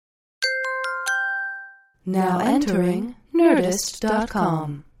Now entering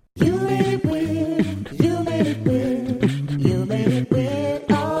Nerdist.com. You made it weird. You made it weird. You made it weird.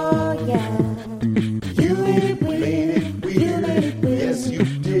 Oh yeah. You made it weird. You made it weird. Yes, you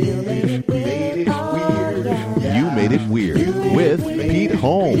did. You made it weird. Oh yeah. You Made It Weird with Pete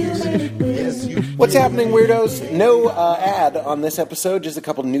Holmes. What's happening, weirdos? No ad on this episode, just a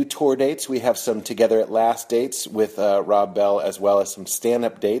couple new tour dates. We have some Together at Last dates with Rob Bell, as well as some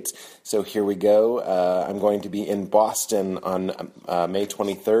stand-up dates. So here we go. I'm going to be in Boston on May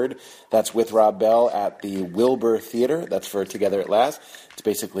 23rd. That's with Rob Bell at the Wilbur Theater. That's for Together at Last. It's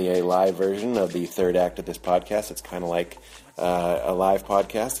basically a live version of the third act of this podcast. It's kind of like a live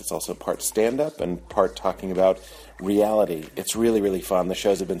podcast. It's also part stand-up and part talking about reality. It's really, really fun. The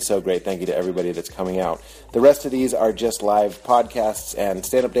shows have been so great. Thank you to everybody that's coming out. The rest of these are just live podcasts and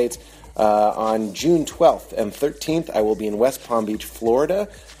stand-up dates. On June 12th and 13th, I will be in West Palm Beach, Florida.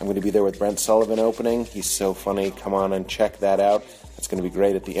 I'm going to be there with Brent Sullivan opening. He's so funny. Come on and check that out. It's going to be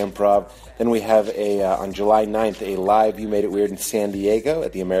great at the Improv. Then we have on July 9th, a live You Made It Weird in San Diego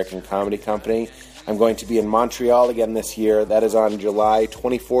at the American Comedy Company. I'm going to be in Montreal again this year. That is on July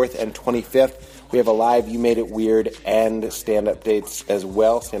 24th and 25th. We have a live You Made It Weird and stand-up dates as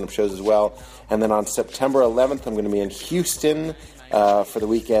well, stand-up shows as well. And then on September 11th, I'm going to be in Houston for the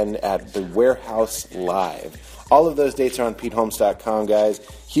weekend at the Warehouse Live. All of those dates are on PeteHolmes.com, guys.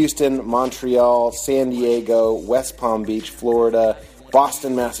 Houston, Montreal, San Diego, West Palm Beach, Florida,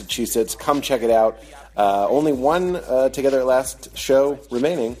 Boston, Massachusetts. Come check it out. Only one Together at Last show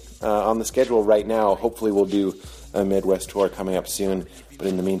remaining on the schedule right now. Hopefully we'll do a Midwest tour coming up soon. But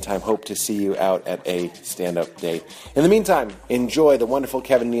in the meantime, hope to see you out at a stand-up date. In the meantime, enjoy the wonderful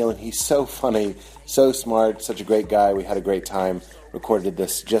Kevin Nealon. He's so funny, so smart, such a great guy. We had a great time. Recorded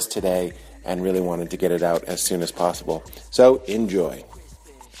this just today and really wanted to get it out as soon as possible. So enjoy.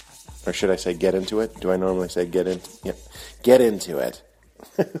 Or should I say get into it? Do I normally say get into it? Yeah. Get into it.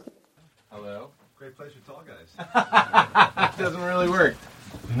 Hello? Great place for tall guys. It doesn't really work.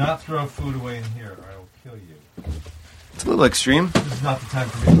 Do not throw food away in here or I will kill you. It's a little extreme. This is not the time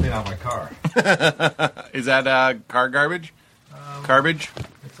for me to clean out my car. Is that car garbage? Garbage?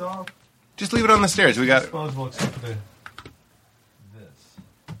 It's all Just leave it on the stairs. We got. disposable except for this.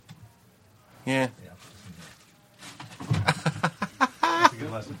 Yeah. That's a good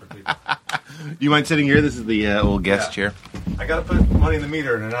lesson for people. Do you mind sitting here? This is the old guest chair. I gotta put money in the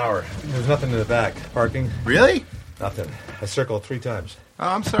meter in an hour. There's nothing in the back. Parking? Really? Nothing. I circled 3 times. Oh,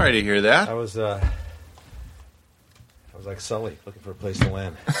 I'm sorry to hear that. I was like Sully, looking for a place to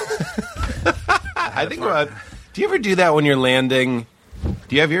land. I think about. Do you ever do that when you're landing?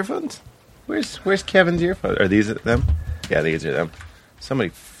 Do you have earphones? Where's Kevin's earphones? Are these them? Yeah, these are them. Somebody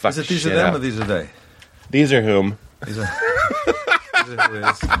fucked shit up. These are them or these are they? These are whom? These are who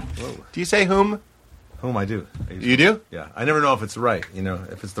is. Whoa. Do you say whom? Whom I do. You do? Yeah. I never know if it's right,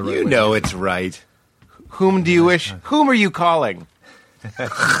 if it's the right way. You know it's right. Whom do you wish? Whom are you calling?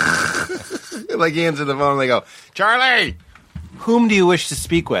 Like you answer the phone and they go, Charlie, whom do you wish to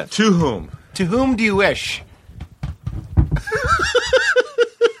speak with? To whom? To whom do you wish?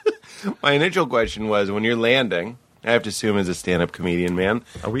 My initial question was, when you're landing, I have to assume as a stand-up comedian, man.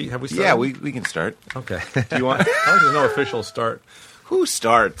 Have we started? Yeah, we can start. Okay. Do you want? There's no official start. Who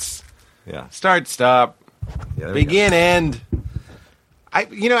starts? Yeah. Start, stop, Yeah, there we go. begin, end.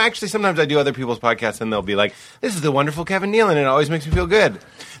 Actually, sometimes I do other people's podcasts and they'll be like, this is the wonderful Kevin Nealon, and it always makes me feel good.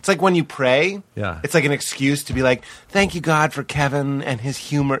 It's like when you pray. Yeah. It's like an excuse to be like, thank you, God, for Kevin and his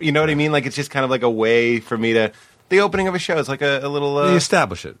humor. You know what I mean? Like, it's just kind of like a way for me to, the opening of a show is like a little... You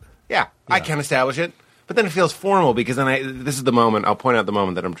establish it. Yeah, I can establish it. But then it feels formal because then this is the moment, I'll point out the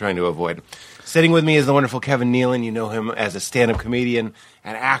moment that I'm trying to avoid. Sitting with me is the wonderful Kevin Nealon. You know him as a stand-up comedian,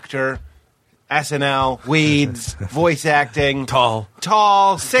 an actor, SNL, Weeds, voice acting. Tall.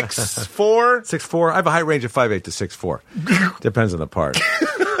 6'4". 6'4". I have a height range of 5'8" to 6'4". Depends on the part.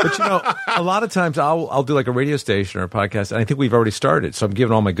 But a lot of times I'll do like a radio station or a podcast, and I think we've already started, so I'm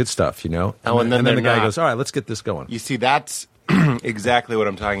giving all my good stuff, Oh, and then the guy not. goes, all right, let's get this going. You see, that's exactly what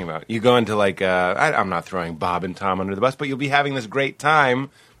I'm talking about. You go into like, I'm not throwing Bob and Tom under the bus, but you'll be having this great time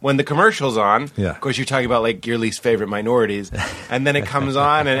when the commercial's on. Yeah. Of course, you're talking about like your least favorite minorities, and then it comes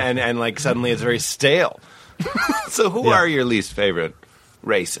on, and like suddenly it's very stale. So who are your least favorite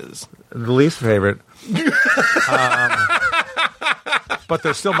races? The least favorite. But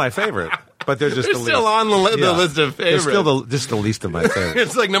they're still my favorite. But they're just They're the still least. on the list of favorites. They're still just the least of my favorites.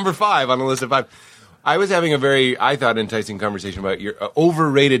 It's like number 5 on the list of 5. I was having a very, I thought, enticing conversation about your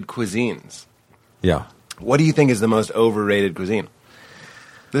overrated cuisines. Yeah. What do you think is the most overrated cuisine?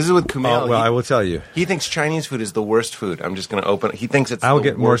 This is with Kumail. Well, I will tell you. He thinks Chinese food is the worst food. I'm just going to open it. He thinks it's I will the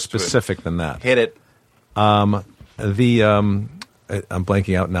get more worst specific food. than that. Hit it. I'm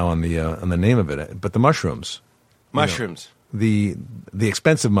blanking out now on the name of it, but the mushrooms. Mushrooms. The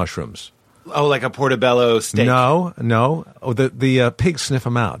expensive mushrooms. Oh, like a portobello steak. No. Oh, the pigs sniff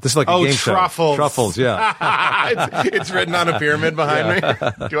them out. This is like a game truffles. show. Truffles, yeah. It's written on a pyramid behind me.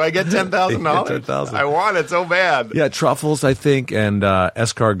 Do I get $10,000? $10,000. I want it so bad. Yeah, truffles, I think, and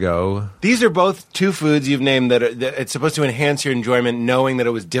escargot. These are both two foods you've named that it's supposed to enhance your enjoyment, knowing that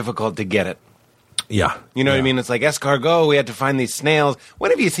it was difficult to get it. Yeah. You know what I mean? It's like escargot. We had to find these snails.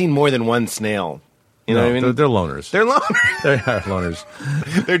 When have you seen more than one snail? You know what I mean? They're loners. They're loners. They are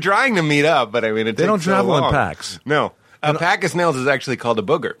loners. They're trying to meet up, but I mean, They don't travel in packs. No. A pack of snails is actually called a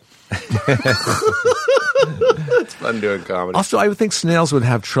booger. It's fun doing comedy. Also, I would think snails would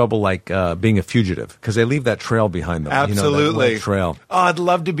have trouble being a fugitive because they leave that trail behind them. Absolutely. You know, that wet trail. Oh, I'd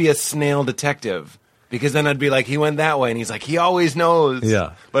love to be a snail detective. Because then I'd be like, he went that way, and he's like, he always knows.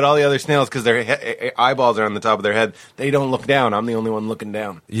 Yeah. But all the other snails, because their eyeballs are on the top of their head, they don't look down. I'm the only one looking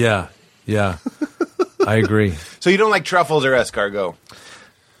down. Yeah. I agree. So you don't like truffles or escargot?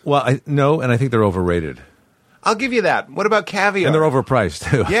 Well, no, and I think they're overrated. I'll give you that. What about caviar? And they're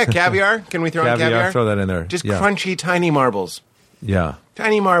overpriced, too. Yeah, caviar. Can we throw in caviar? Throw that in there. Just yeah. crunchy, tiny marbles. Yeah.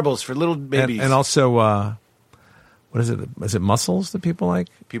 Tiny marbles for little babies. And also, what is it? Is it mussels that people like?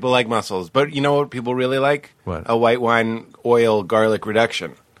 People like mussels. But you know what people really like? What? A white wine oil garlic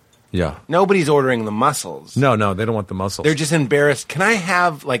reduction. Yeah. Nobody's ordering the mussels. No, they don't want the mussels. They're just embarrassed. Can I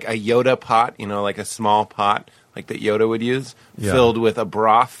have like a Yoda pot, like a small pot like that Yoda would use, filled with a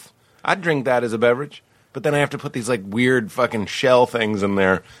broth? I'd drink that as a beverage. But then I have to put these like weird fucking shell things in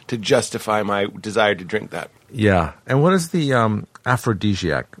there to justify my desire to drink that. Yeah. And what is the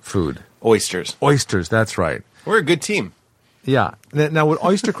aphrodisiac food? Oysters. Oysters, that's right. We're a good team. Yeah. Now, would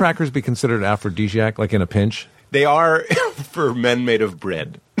oyster crackers be considered aphrodisiac, like in a pinch? They are for men made of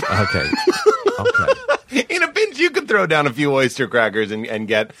bread. Okay. In a pinch, you could throw down a few oyster crackers and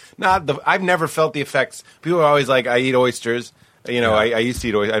get I've never felt the effects. People are always like, I eat oysters. I used to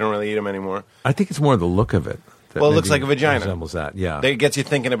eat oysters. I don't really eat them anymore. I think it's more the look of it. Well, it looks like a vagina. Resembles that, yeah. It gets you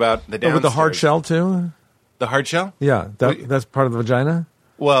thinking about the downstairs. With the hard shell, too? The hard shell? Yeah. That's part of the vagina?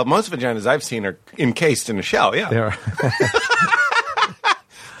 Well, most vaginas I've seen are encased in a shell, yeah. They are.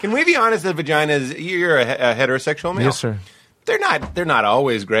 Can we be honest that vaginas, you're a heterosexual male? Yes, sir. They're not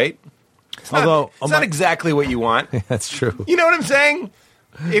always great. It's not exactly what you want. That's true. You know what I'm saying?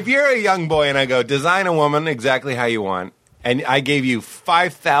 If you're a young boy and I go, design a woman exactly how you want, and I gave you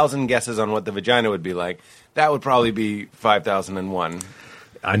 5,000 guesses on what the vagina would be like, that would probably be 5,001.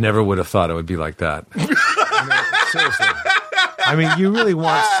 I never would have thought it would be like that. Seriously. I mean, you really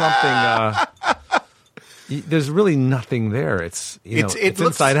want something. There's really nothing there. It's looks,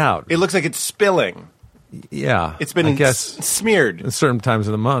 inside out. It looks like it's spilling. Yeah, it's been smeared at certain times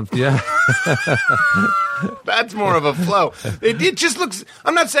of the month. Yeah, that's more of a flow. It just looks.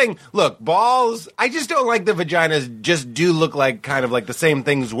 I'm not saying look balls. I just don't like the vaginas. Just do look like kind of like the same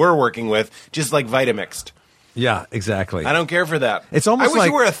things we're working with, just like Vitamixed. Yeah, exactly. I don't care for that. It's almost I wish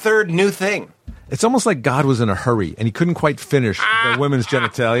it were a third new thing. It's almost like God was in a hurry and he couldn't quite finish the women's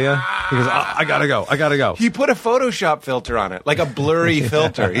genitalia. He goes, I gotta go. He put a Photoshop filter on it, like a blurry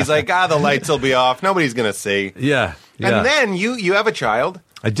filter. He's like, the lights will be off. Nobody's gonna see. Yeah. And then you have a child.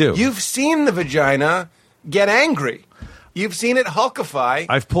 I do. You've seen the vagina get angry. You've seen it hulkify.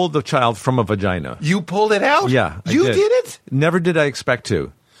 I've pulled the child from a vagina. You pulled it out? Yeah. You did it? Never did I expect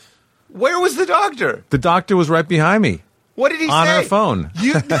to. Where was the doctor? The doctor was right behind me. What did he say? On her phone.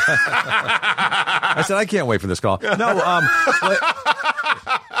 I said, I can't wait for this call. No,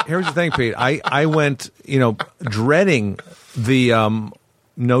 here's the thing, Pete. I went, dreading the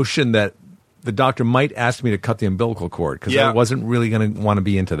notion that the doctor might ask me to cut the umbilical cord because I wasn't really going to want to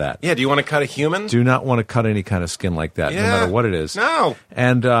be into that. Yeah, do you want to cut a human? Do not want to cut any kind of skin like that, no matter what it is. No.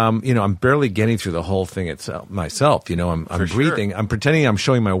 And, I'm barely getting through the whole thing myself. I'm breathing. Sure. I'm pretending I'm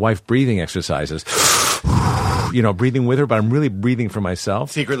showing my wife breathing exercises. Breathing with her, but I'm really breathing for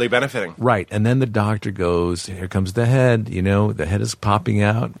myself. Secretly benefiting. Right. And then the doctor goes, here comes the head. The head is popping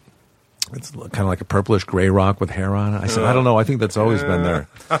out. It's kind of like a purplish gray rock with hair on it. I said, I don't know. I think that's always been there.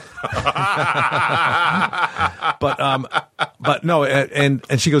 But no. And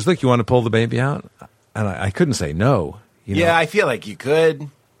she goes, look, you want to pull the baby out? And I couldn't say no. Yeah, I feel like you could.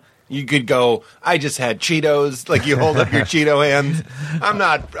 You could go, I just had Cheetos, like you hold up your Cheeto hands. I'm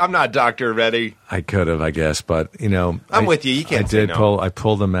not doctor ready. I could have, I guess, but, I'm with you. You can't say no. I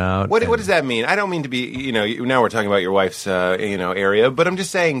pulled them out. What does that mean? I don't mean to be, now we're talking about your wife's, area, but I'm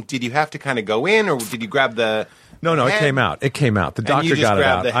just saying, did you have to kind of go in or did you grab the No, head? It came out. The doctor got it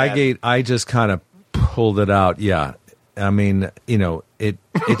out. I just kind of pulled it out, yeah. I mean, it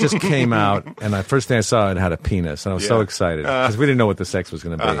just came out, and the first thing I saw, it had a penis, and I was so excited because we didn't know what the sex was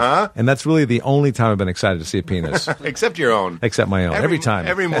going to be. And that's really the only time I've been excited to see a penis, Except your own. except my own. Every time.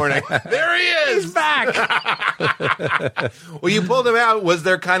 Every morning. There he is. He's back. Well, you pulled him out. Was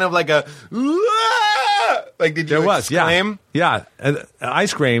there kind of like a, "Wah!" Like, did you There was, exclaim? yeah. And I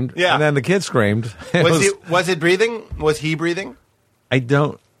screamed, Yeah. and then the kid screamed. Was it breathing? Was he breathing? I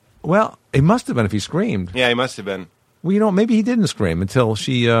don't. Well, it must have been if he screamed. Yeah, he must have been. Well, maybe he didn't scream until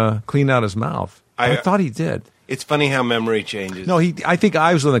she cleaned out his mouth. I thought he did. It's funny how memory changes. No, I think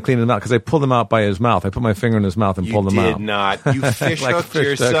I was the one that cleaned him out because I pulled him out by his mouth. I put my finger in his mouth and you pulled him out. did not. You fish Like hooked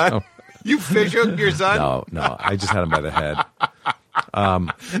fish your hook. son? You fish hooked your son? No, I just had him by the head.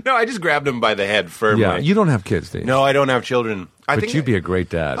 No, I just grabbed him by the head firmly. Yeah, you don't have kids, do you? No, I don't have children. But you'd be a great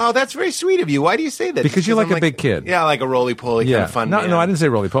dad. Oh, that's very sweet of you. Why do you say that? Because you're like I'm a big kid. Yeah, like a roly-poly kind yeah. of fun No, man. no, I didn't say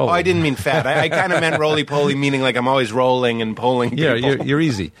roly-poly. Oh, I didn't mean fat. I kind of meant roly-poly, meaning like I'm always rolling and pulling Yeah, people. you're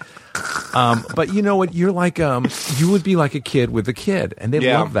easy. But you know what? You're like you would be like a kid with a kid, and they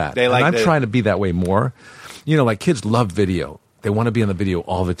Yeah, love that. they like and I'm the- trying to be that way more. Like kids love video. They want to be on the video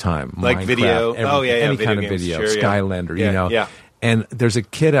all the time. Like Minecraft, video? everything, Oh, yeah, any video kind of games. video. Sure, yeah. Skylander, Yeah, yeah. And there's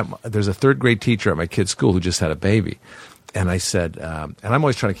a third grade teacher at my kid's school who just had a baby, and I said, and I'm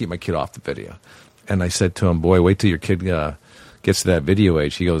always trying to keep my kid off the video, and I said to him, "Boy, wait till your kid gets to that video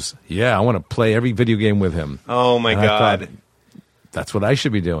age." He goes, "Yeah, I want to play every video game with him." Oh, my And I God. thought, that's what I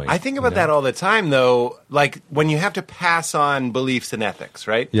should be doing. I think about that all the time, though, like when you have to pass on beliefs and ethics,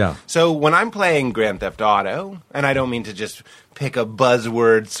 right? Yeah. So when I'm playing Grand Theft Auto, and I don't mean to just pick a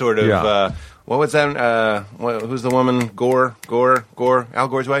buzzword sort of, Yeah. what was that? Who's the woman? Gore? Al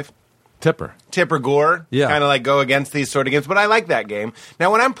Gore's wife? Tipper Gore. Yeah. Kind of like go against these sort of games. But I like that game.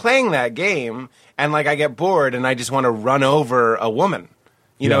 Now, when I'm playing that game and like I get bored and I just want to run over a woman,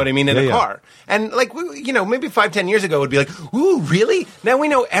 you know Yeah. what I mean, in Yeah, a yeah. car. And like, maybe 5-10 years ago it would be like, ooh, really? Now we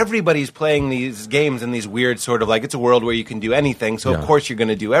know everybody's playing these games in these weird sort of like, it's a world where you can do anything. So of Yeah. course you're going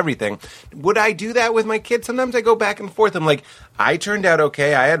to do everything. Would I do that with my kids? Sometimes I go back and forth. I'm like, I turned out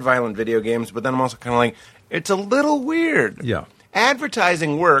okay. I had violent video games, but then I'm also kind of like, it's a little weird. Yeah.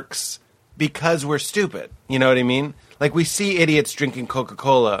 Advertising works because we're stupid. You know what I mean? Like we see idiots drinking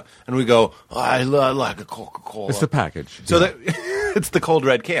Coca-Cola and we go, oh, I like a Coca-Cola. It's the package. So Yeah. that it's the cold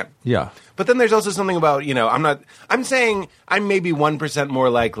red can. Yeah. But then there's also something about, I'm saying I'm maybe 1% more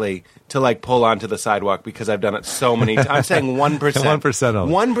likely to like pull onto the sidewalk because I've done it so many times. I'm saying 1%. 1%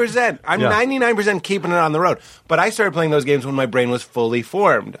 only. 1%. I'm Yeah. 99% keeping it on the road. But I started playing those games when my brain was fully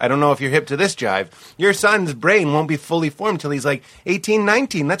formed. I don't know if you're hip to this jive. Your son's brain won't be fully formed till he's like 18,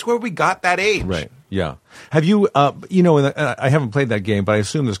 19. That's where we got that age. Right. Yeah. Have you, I haven't played that game, but I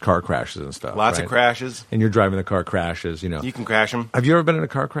assume there's car crashes and stuff. Lots of right? crashes. And you're driving the car crashes, You can crash them. Have you ever been in a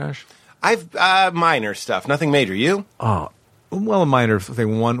car crash? I've minor stuff, nothing major. You? Oh, well, a minor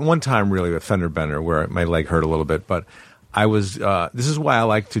thing. One time, really, a fender bender where my leg hurt a little bit. But I was. This is why I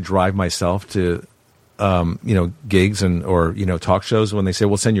like to drive myself to, gigs or talk shows. When they say,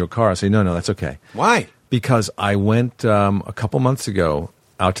 "We'll send you a car," I say, "No, that's okay." Why? Because I went a couple months ago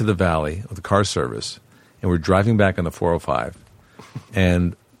out to the valley with the car service, and we're driving back on the 405,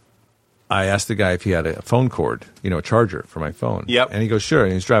 and I asked the guy if he had a phone cord, a charger for my phone. Yep. And he goes, sure.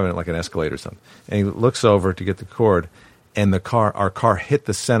 And he's driving it like an Escalade or something. And he looks over to get the cord, and our car hit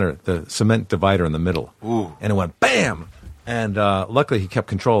the center, the cement divider in the middle. Ooh. And it went bam! And luckily he kept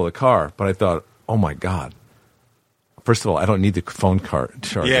control of the car, but I thought, oh my God. First of all, I don't need the phone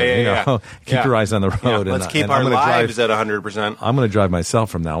charger. Yeah. Keep Yeah. your eyes on the road. Let's keep and our I'm gonna lives drive, at 100%. I'm going to drive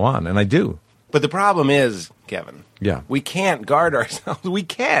myself from now on, and I do. But the problem is, Kevin. Yeah. We can't guard ourselves. We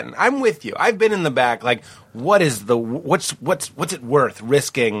can. I'm with you. I've been in the back. Like, what's it worth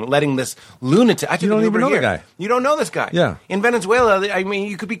risking letting this lunatic? I took You don't an even Uber know the here. guy. You don't know this guy. Yeah. In Venezuela, I mean,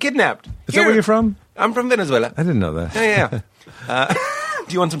 you could be kidnapped. Is that where you're from? I'm from Venezuela. I didn't know that. Yeah.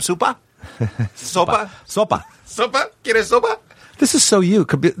 Do you want some sopa? Sopa? Sopa. Sopa? ¿Quieres sopa? This is so you.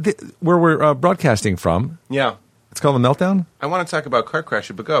 Where we're broadcasting from. Yeah. It's called The Meltdown? I want to talk about car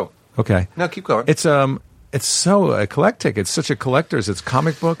crashes, but go. Okay. No, keep going. It's so eclectic. It's such a collector's. It's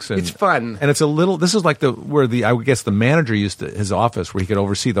comic books. And, It's fun. And it's a little, this is like I would guess the manager used his office where he could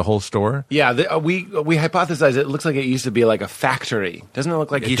oversee the whole store. Yeah, we hypothesize it looks like it used to be like a factory. Doesn't it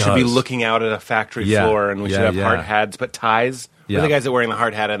look like It you should be does. looking out at a factory Yeah. floor and we should Yeah, have yeah. hard hats, but ties? Yeah. We're the guys that are wearing the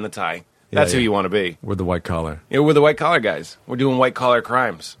hard hat and the tie. That's Yeah, who yeah. you want to be. We're the white collar. Yeah, we're the white collar guys. We're doing white collar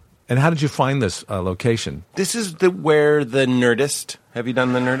crimes. And how did you find this location? This is where the Nerdist. Have you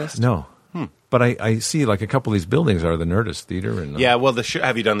done the Nerdist? No. But I see like a couple of these buildings are the Nerdist Theater. And Yeah, well,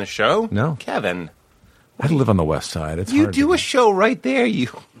 have you done the show? No. Kevin, I live on the west side. It's you hard do to- a show right there.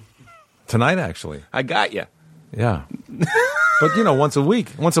 Tonight, actually. I got you. Yeah. But, once a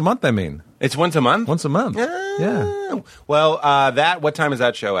week. Once a month, I mean. It's once a month? Once a month. Yeah. Well, what time is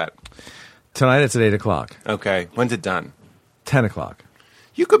that show at? Tonight it's at 8 o'clock. Okay. When's it done? 10 o'clock.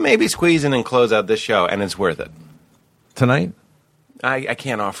 You could maybe squeeze in and close out this show, and it's worth it. Tonight? I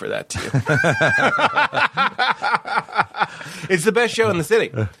can't offer that to you. It's the best show in the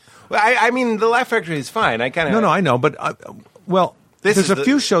city. Well, I mean, the Laugh Factory is fine. I kind of No, I know. But, This there's is a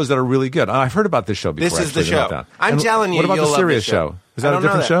few shows that are really good. I've heard about this show before. This is the actually, they're not show. down. I'm And telling you, what about you'll the love Serious this show. show? Is I that a don't know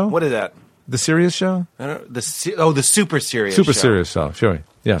different that. show? What is that? The Serious show? I don't, the Super Serious Super show. Serious show. Sure.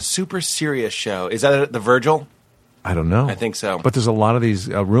 Yes. Super Serious show. Is that the Virgil? I don't know. I think so. But there's a lot of these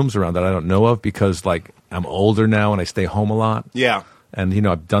rooms around that I don't know of because, I'm older now and I stay home a lot. Yeah. And,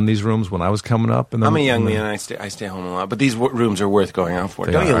 I've done these rooms when I was coming up. And then, I'm a young man. I stay home a lot, but these rooms are worth going out for.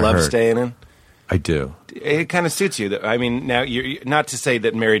 They Don't you are, I love heard. staying in? I do. It kind of suits you. I mean, now you're not to say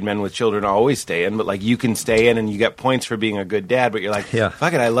that married men with children always stay in, but you can stay in and you get points for being a good dad. But you're like, Yeah.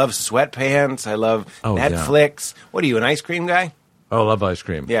 fuck it, I love sweatpants. I love Netflix. What are you, an ice cream guy? Oh, I love ice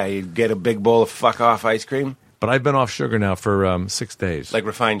cream. Yeah, you get a big bowl of fuck off ice cream, But I've been off sugar now for 6 days. like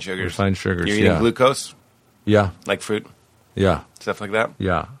refined sugars. Refined sugars, You're eating yeah. glucose, Yeah. like fruit, Yeah. stuff like that.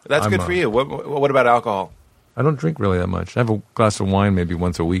 Yeah. That's I'm, good for you. What about alcohol? I don't drink really that much. I have a glass of wine maybe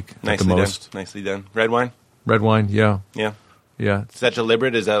once a week at the Nicely done. most. Nicely done. Red wine. Red wine, yeah. Yeah. Yeah. Is that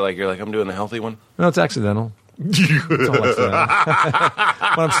deliberate? Is that you're like, I'm doing the healthy one? No, it's accidental. It's all accidental.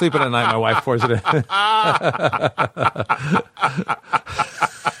 When I'm sleeping at night, my wife pours it in.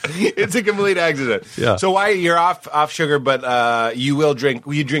 It's a complete accident. Yeah. So why you're off sugar, but you will drink?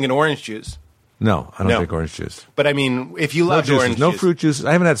 Will you drink an orange juice? No, I don't No. drink orange juice. But I mean, if you No love juices, orange no juice, fruit juices.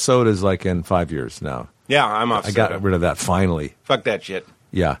 I haven't had sodas in 5 years now. Yeah, I'm off. I soda. got rid of that finally. Fuck that shit.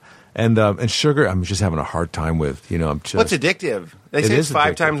 Yeah. And sugar, I'm just having a hard time with. I'm just. What's addictive? They It say it's is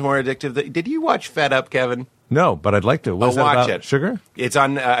 5 addictive. times more addictive. Did you watch Fed Up, Kevin? No, but I'd like to. What's that watch about? it. Sugar? It's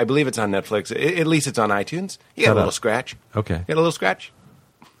on. I believe it's on Netflix. At least it's on iTunes. You got Fed a little Up. scratch. Okay. You got a little scratch.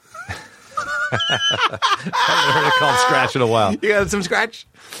 I haven't heard it called scratch in a while. You got some scratch?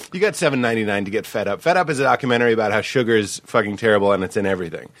 You got $7.99 to get Fed Up. Fed Up is a documentary about how sugar is fucking terrible and it's in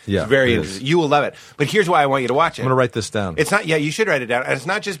everything. Yeah, It's very it is. interesting. You will love it. But here's why I want you to watch it. I'm going to write this down. It's not. Yeah, you should write it down. And it's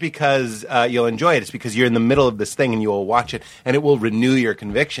not just because you'll enjoy it. It's because you're in the middle of this thing and you will watch it, and it will renew your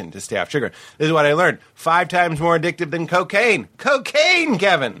conviction to stay off sugar. This is what I learned: 5 times more addictive than cocaine. Cocaine,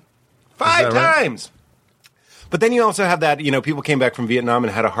 Kevin. 5 that right? times. But then you also have that, people came back from Vietnam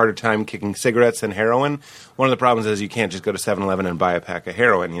and had a harder time kicking cigarettes than heroin. One of the problems is you can't just go to 7-Eleven and buy a pack of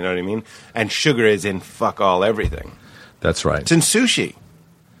heroin, you know what I mean? And sugar is in fuck all everything. That's right. It's in sushi.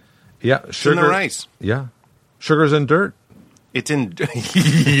 Yeah, sugar. in the rice. Yeah. Sugar's in dirt. It's in...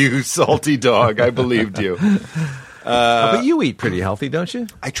 You salty dog. I believed you. But you eat pretty healthy, don't you?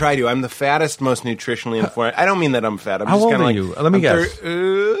 I try to. I'm the fattest, most nutritionally informed. I don't mean that I'm fat. I'm How just old kind of are like... you? Let me guess.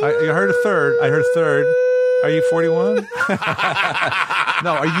 I heard a third. I heard third. Are you 41?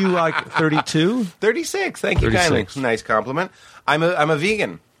 No, are you 32? 36. Thank you 36. kindly. Nice compliment. I'm a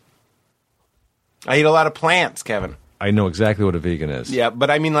vegan. I eat a lot of plants, Kevin. I know exactly what a vegan is. Yeah, but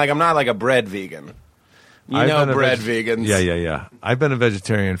I mean, I'm not like a bread vegan. You know bread vegans. Yeah. I've been a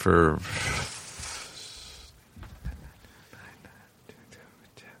vegetarian for...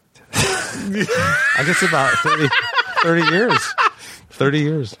 I guess about 30 years. 30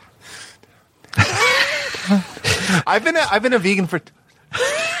 years. I've been a vegan for...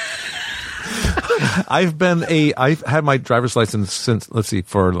 I've had my driver's license since, let's see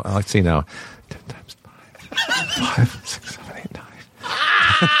now, 10 times 5, 6, 7, 8, 9.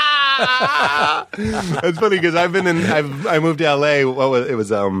 It's funny because I moved to LA. It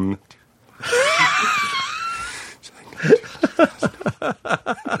was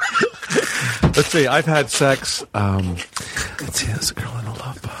Let's see, I've had sex. Let's see, there's a girl in a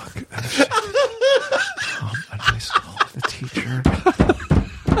love bug. And in high school, the teacher.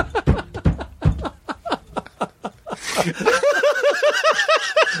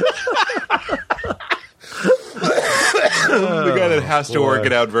 the guy that has to work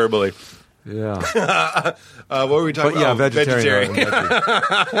it out verbally. Yeah. What were we talking But yeah, about? vegetarian.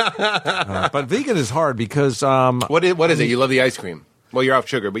 Vegetarian. But vegan is hard because What is it? You love the ice cream. Well, you're off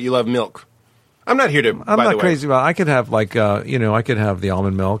sugar, but you love milk. I'm not here to. I'm by the not way. crazy about. I could have I could have the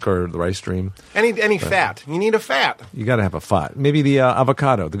almond milk or the rice stream. Any fat. You need a fat. You got to have a fat. Maybe the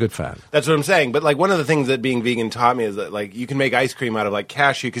avocado, the good fat. That's what I'm saying. But one of the things that being vegan taught me is that you can make ice cream out of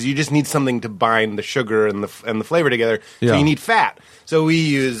cashew because you just need something to bind the sugar and the flavor together. So Yeah. you need fat. So we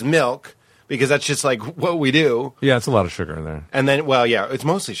use milk because that's just what we do. Yeah, it's a lot of sugar in there, And then, it's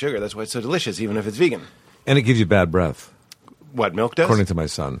mostly sugar. That's why it's so delicious, even if it's vegan. and it gives you bad breath, What milk does? according to my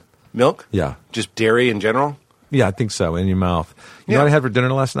son. Milk? Yeah. Just dairy in general? Yeah, I think so. In your mouth. You know Yeah. what I had for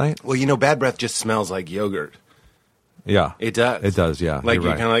dinner last night? Well, bad breath just smells like yogurt. Yeah, It does. It does. Yeah, Like you're you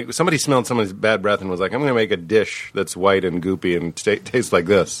right. kind of like somebody smelled somebody's bad breath and was like, "I'm going to make a dish that's white and goopy and tastes like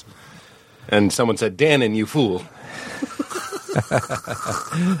this." And someone said, "Dannon, you fool."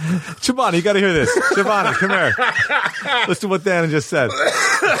 Shivani, you got to hear this. Shivani, come here. Listen to what Dan just said.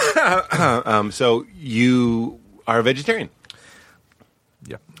 So you are a vegetarian.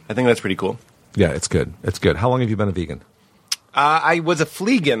 Yeah, I think that's pretty cool. yeah, it's good. It's good. How long have you been a vegan? I was a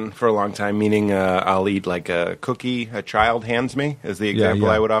fleegan for a long time, meaning I'll eat like a cookie a child hands me, is the example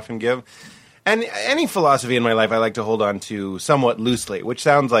yeah. I would often give. And any philosophy in my life I like to hold on to somewhat loosely, which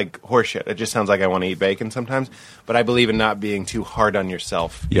sounds like horseshit. It just sounds like I want to eat bacon sometimes. But I believe in not being too hard on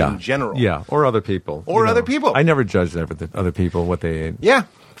yourself in general. Yeah, or other people. Or other people. I never judge other people what they ate. Yeah.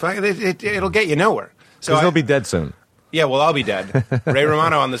 It'll get you nowhere. So Because they'll be dead soon. Yeah, well, I'll be dead. Ray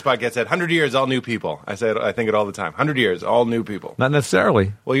Romano on this podcast said, 100 years, all new people. I think it all the time. 100 years, all new people. Not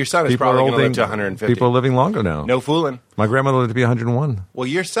necessarily. Well, your son is People probably are going to live old- to 150. People are living longer now. No fooling. My grandmother lived to be 101. Well,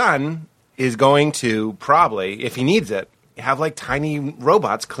 your son is going to probably, if he needs it, have like tiny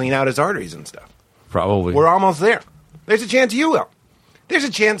robots clean out his arteries and stuff. Probably. We're almost there. There's a chance you will. There's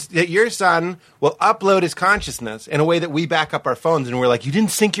a chance that your son will upload his consciousness in a way that we back up our phones and we're like, you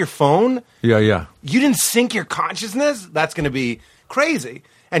didn't sync your phone? Yeah, yeah. You didn't sync your consciousness? That's going to be crazy.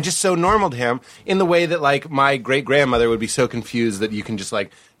 And just so normal to him in the way that like my great-grandmother would be so confused that you can just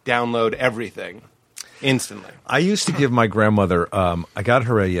like download everything instantly. I used to give my grandmother, I got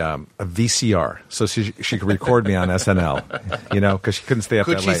her a VCR so she could record me on SNL, because she couldn't stay up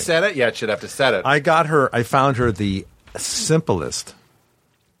Could that she late. set it? Yeah, she'd have to set it. I found her the simplest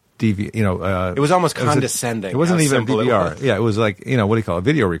DV, It was almost a- condescending It wasn't how even a simple it DVR. was. Yeah, it was like, what do you call it? A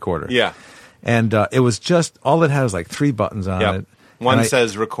video recorder. Yeah. And it was just, all it had was like 3 buttons on Yep. it. One And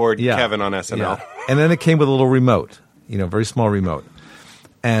says record Yeah. Kevin on SNL. Yeah. And then it came with a little remote, very small remote.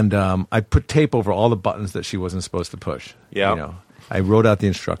 And I put tape over all the buttons that she wasn't supposed to push. Yeah. I wrote out the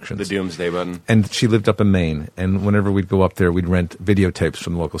instructions. The doomsday button. And she lived up in Maine. And whenever we'd go up there, we'd rent videotapes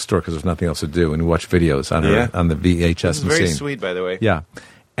from the local store because there's nothing else to do. And we'd watch videos on Yeah. her on the VHS It's machine. very sweet, by the way. Yeah.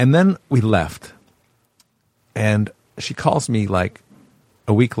 And then we left. And she calls me like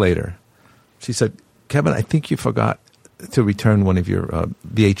a week later. She said, Kevin, I think you forgot to return one of your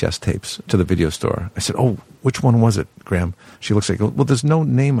VHS tapes to the video store. I said, oh, which one was it, Graham? She looks like, well, there's no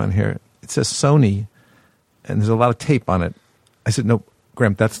name on here. It says Sony, and there's a lot of tape on it. I said, no,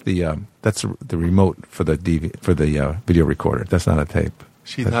 Graham, that's the remote for the video recorder. That's not a tape.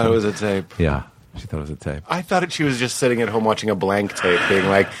 She thought it was a tape. Yeah, she thought it was a tape. I thought she was just sitting at home watching a blank tape, being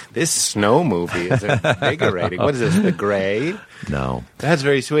like, this snow movie is invigorating. What is this, The Gray? No. That's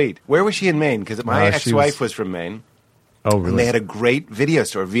very sweet. Where was she in Maine? Because my She ex-wife was- was from Maine. Oh, And really? they had a great video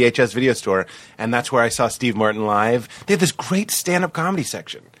store, VHS video store, and that's where I saw Steve Martin live. They have this great stand-up comedy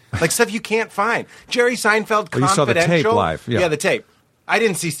section, like stuff you can't find. Jerry Seinfeld, Well, you saw the tape Confidential. live, yeah. the tape. I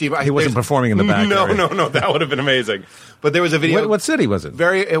didn't see Steve. He wasn't performing in the back No, area. no, that would have been amazing. But there was a video. What city was it?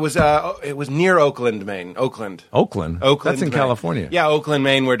 It was near Oakland, Maine. Oakland. Oakland. Oakland. That's in Maine. California. Yeah, Oakland,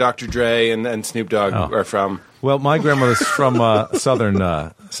 Maine, where Dr. Dre and Snoop Dogg Oh. are from. Well, my grandmother's from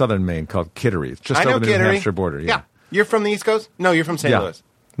southern Maine, called Kittery. It's just I know over the New Kittery. Hampshire border. Yeah. You're from the East Coast? No, you're from St. Yeah. Louis.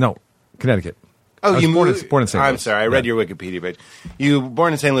 No, Connecticut. Oh, I was you born moved. in St. Louis. I'm sorry, I read Yeah. your Wikipedia page. You were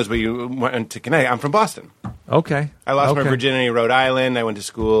born in St. Louis, but you went to Connecticut. I'm from Boston. Okay. I lost my Okay. virginity in Rhode Island. I went to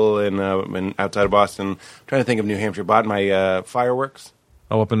school in outside of Boston. I'm trying to think of New Hampshire. Bought my fireworks.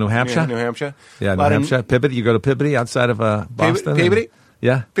 Oh, up in New Hampshire? New Hampshire. Yeah, New Lot of- Hampshire. Peabody. You go to Peabody outside of Boston? Peabody?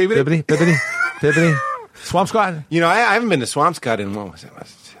 Yeah. Peabody? Peabody. Swampscott. You know, I haven't been to Swampscott in what was it?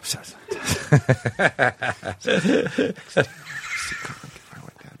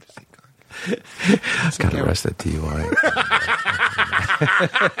 Got arrested DUI.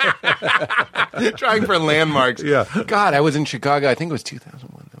 Trying for landmarks. Yeah. God, I was in Chicago. I think it was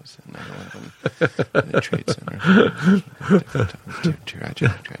 2001. That was 9/11. The Trade Center.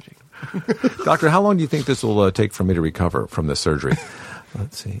 Tragic. Doctor, how long do you think this will take for me to recover from this surgery?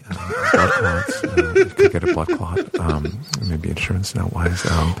 Let's see. Blood clots. Could get a blood clot. Maybe insurance now. Why is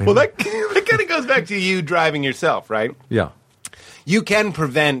Well, that kind of goes back to you driving yourself, right? Yeah. You can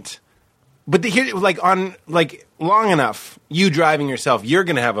prevent, but here, long enough, you driving yourself, you're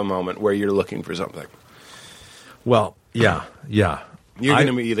going to have a moment where you're looking for something. Well, yeah. You're going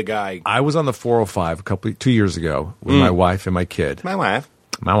to be the guy. I was on the 405 2 years ago with my wife and my kid. My wife.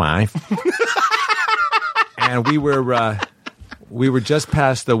 My wife. And we were just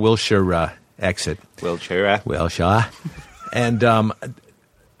past the Wilshire exit. Wilshire. And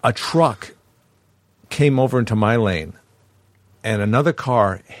a truck came over into my lane, and another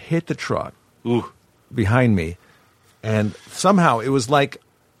car hit the truck Ooh. behind me, And somehow it was like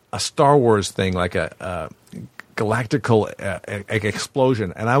a Star Wars thing, like a galactical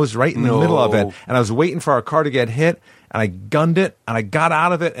explosion. And I was right in the middle of it. And I was waiting for our car to get hit. And I gunned it. And I got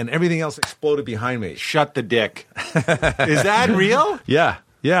out of it. And everything else exploded behind me. Shut the dick. Is that real? Yeah.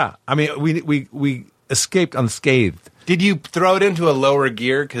 Yeah. I mean, we escaped unscathed. Did you throw it into a lower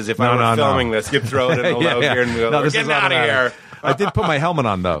gear? Because if I were filming this, you'd throw it in a low gear and go, we're getting out of here. I did put my helmet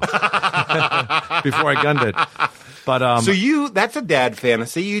on, though, before I gunned it. But So that's a dad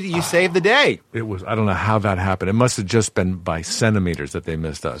fantasy. You saved the day. it was, I don't know how that happened. It must have just been by centimeters that they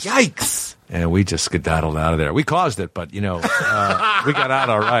missed us. Yikes. And we just skedaddled out of there. We caused it, but, we got out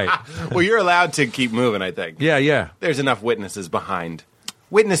all right. Well, you're allowed to keep moving, I think. Yeah. There's enough witnesses behind.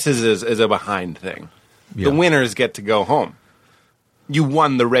 Witnesses is a behind thing. Yeah. The winners get to go home. You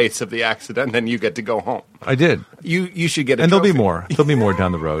won the race of the accident, then you get to go home. I did. You should get a And there'll be trophy. more. There'll be more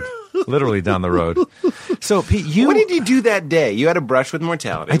down the road. Literally down the road. So, Pete, What did you do that day? You had a brush with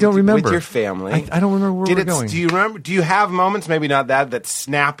mortality. I don't remember. With your family. I don't remember where we're going. Do you remember? Do you have moments, maybe not that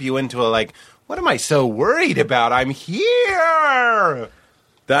snap you into a like, what am I so worried about? I'm here.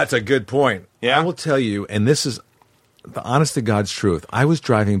 That's a good point. Yeah? I will tell you, and this is the honest to God's truth. I was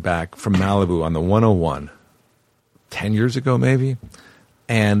driving back from Malibu on the 101 10 years ago, maybe,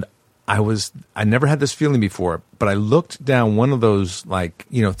 and I never had this feeling before, but I looked down one of those,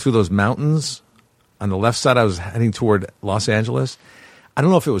 through those mountains on the left side. I was heading toward Los Angeles. I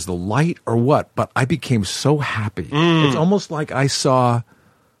don't know if it was the light or what, but I became so happy. It's almost like I saw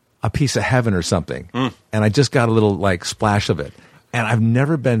a piece of heaven or something, and I just got a little splash of it. And I've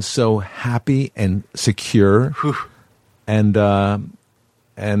never been so happy and secure, and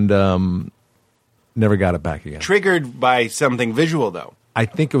never got it back again. Triggered by something visual, though. I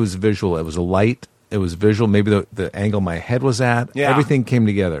think it was visual. It was a light. It was visual. Maybe the angle my head was at. Yeah. Everything came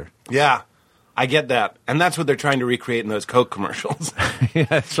together. Yeah, I get that. And that's what they're trying to recreate in those Coke commercials. Yeah,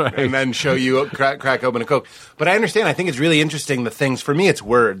 that's right. And then show you crack open a Coke. But I understand. I think it's really interesting, the things. For me, it's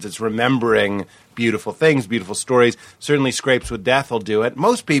words. It's remembering beautiful things, beautiful stories. Certainly Scrapes with Death will do it.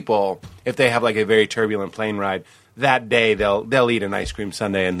 Most people, if they have a very turbulent plane ride, that day they'll eat an ice cream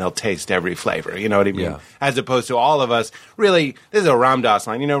sundae and they'll taste every flavor. You know what I mean? Yeah. As opposed to all of us, really, this is a Ram Dass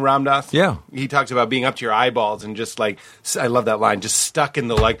line. You know Ram Dass? Yeah. He talks about being up to your eyeballs and just I love that line, just stuck in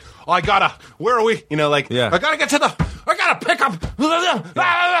the where are we? Yeah. I gotta pick up.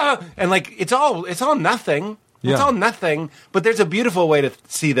 And it's all nothing. It's Yeah. all nothing, but there's a beautiful way to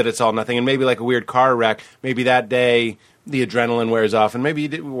see that it's all nothing. And maybe a weird car wreck, maybe that day the adrenaline wears off and maybe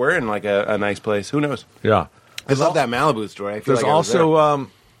we're in a nice place. Who knows? Yeah. I love that Malibu story. I feel There's like I was there. also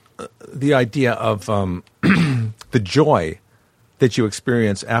the idea of the joy that you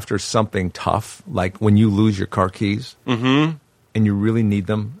experience after something tough, like when you lose your car keys and you really need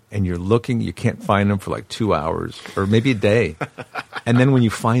them and you're looking, you can't find them for 2 hours or maybe a day. And then when you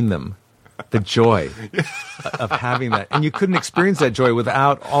find them, the joy of having that. And you couldn't experience that joy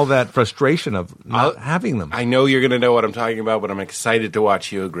without all that frustration of not having them. I know you're going to know what I'm talking about, but I'm excited to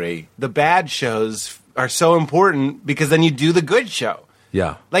watch you agree. The bad shows are so important because then you do the good show.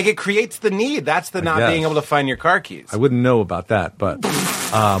 Yeah. It creates the need. That's the not guess. being able to find your car keys. I wouldn't know about that, but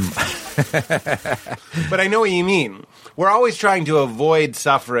But I know what you mean. We're always trying to avoid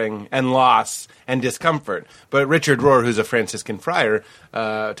suffering and loss and discomfort. But Richard Rohr, who's a Franciscan friar,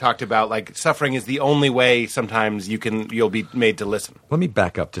 talked about suffering is the only way sometimes you'll be made to listen. let me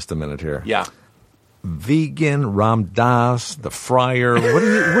back up just a minute here. Yeah. Vegan, Ram Dass, the friar.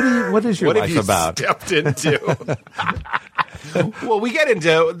 What is your What life have you about? stepped into? Well, we get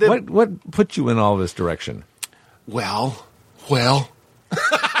into What put you in all this direction? Well. Well,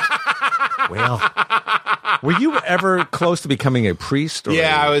 were you ever close to becoming a priest? Or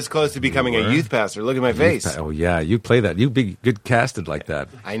Yeah, I was close to becoming a youth pastor. Look at my face. Oh yeah, you play that. You'd be good casted like that.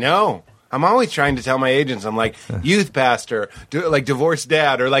 I know. I'm always trying to tell my agents, I'm like, youth pastor, divorced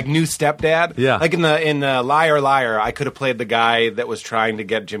dad, or new stepdad. Yeah. In Liar, Liar, I could have played the guy that was trying to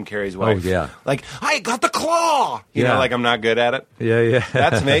get Jim Carrey's wife. Oh, yeah. I got the claw. You know, Yeah. I'm not good at it. Yeah.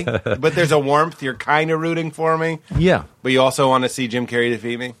 That's me. But there's a warmth. You're kind of rooting for me. Yeah. But you also want to see Jim Carrey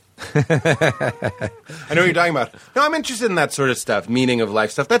defeat me? I know what you're talking about. No, I'm interested in that sort of stuff, meaning of life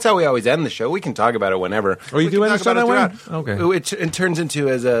stuff. That's how we always end the show. We can talk about it whenever. Oh, you We do can end the talk show about that way? throughout. Okay. It turns into,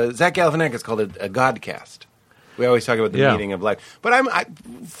 as Zach Galifianakis called it, a Godcast. We always talk about the Yeah. meaning of life. But I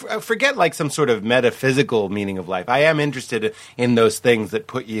forget some sort of metaphysical meaning of life. I am interested in those things that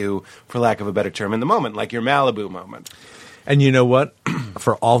put you, for lack of a better term, in the moment, like your Malibu moment. And you know what?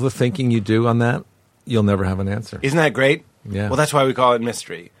 For all the thinking you do on that, you'll never have an answer. Isn't that great? Yeah. Well, that's why we call it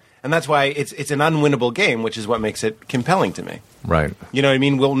mystery. And that's why it's an unwinnable game, which is what makes it compelling to me. Right. You know what I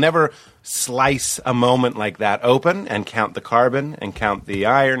mean? We'll never slice a moment like that open and count the carbon and count the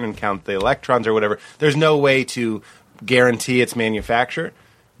iron and count the electrons or whatever. There's no way to guarantee its manufacture,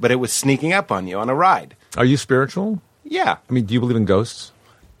 but it was sneaking up on you on a ride. Are you spiritual? Yeah. I mean, do you believe in ghosts?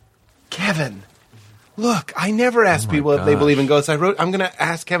 Kevin, look, I never ask people if they gosh. believe in ghosts. I'm going to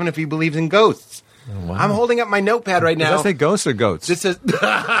ask Kevin if he believes in ghosts. wow. I'm holding up my notepad right now. Does that say ghosts or goats? This is.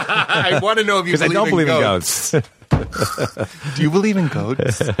 I want to know if you Because I don't believe in goats. goats. Do you believe in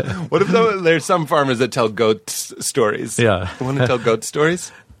goats? What if there's some farmers that tell goat stories? Yeah. You want to tell goat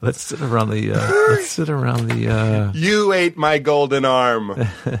stories? Let's sit around the. You ate my golden arm.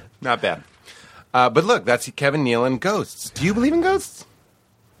 Not bad. But look, that's Kevin Nealon, ghosts. Do you believe in ghosts?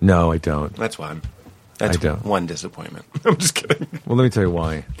 No, I don't. That's one. That's I don't. one disappointment. I'm just kidding. Well, let me tell you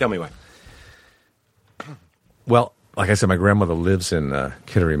why. Tell me why. Well, like I said, my grandmother lives in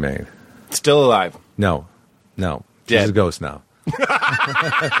Kittery, Maine. Still alive. No. She's Dead. a ghost now.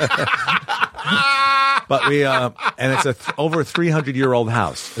 But we, and it's over a 300-year-old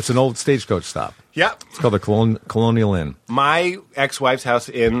house. It's an old stagecoach stop. Yep. It's called the Colonial Inn. My ex-wife's house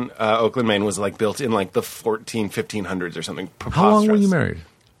in Oakland, Maine was like built in like the 1500s or something. How long were you married?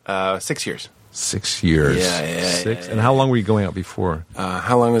 6 years. 6 years. Yeah. 6. And how long were you going out before?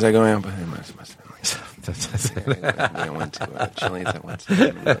 How long was I going out? It must have been like... I went to Chili's at once.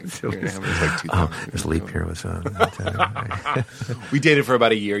 It was like 2000. This leap year was We dated for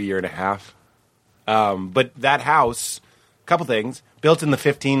about a year and a half. But that house, a couple things, built in the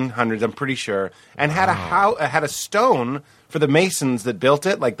 1500s, I'm pretty sure, and had had a stone for the masons that built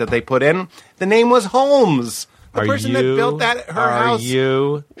it, like that they put in. The name was Holmes. The person that built that house.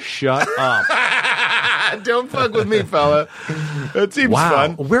 Shut up. Don't fuck with me, fella. That seems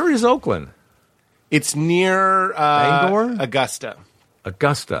fun. Where is Oakland? It's near Bangor? Augusta.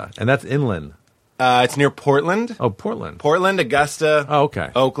 Augusta. And that's inland. It's near Portland. Oh, Portland. Portland, Augusta. Oh, okay.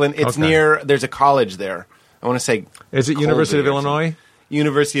 Oakland. It's Okay. near. There's a college there. I want to say. Is it University of Colby or Illinois? something.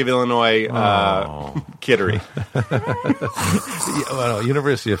 University of Illinois, Kittery. Well,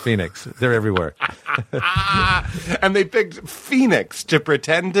 University of Phoenix. They're everywhere. And they picked Phoenix to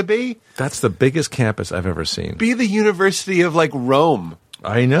pretend to be That's the biggest campus I've ever seen. the University of like Rome.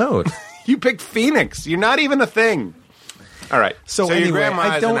 I know. You picked Phoenix. You're not even a thing. All right. So your anyway, grandma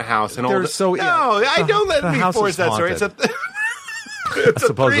I is in don't- a house and they're all. so- No, yeah. I don't The let me house force is that story. haunted. It's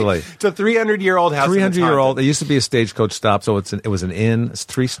Supposedly. It's a 300-year-old house. and it's 300-year-old. haunted. It used to be a stagecoach stop, so it was an inn. It's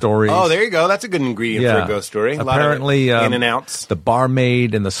 3 stories. Oh, there you go. That's a good ingredient for a ghost story. A Apparently, lot of in and outs. the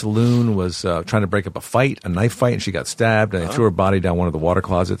barmaid in the saloon was trying to break up a knife fight, and she got stabbed, and they threw her body down one of the water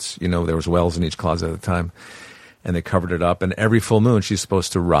closets. You know, there was wells in each closet at the time, and they covered it up. And every full moon, she's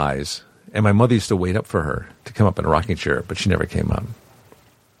supposed to rise. And my mother used to wait up for her to come up in a rocking chair, but she never came up.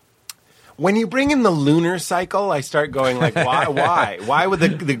 When you bring in the lunar cycle, I start going like, why? Why would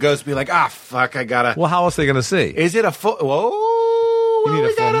the ghost be like, fuck, I gotta... Well, how else are they going to see? Is it a full... Whoa! You need we a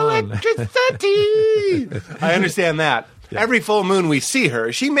full got moon. electricity! I understand that. Every full moon we see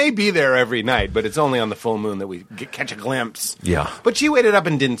her. She may be there every night, but it's only on the full moon that we catch a glimpse. Yeah. But she waited up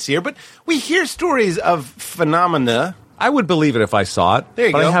and didn't see her. But we hear stories of phenomena... I would believe it if I saw it, There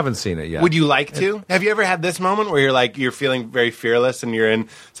you but go. I haven't seen it yet. Would you like to? Have you ever had this moment where you're feeling very fearless and you're in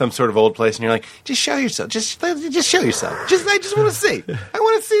some sort of old place and you're like, just show yourself, just show yourself. I just want to see. I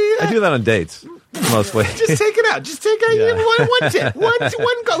want to see. I do that on dates, mostly. Just take it out. Just take out Yeah. one tit.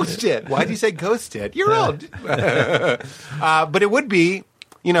 One ghost tit. Why do you say ghost tit? You're old. But it would be,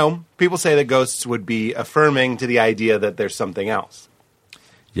 people say that ghosts would be affirming to the idea that there's something else.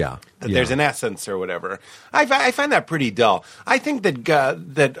 Yeah. That there's an essence or whatever. I find that pretty dull. I think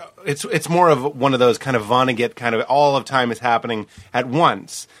that it's more of one of those kind of Vonnegut kind of all of time is happening at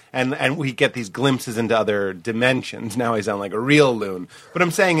once, and we get these glimpses into other dimensions. Now I sound like a real loon, but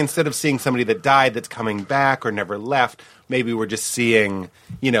I'm saying instead of seeing somebody that died that's coming back or never left, maybe we're just seeing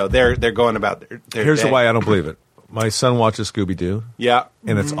they're going about their Here's day. why I don't believe it. My son watches Scooby-Doo. Yeah.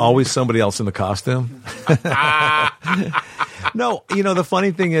 And it's always somebody else in the costume. No, the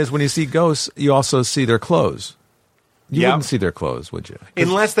funny thing is when you see ghosts, you also see their clothes. You Yeah. wouldn't see their clothes, would you?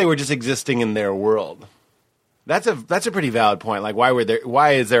 Unless they were just existing in their world. That's a pretty valid point. Like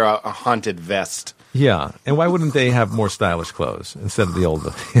why is there a haunted vest? Yeah. And why wouldn't they have more stylish clothes instead of the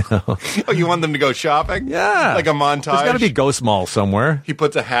old, Oh, you want them to go shopping? Yeah. Like a montage? There's got to be Ghost Mall somewhere. He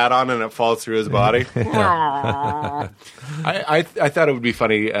puts a hat on and it falls through his body. I thought it would be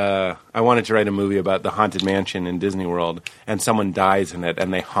funny. I wanted to write a movie about the Haunted Mansion in Disney World, and someone dies in it,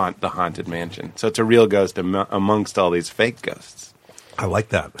 and they haunt the Haunted Mansion. So it's a real ghost amongst all these fake ghosts. I like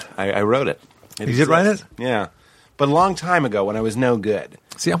that. I wrote it. You did write it? Yeah. But a long time ago when I was no good.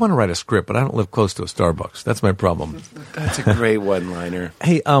 See, I want to write a script, but I don't live close to a Starbucks. That's my problem. That's a great one-liner.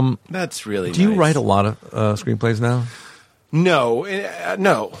 Hey, That's really do you nice. write a lot of screenplays now? No,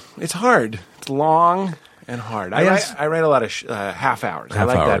 no. It's hard. It's long and hard. I write a lot of half hours. I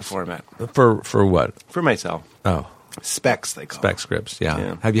like that format. For what? For myself. Oh, Specs, they call spec it. scripts. Yeah.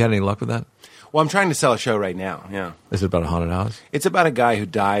 Yeah. Have you had any luck with that? Well, I'm trying to sell a show right now, yeah. Is it about a haunted house? It's about a guy who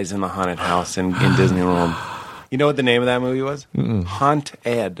dies in the haunted house in Disney World. You know what the name of that movie was? Haunt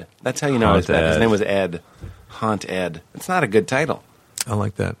Ed. That's how you know Haunt Ed. his name was Ed. Haunt Ed. It's not a good title. I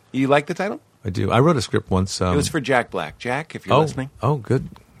like that. You like the title? I do. I wrote a script once. It was for Jack Black. Jack, if you're listening. Oh, good.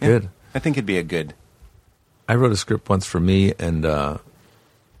 Yeah. Good. I think it'd be a good. I wrote a script once for me and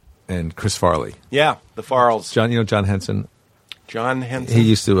Chris Farley. Yeah, the Farrells. John Henson. John Henson. He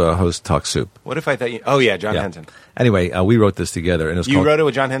used to host Talk Soup. What if I thought you... Oh, yeah, John Yeah. Henson. Anyway, we wrote this together, and it was You called, wrote it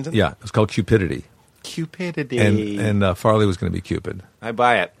with John Henson? Yeah, it was called Cupidity, Cupidity. and Farley was going to be Cupid. I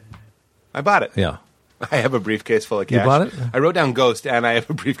buy it. I bought it. Yeah, I have a briefcase full of cash. You bought it? I wrote down Ghost, and I have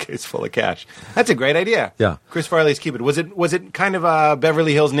a briefcase full of cash. That's a great idea. Yeah. Chris Farley's Cupid. Was it kind of a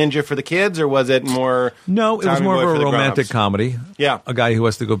Beverly Hills Ninja for the kids, or was it more? no, it was Tommy more Boy of for a the romantic grown-ups? comedy. Yeah. A guy who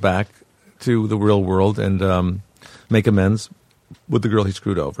has to go back to the real world and make amends with the girl he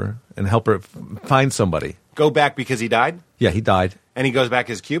screwed over and help her find somebody. Go back because he died, Yeah, he died. and he goes back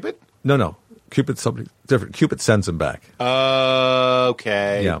as Cupid. No, Cupid's somebody different. Cupid sends him back.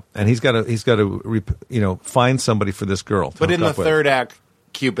 Okay. Yeah, and he's got to find somebody for this girl. to But hook in the up with. third act,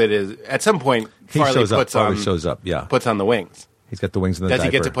 Cupid is at some point. He Farley shows up. puts Farley on shows up. Yeah, puts on the wings. he's got the wings in the Does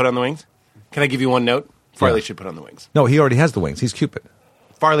diaper. he get to put on the wings? Can I give you one note? Farley Yeah. should put on the wings. No, he already has the wings. He's Cupid.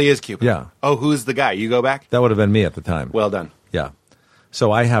 Farley is Cupid. Yeah. Oh, who's the guy? You go back. That would have been me at the time. Well done. Yeah.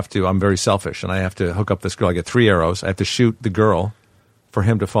 So I'm very selfish, and I have to hook up this girl. I get 3 arrows. I have to shoot the girl for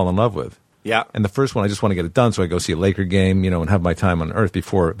him to fall in love with. Yeah. And the first one, I just want to get it done so I go see a Laker game, and have my time on Earth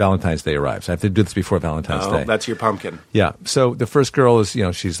before Valentine's Day arrives. I have to do this before Valentine's Oh, Day. that's your pumpkin. Yeah. So the first girl is,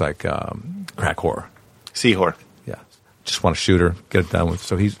 she's like crack whore. Seahorse. Yeah. Just want to shoot her, get it done with.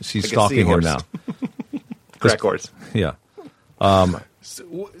 So she's Like a stalking him seahorse. now. Crack horse. Yeah.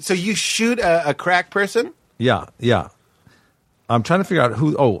 So you shoot a crack person? Yeah. Yeah. I'm trying to figure out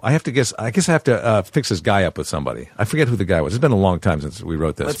who. Oh, I have to guess. I guess I have to fix this guy up with somebody. I forget who the guy was. It's been a long time since we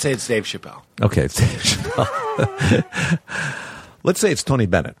wrote this. Let's say it's Dave Chappelle. Okay, it's Dave Chappelle. Let's say it's Tony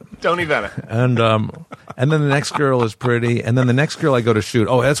Bennett, Tony Bennett. and then the next girl is pretty, and then the next girl I go to shoot.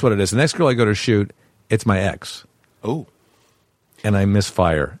 Oh, that's what it is. The next girl I go to shoot, it's my ex, Oh. and I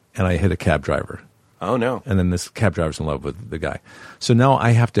misfire, and I hit a cab driver, Oh, no. and then this cab driver's in love with the guy. So now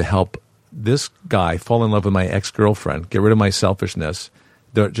I have to help this guy fall in love with my ex-girlfriend, get rid of my selfishness,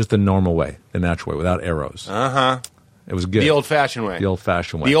 just the normal way, the natural way, without arrows. Uh-huh. It was good. The old-fashioned way. The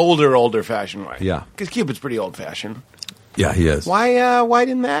old-fashioned way. The older-fashioned way. Yeah. Because Cupid's pretty old-fashioned. Yeah, he is. Why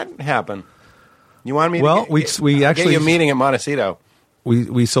didn't that happen? You want me to Well, we I'll actually- get you a meeting at Montecito.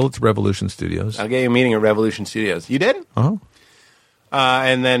 We sold it to Revolution Studios. I'll get you a meeting at Revolution Studios. You did? Uh-huh.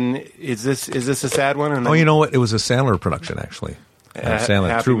 And then is this a sad one? And then, Oh, you know what? It was a Sandler production, actually. Sandler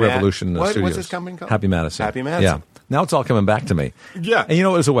Happy through Matt- Revolution What's Studios. this company called? Happy Madison. Happy Madison. Yeah. Now it's all coming back to me. Yeah. And it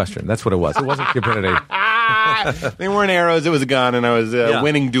was a Western. That's what it was. It wasn't Cupidity. They weren't arrows; it was a gun, and I was Yeah.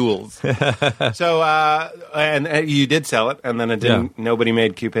 winning duels. So, and you did sell it, and then it didn't. Yeah. Nobody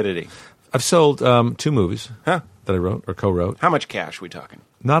made Cupidity. I've sold 2 movies Huh? that I wrote or co-wrote. How much cash we talking?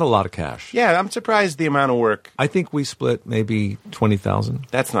 Not a lot of cash. Yeah, I'm surprised the amount of work. I think we split maybe 20,000.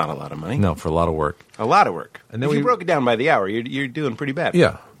 That's not a lot of money. No, for a lot of work. A lot of work. And then if you we- broke it down by the hour, you're doing pretty bad.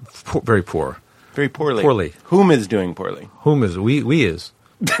 Yeah. Very poor. Very poorly. Poorly. Whom is doing poorly? Whom is we is. We is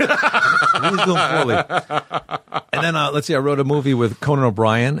doing poorly. And then let's see. I wrote a movie with Conan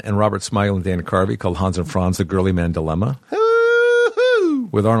O'Brien and Robert Smigel and Dana Carvey called Hans and Franz: The Girly Man Dilemma, Woo-hoo!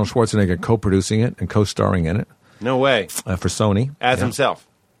 with Arnold Schwarzenegger co-producing it and co-starring in it No way. for Sony As Yeah. himself.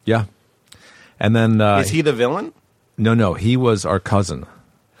 Yeah. And then Is he the villain? No, he was our cousin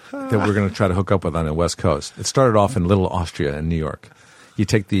that we're going to try to hook up with on the West Coast. It started off in Little Austria in New York. You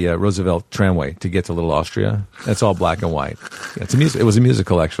take the Roosevelt tramway to get to Little Austria. It's all black and white. It's a It was a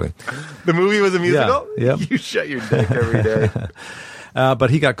musical, actually. The movie was a musical? Yeah. You shut your dick every day. But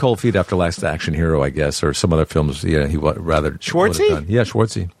he got cold feet after Last Action Hero, I guess, or some other films. Yeah, he would rather Schwartzy? would have done. Yeah,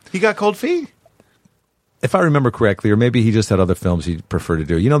 Schwartzy. He got cold feet? If I remember correctly, or maybe he just had other films he'd prefer to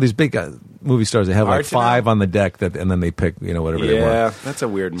do. You know, these big movie stars, they have like Hard to 5 know. on the deck, and then they pick, whatever they Yeah, want. that's a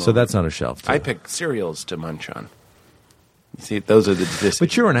weird moment. So that's on a shelf, too. I pick cereals to munch on. You see, those are the decisions.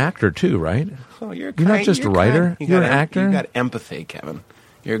 But you're an actor, too, right? Oh, You're not just a writer. You're an actor. You got empathy, Kevin.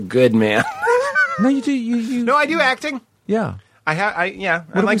 You're a good man. No, you do. You No, I do acting. Yeah. Yeah.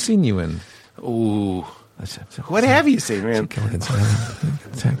 What have we seen you in? Ooh. What have you seen, man? Two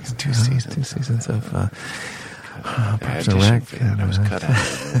seasons of Parks and Audition Rec. for that. I was cut out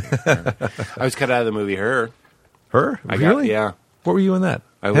of the movie. I was cut out of the movie Her. Her? I Really? yeah. What were you in that?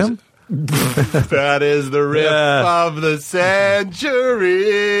 I was. Him? That is the riff Yeah. of the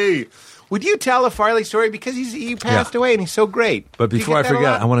century. Would you tell a Farley story because he passed away and he's so great? But Do you before get I that a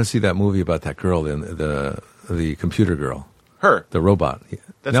forget, lot? I want to see that movie about that girl, the computer girl, Her. the robot.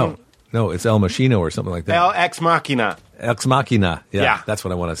 That's no, one- no, it's El Machino or something like that. El Ex Machina. Ex Machina. Yeah, Yeah. that's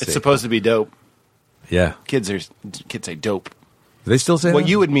what I want to see. It's supposed to be dope. Yeah. Kids say dope. Do they still say What that?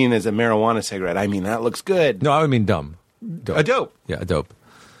 you would mean is a marijuana cigarette. I mean, that looks good. No, I would mean dumb. A dope. Yeah, a dope.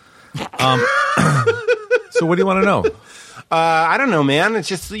 So what do you want to know? I don't know, man. It's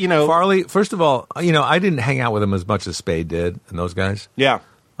just, Farley, first of all, I didn't hang out with him as much as Spade did and those guys. Yeah.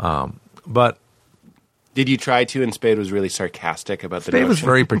 But Did you try to? And Spade was really sarcastic about the Spade was notion.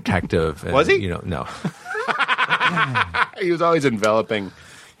 very protective. And, Was he? No. He was always enveloping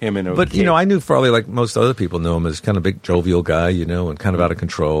him in a But, cape. I knew Farley like most other people knew him as kind of big, jovial guy, and kind of out of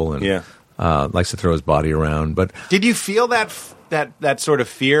control and Yeah. likes to throw his body around. But Did you feel that sort of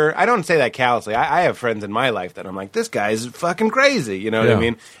fear? I don't say that callously. I have friends in my life that I'm like, this guy's fucking crazy. You know what I Yeah.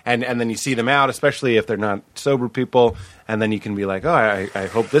 mean? And then you see them out, especially if they're not sober people, and then you can be like, oh, I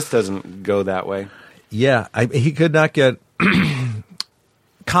hope this doesn't go that way. yeah, he could not get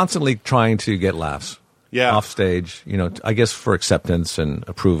constantly trying to get laughs. Yeah. Off stage, I guess for acceptance and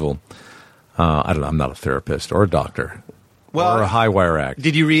approval. I don't know. I'm not a therapist or a doctor Well, or a high wire act.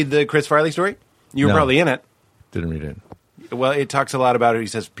 Did you read the Chris Farley story? You were No. probably in it. Didn't read it. Well, it talks a lot about it. He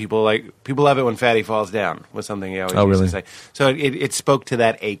says people love it when fatty falls down. Was something he always Oh, used really? to say. So it spoke to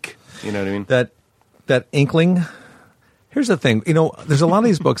that ache. You know what I mean? That inkling. Here's the thing. There's a lot of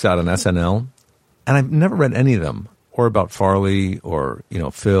these books out on SNL, and I've never read any of them, or about Farley or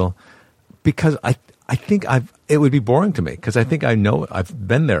Phil, because I think it would be boring to me because I think I know I've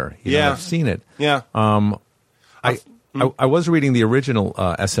been there. Yeah. I've seen it. Yeah. I was reading the original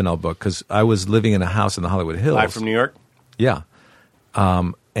SNL book because I was living in a house in the Hollywood Hills. Live from New York. Yeah.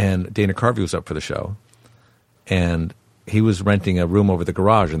 And Dana Carvey was up for the show. And he was renting a room over the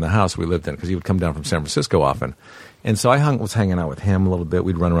garage in the house we lived in because he would come down from San Francisco often. And so I was hanging out with him a little bit.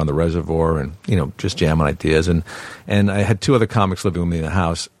 We'd run around the reservoir and, just jam on ideas. And I had two other comics living with me in the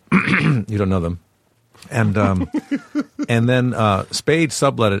house. You don't know them. And and then Spade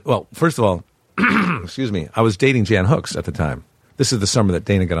sublet it. Well, first of all, excuse me, I was dating Jan Hooks at the time. This is the summer that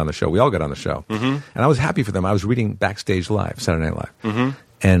Dana got on the show. We all got on the show. Mm-hmm. And I was happy for them. I was reading Backstage Live, Saturday Night Live,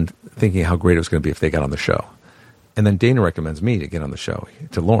 and thinking how great it was going to be if they got on the show. And then Dana recommends me to get on the show,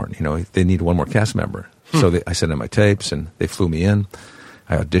 to Lorne. They need one more cast member. So I sent in my tapes, and they flew me in.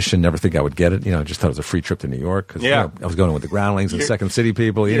 I auditioned, never think I would get it. I just thought it was a free trip to New York because Yeah. I was going in with the Groundlings and Second City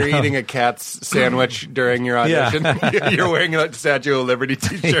people. You're eating a cat's sandwich during your audition. Yeah. You're wearing a Statue of Liberty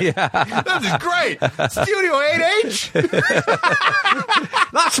t-shirt. Yeah. This is great. Studio 8H.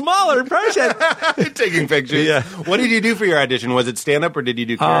 Lot smaller in person. Taking pictures. Yeah. What did you do for your audition? Was it stand-up or did you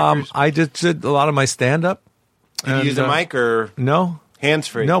do characters? I just did a lot of my stand-up. Did you use a mic or No.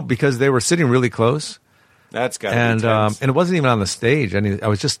 hands-free? No, because they were sitting really close. That's got to And be tense. it wasn't even on the stage. I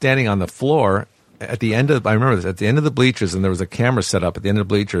was just standing on the floor at the end of. I remember this at the end of the bleachers, and there was a camera set up at the end of the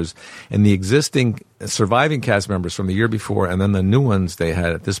bleachers, and the existing surviving cast members from the year before, and then the new ones they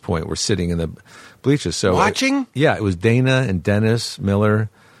had at this point were sitting in the bleachers. So Watching? it was Dana and Dennis Miller,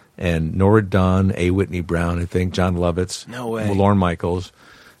 and Nora Dunn, A. Whitney Brown, I think, John Lovitz, No way. Lorne Michaels,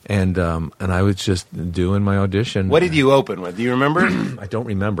 and I was just doing my audition. What did you open with? Do you remember? I don't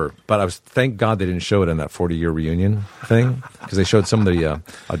remember, but thank God they didn't show it in that 40-year reunion thing because they showed some of the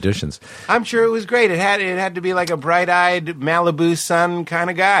auditions. I'm sure it was great. It had to be like a bright-eyed Malibu sun kind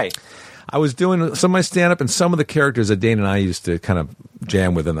of guy. I was doing some of my stand-up and some of the characters that Dana and I used to kind of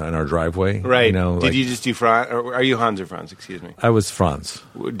jam with in our driveway. Right. Did Did you just do Franz? Or are you Hans or Franz? Excuse me. I was Franz.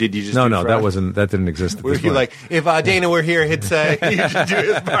 Did you just No, do no, Franz? that didn't exist at Were this you point. like, if Dana were here, he'd say, you should do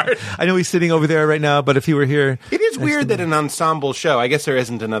his part? I know he's sitting over there right now, but if he were here... It is weird that an ensemble show, I guess there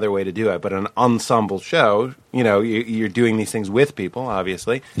isn't another way to do it, but an ensemble show, you're doing these things with people,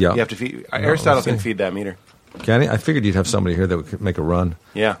 obviously. Yeah. You have to feed, Aristotle let's can see. feed that meter. Can he? I figured you'd have somebody here that would make a run.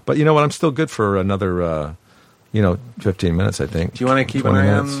 Yeah. But you know what? I'm still good for another, 15 minutes, I think. Do you want to keep an 20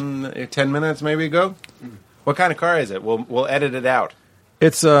 eye minutes. on 10 minutes maybe go? What kind of car is it? We'll edit it out.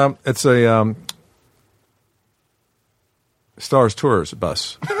 It's a Stars Tours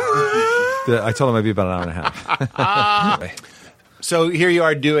bus. I told him I'd be about an hour and a half. So here you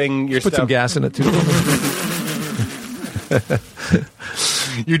are doing your Put stuff. some gas in it too.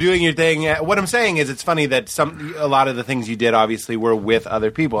 You're doing your thing. What I'm saying is, it's funny that a lot of the things you did obviously were with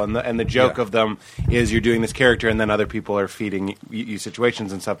other people, and the joke of them is you're doing this character, and then other people are feeding you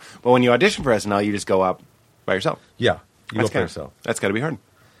situations and stuff. But when you audition for SNL, you just go up by yourself. Yeah, you go That's by yourself. That's got to be hard.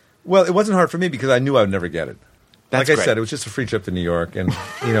 Well, it wasn't hard for me because I knew I would never get it. That's like I great. said, it was just a free trip to New York, and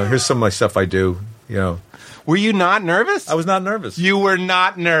here's some of my stuff I do. Were you not nervous? I was not nervous. You were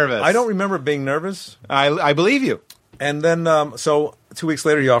not nervous. I don't remember being nervous. I believe you. And then, so 2 weeks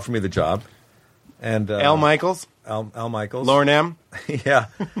later, he offered me the job. And Al Michaels, Al Michaels, Lauren M. yeah.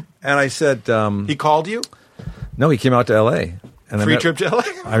 And I said, He called you. no, he came out to L.A. And Free trip to LA.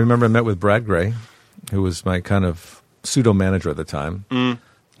 I remember I met with Brad Gray, who was my kind of pseudo manager at the time.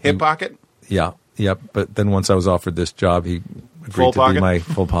 Hip pocket. Yeah, yep. But then once I was offered this job, he agreed Full to pocket? be my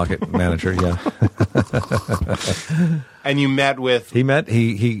full pocket manager. Yeah. And you met with.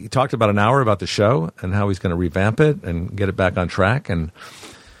 He talked about an hour about the show and how he's going to revamp it and get it back on track and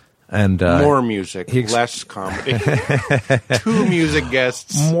More music, he less comedy. 2 music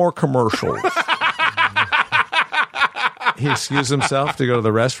guests. more commercials. He excused himself to go to the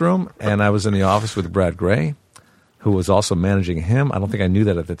restroom, and I was in the office with Brad Gray, who was also managing him. I don't think I knew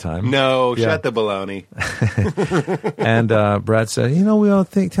that at the time. No, Yeah. shut the baloney. And Brad said, we all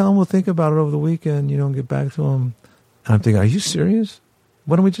tell him we'll think about it over the weekend, and get back to him. And I'm thinking, are you serious?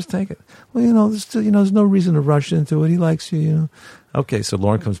 Why don't we just take it? Well, there's no reason to rush into it. He likes you, Okay, so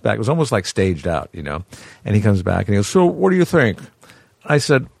Lauren comes back. It was almost like staged out, And he comes back and he goes, so what do you think? I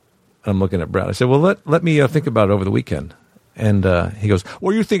said, I'm looking at Brad. I said, well, let me think about it over the weekend. And he goes,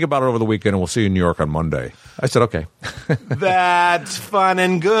 well, you think about it over the weekend and we'll see you in New York on Monday. I said, okay. That's fun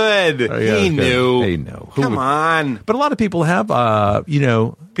and good. Yeah, He good. knew. He knew. Who Come would- on. But a lot of people have,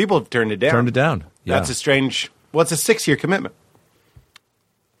 People have turned it down. turned it down. Yeah. That's a strange. Well, it's a 6-year commitment.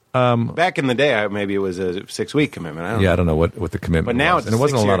 Back in the day, maybe it was a 6-week commitment. I don't know. I don't know what the commitment But now was. it's And it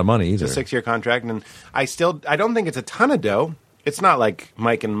wasn't a lot of money either. It's a 6-year contract, and I don't think it's a ton of dough. It's not like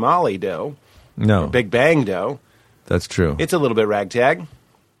Mike and Molly dough, No, Big Bang dough. that's true. It's a little bit ragtag.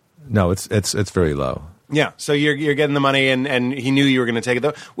 No, it's very low. Yeah, so you're getting the money, and he knew you were going to take it.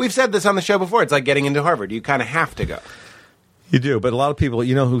 Though we've said this on the show before, it's like getting into Harvard. You kind of have to go. You do, but a lot of people,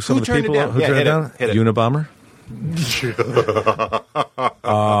 who some Who of the turned it people down? who Yeah, turned hit it it. down? Hit it. Unabomber.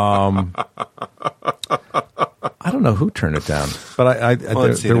 I don't know who turned it down, but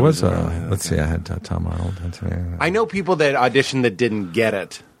Let's see, there there was was a. Let's see, I had Tom Arnold. I know people that auditioned that didn't get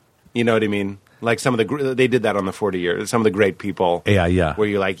it. You know what I mean? Like some of they did that on the 40 years. Some of the great people. Yeah. Where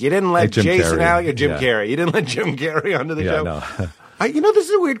you're like, you didn't let Like Jim Jason Carrey. Allen or Jim Yeah. Carrey. You didn't let Jim Carrey onto the Yeah, show. no. This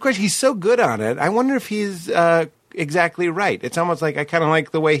is a weird question. He's so good on it. I wonder if he's exactly right. It's almost like I kind of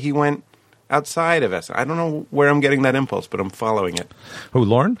like the way he went outside of SNL. I don't know where I'm getting that impulse, but I'm following it. Who,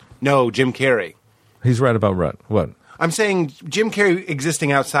 Lauren? No, Jim Carrey. He's right about what? I'm saying Jim Carrey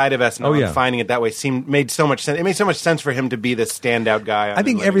existing outside of SNL Oh, yeah. and finding it that way made so much sense. It made so much sense for him to be the standout guy. I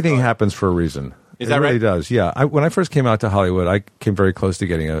think everything happens for a reason. Is it that really right? does. Yeah. When I first came out to Hollywood, I came very close to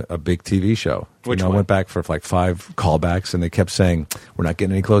getting a big TV show. Which I one? went back for like 5 callbacks, and they kept saying, "We're not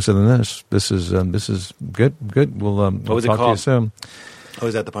getting any closer than this. This is good. We'll was it talk to you called? soon." Oh,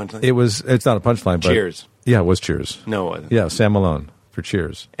 is that the punchline? It's not a punchline, but Cheers. Yeah, it was Cheers. No, it wasn't. Yeah, Sam Malone for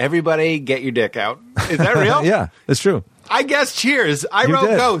Cheers. Everybody get your dick out. Is that real? Yeah, it's true. I guess Cheers. I You wrote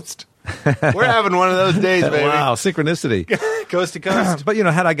did. Ghost. We're having one of those days, baby. Wow, synchronicity. Coast to coast. But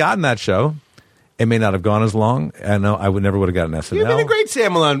had I gotten that show, it may not have gone as long, and I never would have gotten SNL. You've been a great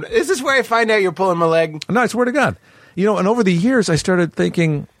Sam Malone. Is this where I find out you're pulling my leg? No, I swear to God. And over the years, I started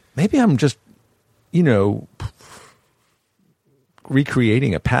thinking, maybe I'm just,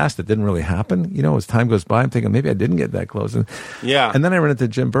 recreating a past that didn't really happen. As time goes by, I'm thinking maybe I didn't get that close. And then I ran into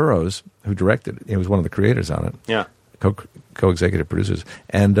Jim Burrows, who directed it. He was one of the creators on it. Yeah. Co-executive producers.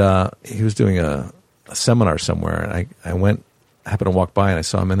 And he was doing a seminar somewhere. And I happened to walk by, and I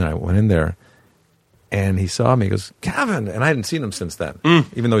saw him in there. I went in there. And he saw me. He goes, Kevin, and I hadn't seen him since then,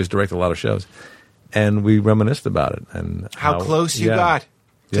 even though he's directed a lot of shows. And we reminisced about it and How close you got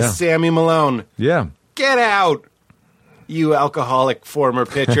to Yeah. Sammy Malone. Yeah. Get out, you alcoholic former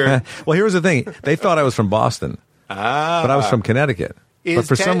pitcher. Well, here was the thing: they thought I was from Boston, but I was from Connecticut. But Is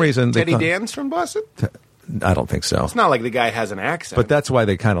for some reason, they Teddy thought, Dan's from Boston? I don't think so. It's not like the guy has an accent. But that's why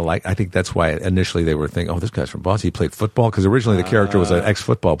they kind of I think that's why initially they were thinking, oh, this guy's from Boston. He played football because originally the character was an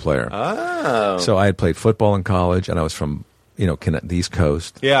ex-football player. Oh. So I had played football in college, and I was from the East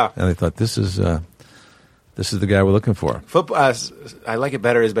Coast. Yeah. And they thought this is the guy we're looking for. Football, I like it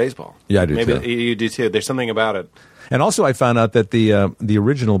better as baseball. Yeah, I do Maybe too. you do too. There's something about it. And also, I found out that the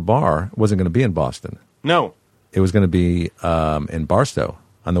original bar wasn't going to be in Boston. No. It was going to be in Barstow,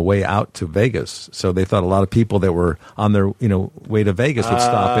 on the way out to Vegas. So they thought a lot of people that were on their way to Vegas would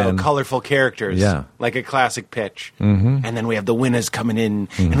stop in. Colorful characters. Yeah. Like a classic pitch. Mm-hmm. And then we have the winners coming in,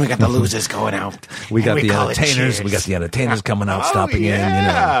 and we got the losers going out. We got And the call it entertainers. cheers. We got the entertainers coming out, Oh, stopping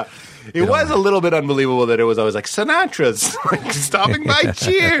yeah. in. It was a little bit unbelievable that it was always like Sinatra's like stopping by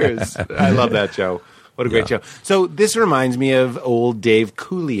Cheers. I love that show. What a great show. So this reminds me of old Dave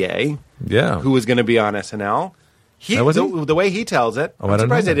Coulier, who was going to be on SNL. The way he tells it, I'm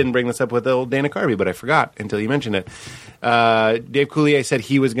surprised I didn't bring this up with old Dana Carvey, but I forgot until you mentioned it. Dave Coulier said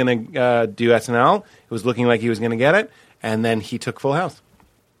he was going to do SNL. It was looking like he was going to get it, and then he took Full House.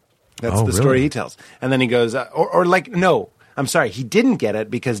 That's the story he tells. And then he goes, no, I'm sorry, he didn't get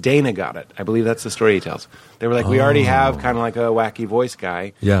it because Dana got it. I believe that's the story he tells. They were like, we already have kind of like a wacky voice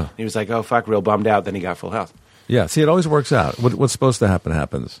guy. Yeah. And he was like, oh, fuck, real bummed out. Then he got Full House. Yeah, see, it always works out. What's supposed to happen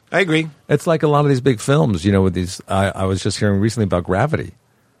happens. I agree. It's like a lot of these big films, with these. I was just hearing recently about Gravity.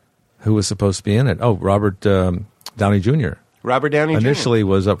 Who was supposed to be in it? Oh, Robert Downey Jr. Robert Downey Jr. Initially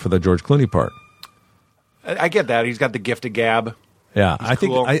was up for the George Clooney part. I get that. He's got the gift of gab. Yeah, He's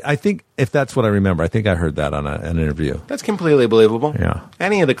cool. I think if that's what I remember, I think I heard that on an interview. That's completely believable. Yeah.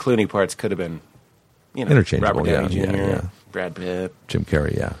 Any of the Clooney parts could have been, interchangeable. Robert Downey Jr., Yeah. Brad Pitt. Jim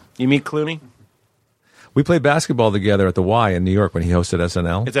Carrey, yeah. You meet Clooney? We played basketball together at the Y in New York when he hosted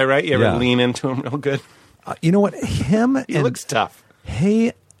SNL. Is that right? You ever lean into him real good? You know what? He looks tough.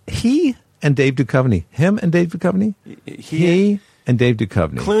 He and Dave Duchovny. Him and Dave Duchovny? He and Dave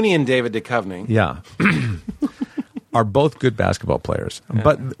Duchovny. Clooney and David Duchovny. Yeah. Are both good basketball players.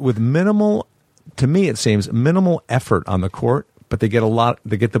 But with minimal, to me it seems, minimal effort on the court, but they get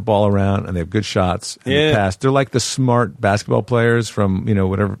the ball around and they have good shots and they pass. They're like the smart basketball players from,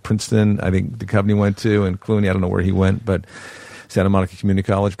 whatever Princeton, I think Duchovny went to, and Clooney, I don't know where he went, but Santa Monica Community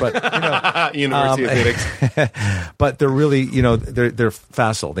College, but University of Phoenix. But they're really, they're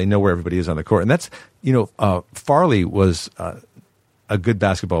facile. They know where everybody is on the court. And that's, Farley was a good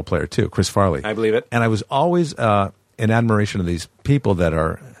basketball player too, Chris Farley. I believe it. And I was always in admiration of these people that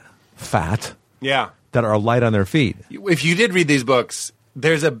are fat. Yeah. That are light on their feet. If you did read these books,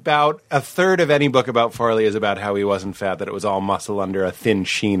 there's about a third of any book about Farley is about how he wasn't fat, that it was all muscle under a thin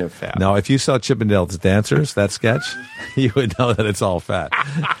sheen of fat. Now, if you saw Chippendales Dancers, that sketch, you would know that it's all fat.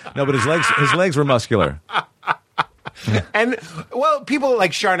 No, but his legs were muscular. And, people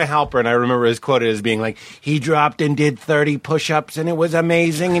like Sharna Halpern, I remember is quoted as being like, he dropped and did 30 push-ups and it was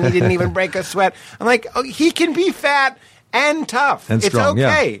amazing and he didn't even break a sweat. I'm like, oh, he can be fat and tough. And strong, it's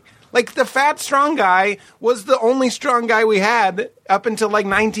okay. yeah. Like, the fat, strong guy was the only strong guy we had up until,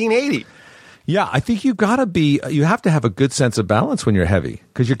 1980. Yeah, I think you have to have a good sense of balance when you're heavy,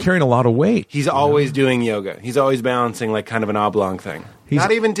 because you're carrying a lot of weight. He's always doing yoga. He's always balancing, kind of an oblong thing.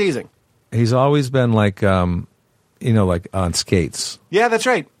 Not even teasing. He's always been like on skates. Yeah, that's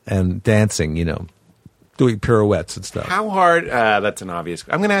right. And dancing, doing pirouettes and stuff. How hard, that's an obvious,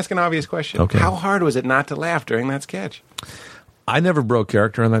 I'm going to ask an obvious question. Okay. How hard was it not to laugh during that sketch? I never broke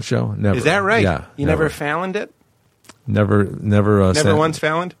character on that show. Never. Is that right? Yeah. You never Falloned it? Never. Never once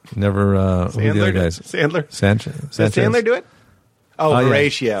Falloned? Never. Who are the other guys? Sandler. Sanchez. Did Sandler do it? Oh,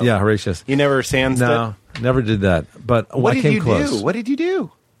 Horatio. Yeah, Horatio. You never Sands No, never did that. But what I did came you close. do? What did you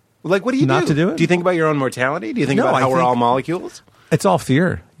do? What do you do? Not to do it? Do you think about your own mortality? Do you think about how we're all molecules? It's all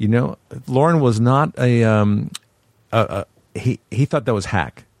fear. Lauren was not he thought that was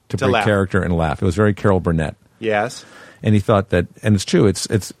hack to break laugh. character and laugh. It was very Carol Burnett. Yes. And he thought that, and it's true. It's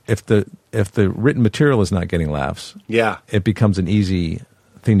if the written material is not getting laughs, it becomes an easy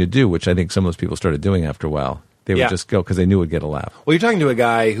thing to do, which I think some of those people started doing after a while. They would just go because they knew it would get a laugh. Well, you're talking to a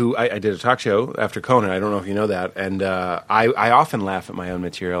guy who I did a talk show after Conan. I don't know if you know that, and I often laugh at my own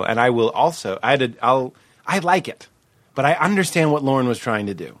material, and I will also. I like it, but I understand what Lauren was trying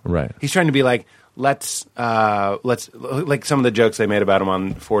to do. Right. He's trying to be like, let's like some of the jokes they made about him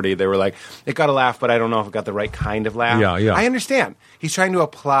on 40. They were like, it got a laugh, but I don't know if it got the right kind of laugh. Yeah. I understand. He's trying to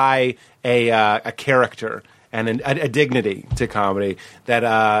apply a character and a dignity to comedy that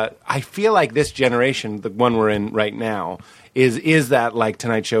I feel like this generation, the one we're in right now, is that like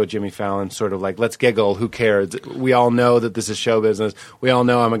Tonight Show with Jimmy Fallon, sort of like, let's giggle, who cares? We all know that this is show business. We all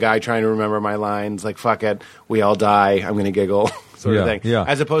know I'm a guy trying to remember my lines. Like, fuck it, we all die, I'm going to giggle, sort of thing. Yeah.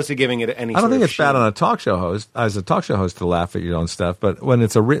 As opposed to giving it any I don't sort think of it's bad on a talk show host, as a talk show host, to laugh at your own stuff, but when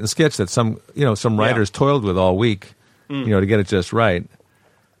it's a written sketch that some writers toiled with all week, to get it just right,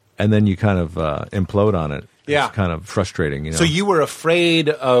 and then you kind of implode on it. Yeah. It's kind of frustrating, So you were afraid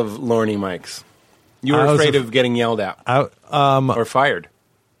of Lorne Mikes? You were afraid of getting yelled at or fired?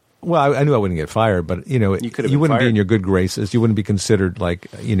 Well, I knew I wouldn't get fired, but you wouldn't fired. be in your good graces. You wouldn't be considered like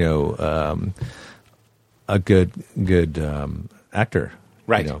a good actor.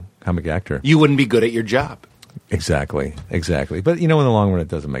 Right. comic actor. You wouldn't be good at your job. Exactly. But in the long run, it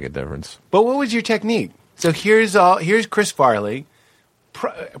doesn't make a difference. But what was your technique? So here's Chris Farley,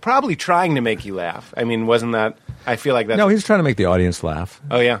 probably trying to make you laugh. I mean, wasn't that? I feel like that's No, he's trying to make the audience laugh.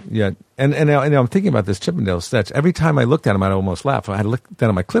 Oh yeah. Yeah, and I'm thinking about this Chippendale sketch. Every time I looked at him, I'd almost laugh. I had to look down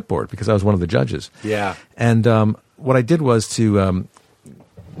at my clipboard because I was one of the judges. Yeah. And what I did was to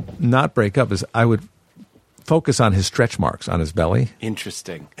not break up is I would focus on his stretch marks on his belly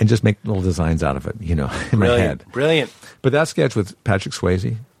Interesting. and just make little designs out of it, in my head. Brilliant. But that sketch with Patrick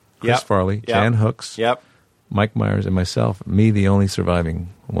Swayze, Chris Yep. Farley, Yep. Jan Hooks, Yep. Mike Myers, and myself, me the only surviving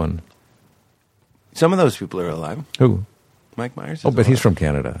one. Some of those people are alive. Who? Mike Myers. Oh, but he's from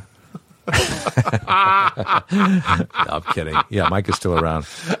Canada. No, I'm kidding. Yeah, Mike is still around.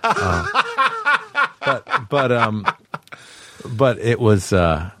 But it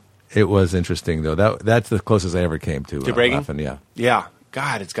was interesting though. That's the closest I ever came to breaking? laughing. Yeah. Yeah.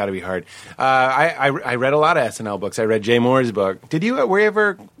 God, it's got to be hard. I read a lot of SNL books. I read Jay Moore's book. Were you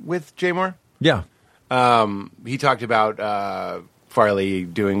ever with Jay Moore? Yeah. He talked about Farley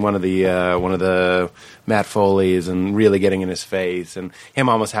doing one of the Matt Foley's and really getting in his face, and him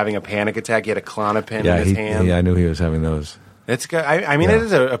almost having a panic attack. He had a Klonopin in his hand. Yeah, I knew he was having those. It's good. I mean, Yeah. it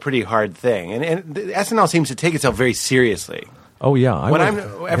is a pretty hard thing, and the SNL seems to take itself very seriously. Oh yeah.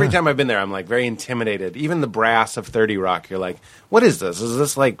 Every time I've been there, I'm like very intimidated. Even the brass of 30 Rock, you're like, what is this? Is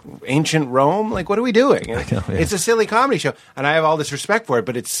this like ancient Rome? Like, what are we doing? know, yeah. It's a silly comedy show, and I have all this respect for it,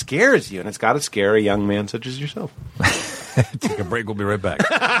 but it scares you, and it's got to scare a young man such as yourself. Take a break. We'll be right back.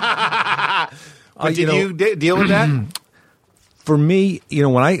 But did you deal with that? For me,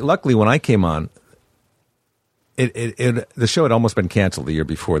 when I came on, the show had almost been canceled the year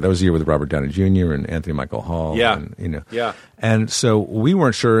before. That was the year with Robert Downey Jr. and Anthony Michael Hall. Yeah. And, Yeah. And so we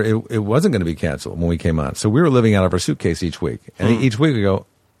weren't sure it wasn't going to be canceled when we came on. So we were living out of our suitcase each week. And each week we go,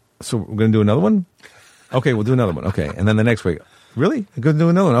 so we're going to do another one? Okay, we'll do another one. Okay. And then the next week, really? We're going to do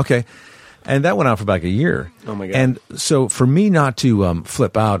another one? Okay. And that went on for about a year. Oh, my God. And so for me not to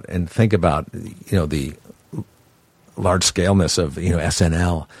flip out and think about, the large scaleness of,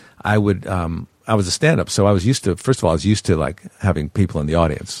 SNL, I would, I was a stand-up, so I was used to like having people in the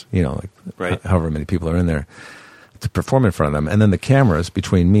audience, Right. however many people are in there, to perform in front of them, and then the cameras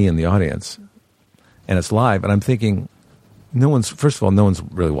between me and the audience, and it's live, and I'm thinking, no one's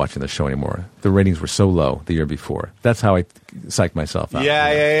really watching the show anymore. The ratings were so low the year before. That's how I psyched myself out.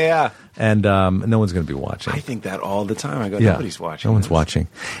 Yeah. And no one's going to be watching. I think that all the time. I go, Yeah. nobody's watching. No one's this. watching.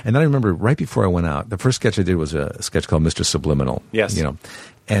 And then I remember right before I went out, the first sketch I did was a sketch called Mr. Subliminal. Yes.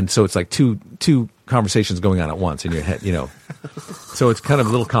 And so it's like two conversations going on at once in your head, So it's kind of a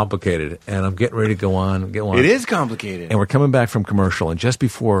little complicated. And I'm getting ready to go on. It is complicated. And we're coming back from commercial. And just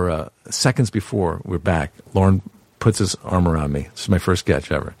before, seconds before we're back, Lauren puts his arm around me. This is my first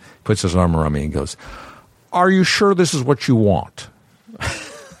sketch ever. Puts his arm around me and goes, "Are you sure this is what you want?"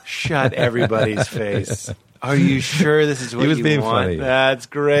 Shut everybody's face. Are you sure this is what He was you being want? funny. That's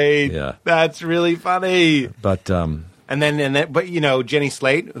great. Yeah. That's really funny. But But Jenny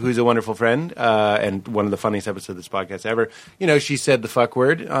Slate, who's a wonderful friend and one of the funniest episodes of this podcast ever, she said the fuck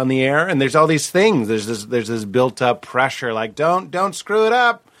word on the air, and there's all these things. There's this built up pressure, like don't screw it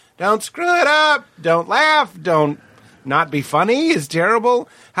up, don't screw it up, don't laugh, don't not be funny is terrible.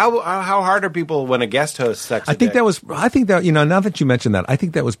 How hard are people when a guest host sucks? I think that now that you mentioned that, I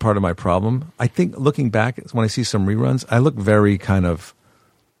think that was part of my problem. I think looking back, when I see some reruns, I look very kind of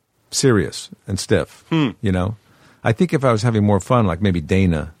serious and stiff. I think if I was having more fun, like maybe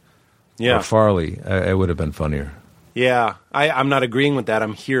Dana or Farley, it would have been funnier. Yeah, I'm not agreeing with that.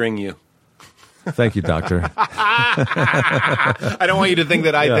 I'm hearing you. Thank you, doctor. I don't want you to think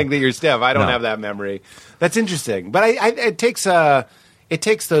that I think that you're stiff. I don't have that memory. That's interesting. But it takes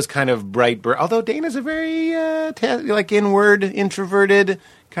those kind of bright although Dana's a very inward, introverted,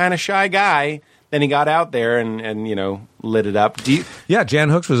 kind of shy guy. Then he got out there and lit it up. Yeah, Jan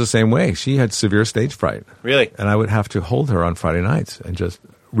Hooks was the same way. She had severe stage fright. Really? And I would have to hold her on Friday nights and just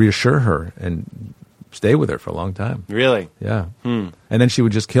reassure her and stay with her for a long time. Really? Yeah. And then she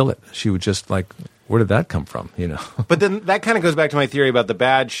would just kill it. She would just where did that come from? But then that kind of goes back to my theory about the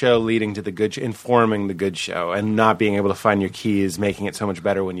bad show leading to the good, informing the good show, and not being able to find your keys, making it so much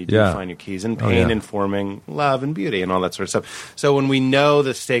better when you do find your keys, and pain informing love and beauty and all that sort of stuff. So when we know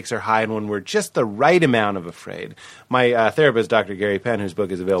the stakes are high and when we're just the right amount of afraid, my therapist, Dr. Gary Penn, whose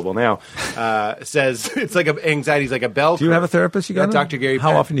book is available now, says it's like anxiety's like a bell curve. Do you have a therapist you go to? Dr. Gary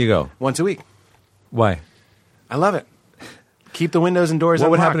Penn. How often do you go? Once a week. Why? I love it. Keep the windows and doors What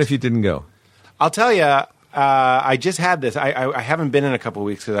would unlocked. happen if you didn't go? I'll tell you, I just had this. I haven't been in a couple of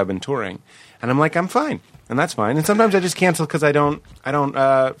weeks because I've been touring. And I'm like, I'm fine. and that's fine. And sometimes I just cancel because I don't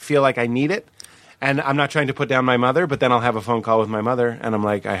feel like I need it. And I'm not trying to put down my mother, but then I'll have a phone call with my mother, and I'm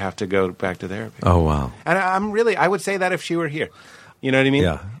like, I have to go back to therapy. Oh, wow. And I would say that if she were here. You know what I mean?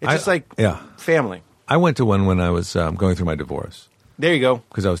 Yeah. It's just like family. I went to one when I was going through my divorce There you go.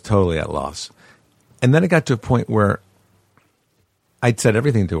 because I was totally at loss. And then it got to a point where I'd said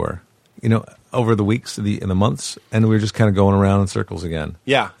everything to her, over the weeks and the months, and we were just kind of going around in circles again.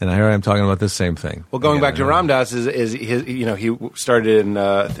 Yeah. And here I am talking about this same thing. Well, going again, back to Ram Dass is his, he started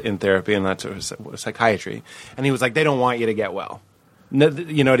in therapy and that's sort of psychiatry, and he was like, they don't want you to get well. No,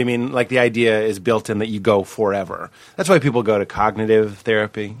 you know what I mean? Like the idea is built in that you go forever. That's why people go to cognitive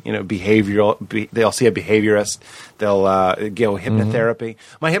therapy. Behavioral. They'll see a behaviorist. They'll go hypnotherapy.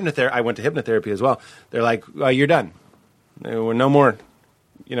 I went to hypnotherapy as well. They're like, you're done. No more.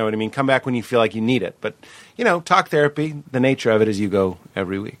 You know what I mean? Come back when you feel like you need it. But, talk therapy, the nature of it is you go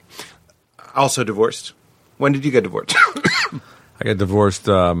every week. Also divorced. When did you get divorced? I got divorced,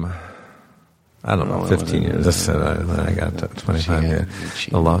 15 years. I got 25 years.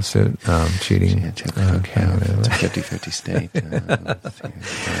 A lawsuit, cheating. Took 50-50 state.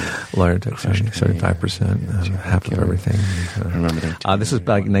 Lawyer took 75%, half of everything. Remember that. This was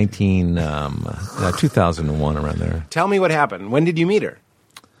back 2001, around there. Tell me what happened. When did you meet her?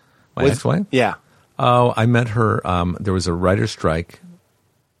 My ex-wife? Yeah. Oh, I met her. There was a writer's strike.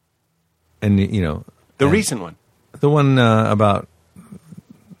 And, The recent one. the one about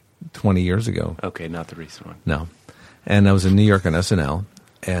 20 years ago. Okay, not the recent one. No. And I was in New York on SNL.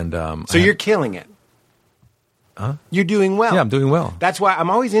 And So you're killing it. Huh? You're doing well. Yeah, I'm doing well. That's why I'm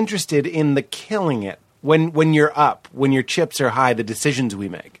always interested in the killing it. When you're up, when your chips are high, the decisions we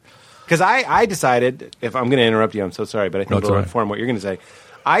make. Because I decided, if I'm going to interrupt you, I'm so sorry, but I think it'll inform what you're going to say.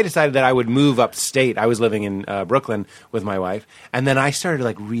 I decided that I would move upstate. I was living in Brooklyn with my wife, and then I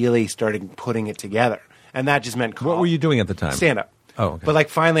started really putting it together, and that just meant What were you doing at the time? Stand up. Oh, okay.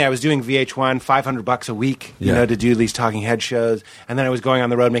 But finally, I was doing VH1, $500 a week, to do these talking head shows, and then I was going on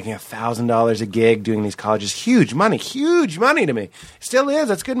the road making $1,000 a gig doing these colleges. Huge money to me. Still is.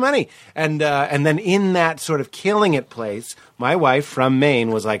 That's good money. And then in that sort of killing it place, my wife from Maine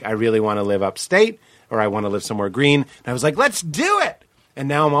was like, I really want to live upstate, or I want to live somewhere green. And I was like, let's do it. And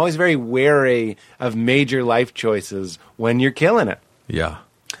now I'm always very wary of major life choices when you're killing it. Yeah.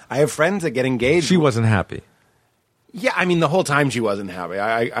 I have friends that get engaged. She wasn't happy. Yeah, I mean, the whole time she wasn't happy.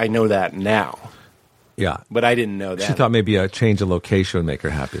 I know that now. Yeah. But I didn't know that. She thought maybe a change of location would make her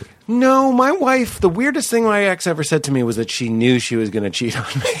happy. No, my wife, the weirdest thing my ex ever said to me was that she knew she was going to cheat on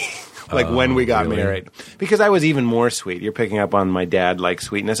me. When we got married. Because I was even more sweet. You're picking up on my dad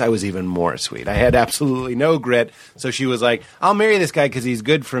sweetness. I was even more sweet. I had absolutely no grit. So she was like, I'll marry this guy because he's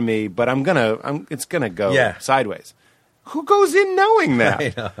good for me, but it's going to go sideways. Who goes in knowing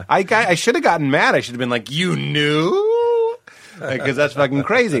that? I should have gotten mad. I should have been like, you knew? Because that's fucking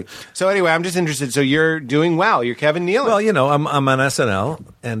crazy. So anyway, I'm just interested. So you're doing well. You're Kevin Nealon. Well, I'm on SNL,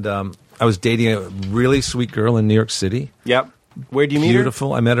 and I was dating a really sweet girl in New York City. Yep. Where'd you meet her?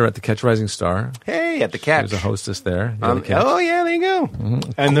 Beautiful. I met her at the Catch Rising Star. Hey, at the Catch. She was a hostess there. Oh, yeah, there you go.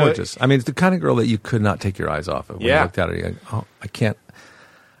 Mm-hmm. And gorgeous. It's the kind of girl that you could not take your eyes off of. When you looked at her, you're like,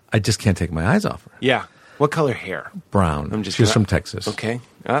 I just can't take my eyes off her. Yeah. What color hair? Brown. She's from Texas. Okay.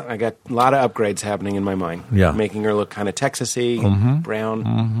 I got a lot of upgrades happening in my mind. Yeah. Making her look kind of Texas-y, brown.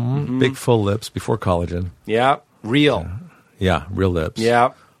 Mm-hmm. Big full lips before collagen. Yeah. Real. Yeah, real lips. Yeah.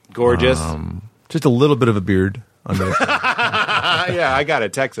 Gorgeous. Just a little bit of a beard. Yeah, I got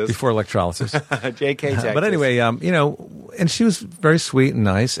it. Texas. Before electrolysis. JK Texas. But anyway, and she was very sweet and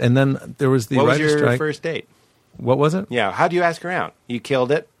nice. And then there was the What was writer's your strike. first date? What was it? Yeah. How'd you ask her out? You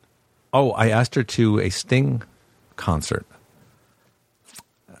killed it? Oh, I asked her to a Sting concert.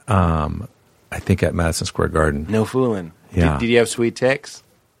 I think at Madison Square Garden. No fooling. Yeah. Did you have sweet ticks?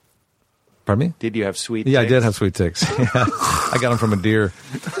 Pardon me? Did you have sweet Yeah, ticks? I did have sweet ticks. I got them from a deer.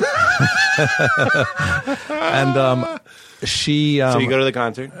 And she... so you go to the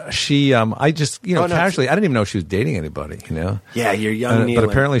concert? She, I just, no. casually, I didn't even know she was dating anybody, Yeah, you're young Nealon. But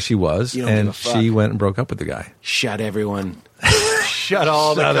apparently she was, You don't give and a fuck. she went and broke up with the guy. Shut everyone. Shut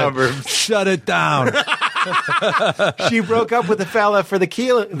all the covers. Shut it down. She broke up with the fella for the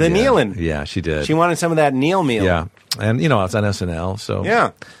Nealon. Yeah, she did. She wanted some of that Neal meal. Yeah. And, I was on SNL, so.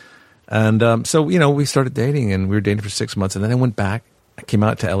 Yeah. And so, we started dating, and we were dating for 6 months, and then I went back. I came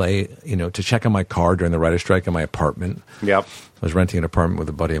out to L.A., to check on my car during the writer's strike in my apartment. Yep. I was renting an apartment with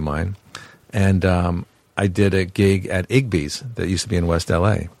a buddy of mine. And I did a gig at Igby's that used to be in West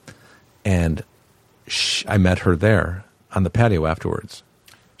L.A. And I met her there on the patio afterwards.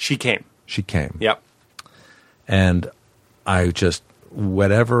 She came. She came. Yep. And I just,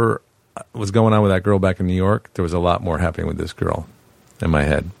 whatever was going on with that girl back in New York, there was a lot more happening with this girl in my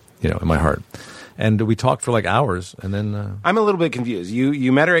head, in my heart. And we talked for like hours, and then I'm a little bit confused.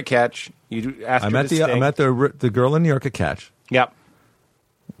 You met her at Catch. You asked I her met to Sting. I met the girl in New York at Catch. Yep.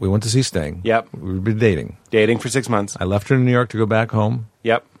 We went to see Sting. Yep. We've been dating. Dating for 6 months. I left her in New York to go back home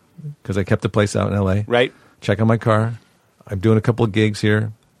Yep. because I kept the place out in L.A. Right. Check on my car. I'm doing a couple of gigs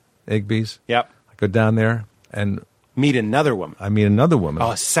here, Igby's. Yep. I go down there, and Meet another woman. I meet another woman.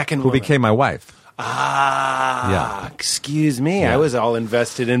 Oh, a second who woman. became my wife. Yeah. Excuse me. Yeah. I was all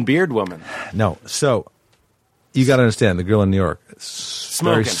invested in Beard Woman. No, so you got to understand the girl in New York, very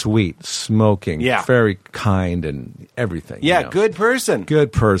Smoking. sweet, smoking, Yeah. very kind, and everything. Yeah, good person.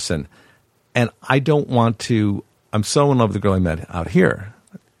 good person. And I don't want to. I'm so in love with the girl I met out here.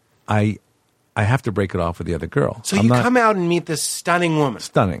 I have to break it off with the other girl. So I'm you not come out and meet this stunning woman.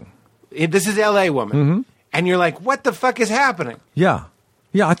 stunning. This is L.A. woman. Mm-hmm. And you're like, what the fuck is happening? Yeah,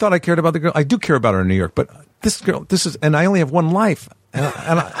 I thought I cared about the girl. I do care about her in New York, but this girl, and I only have one life, and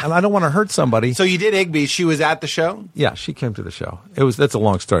I don't want to hurt somebody. So you did Igby. She was at the show. Yeah, she came to the show. That's a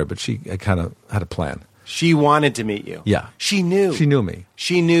long story, but she kind of had a plan. She wanted to meet you. Yeah. She knew. She knew me.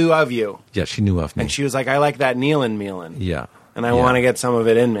 She knew of you. Yeah, she knew of me. And she was like, I like that Nealon Mealin. Yeah. And I Yeah. want to get some of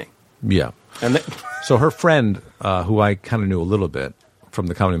it in me. Yeah. And So her friend, who I kind of knew a little bit from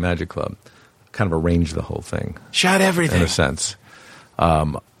the Comedy Magic Club, kind of arranged the whole thing shot in everything. a sense.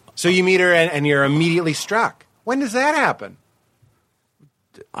 So you meet her and you're immediately struck. When does that happen?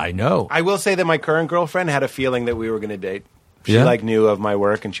 I know. I will say that my current girlfriend had a feeling that we were going to date. She Yeah? knew of my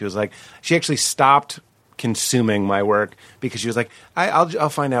work, and she was like, she actually stopped consuming my work because she was like, I'll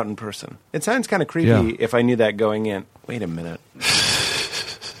find out in person. It sounds kind of creepy Yeah. if I knew that going in. Wait a minute.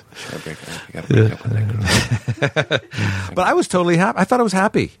 Should I break up? I gotta break up with that girl. But I was totally happy. I thought I was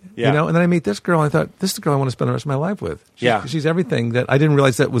happy. Yeah. And then I meet this girl, and I thought, this is the girl I want to spend the rest of my life with. Yeah. She's everything that I didn't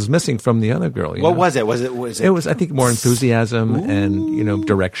realize that was missing from the other girl. What was it? Was it? It was, I think, more enthusiasm and,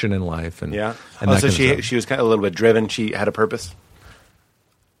 direction in life. And, Yeah. and Oh, that so kind of stuff. she was kind of a little bit driven. She had a purpose.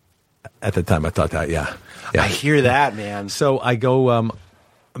 At the time, I thought that, yeah. I hear that, man. So I go,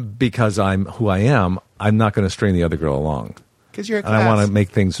 because I'm who I am, I'm not going to string the other girl along. Because you're a And class. I want to make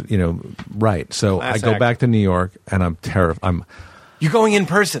things, right. So Class I go act. back to New York, and I'm terrified. You're going in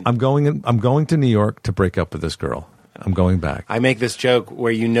person. I'm going to New York to break up with this girl. I'm going back. I make this joke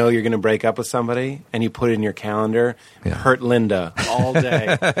where you're going to break up with somebody and you put it in your calendar, Yeah. hurt Linda all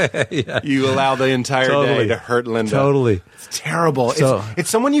day. You allow the entire day Totally. to hurt Linda. Totally. It's terrible. So- it's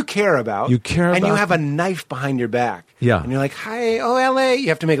someone you care about. You care And you about- have a knife behind your back. Yeah. And you're like, hi, LA. You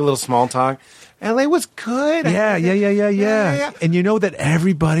have to make a little small talk. LA was good. Yeah. And you know that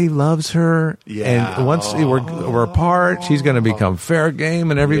everybody loves her. Yeah. And once we're apart, she's going to become fair game,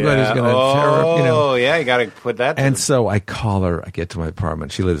 and everybody's Yeah. going to tear her. Oh, yeah. You got to put that. And to- so I call her. I get to my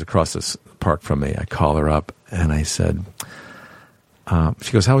apartment. She lives across this park from me. I call her up, and I said,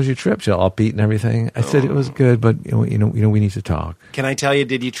 she goes, "How was your trip? She all upbeat and everything." I said, "It was good, but we need to talk." Can I tell you,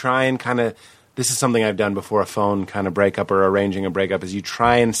 did you try and kind of, this is something I've done before a phone kind of breakup or arranging a breakup, is you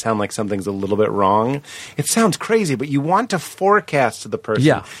try and sound like something's a little bit wrong. It sounds crazy, but you want to forecast to the person.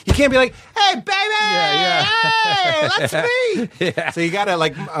 Yeah. You can't be like, hey, baby, hey, that's me. So you got to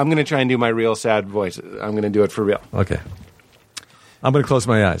I'm going to try and do my real sad voice. I'm going to do it for real. Okay. I'm going to close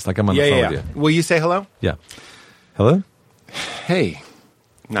my eyes like I'm on the phone with you. Will you say hello? Yeah. Hello? Hey.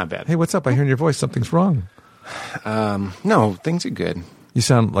 Not bad. Hey, what's up? I hear in your voice something's wrong. No, things are good. You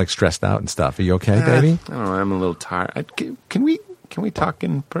sound like stressed out and stuff. Are you okay, baby? I don't know. I'm a little tired. Can we talk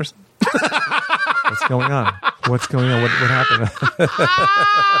in person? What's going on? What's going on? What happened?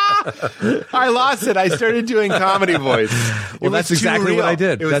 I lost it. I started doing comedy voice. Well, that's exactly what I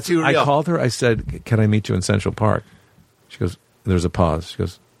did. It was too real. I called her. I said, "Can I meet you in Central Park?" She goes, there's a pause. She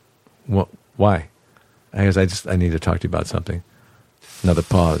goes, "What? Why?" I goes, I need to talk to you about something. Another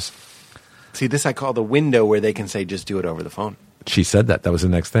pause. See, this I call the window where they can say, just do it over the phone. She said that. That was the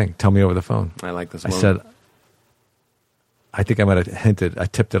next thing. Tell me over the phone. I like this I woman. said, I think I might have hinted. I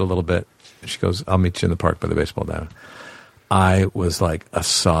tipped it a little bit. She goes, "I'll meet you in the park by the baseball diamond." I was like a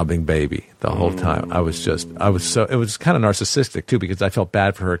sobbing baby the whole time. It was kind of narcissistic too, because I felt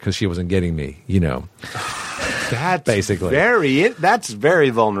bad for her because she wasn't getting me, That's basically. That's very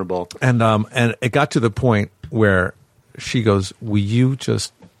vulnerable. And it got to the point where she goes, "Will you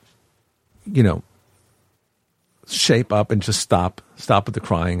just, shape up and just stop with the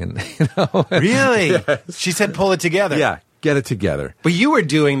crying?" And Really? She said, pull it together. yeah, get it together. But you were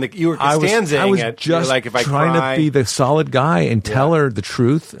doing you were I was Costanzaing it. just You're like, if I trying cry, to be the solid guy and tell her the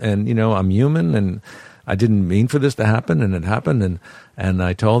truth, and I'm human, and I didn't mean for this to happen, and it happened, and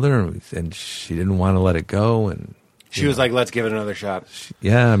I told her, and she didn't want to let it go, and She was like, let's give it another shot.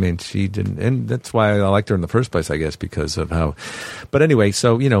 Yeah, I mean, she didn't, and that's why I liked her in the first place, I guess, because of how. But anyway,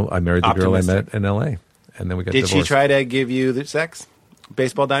 so I married the girl I met in L.A., and then we got Did divorced. she try to give you the sex?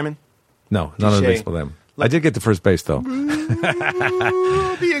 Baseball diamond? No, not on the she- baseball diamond. I did get to first base though. Ooh,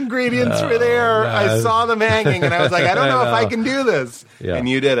 the ingredients were there. I saw them hanging, and I was like, I don't know if I can do this. Yeah. And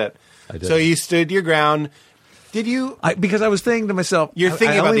you did it. I did. So you stood your ground. Did you? Because I was thinking to myself, You're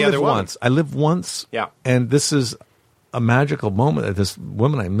thinking I about only the other lived woman. once. I lived once. Yeah. And this is a magical moment that this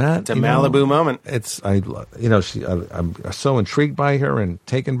woman I met. It's a Malibu moment. I'm so intrigued by her and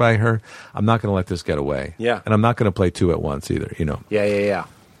taken by her. I'm not going to let this get away. Yeah. And I'm not going to play two at once either. Yeah.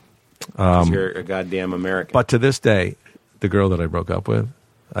 'Cause you're a goddamn American. But to this day, the girl that I broke up with,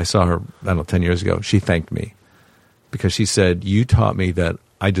 I saw her, 10 years ago. She thanked me because she said, "You taught me that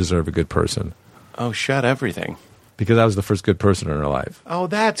I deserve a good person." Oh, shut everything. Because I was the first good person in her life. Oh,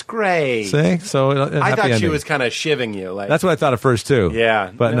 that's great. See? So I thought she was kind of shivving you. Like, That's what I thought at first too. yeah.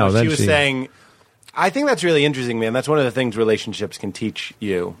 But no, then she was saying, I think that's really interesting, man. That's one of the things relationships can teach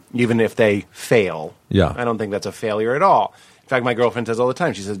you, even if they fail. Yeah. I don't think that's a failure at all. In fact, my girlfriend says all the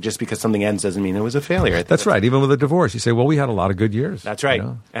time, she says, just because something ends doesn't mean it was a failure. I think That's right. Even with a divorce, you say, "Well, we had a lot of good years." That's right. you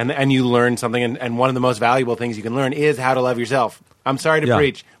know? And you learn something, and one of the most valuable things you can learn is how to love yourself. I'm sorry to Yeah.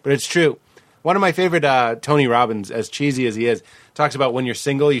 preach, but it's true. One of my favorite, Tony Robbins, as cheesy as he is, talks about when you're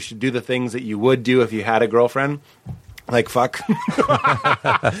single, you should do the things that you would do if you had a girlfriend. Like, fuck.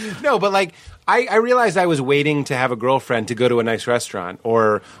 No, but like, I realized I was waiting to have a girlfriend to go to a nice restaurant,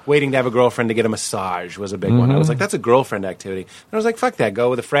 or waiting to have a girlfriend to get a massage was a big one. I was like, that's a girlfriend activity. And I was like, fuck that. Go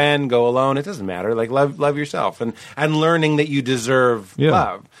with a friend, go alone. It doesn't matter. Like, love yourself, and learning that you deserve Yeah.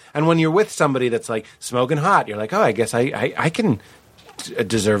 love. And when you're with somebody that's like smoking hot, you're like, oh, I guess I can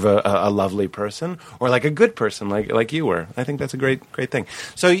deserve a lovely person, or like a good person like you were. I think that's a great thing.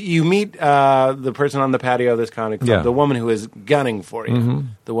 So you meet the person on the patio of this comedy club, Yeah. the woman who is gunning for you,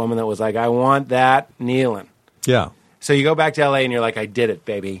 the woman that was like, I want that kneeling. Yeah. So you go back to LA and you're like, I did it,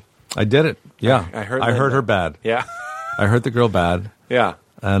 baby. I did it. Yeah. I heard I that. hurt her bad. Yeah. I hurt the girl bad. Yeah.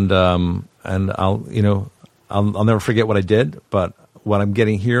 And I'll never forget what I did, but what I'm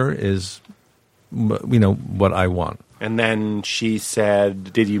getting here is what I want. And then she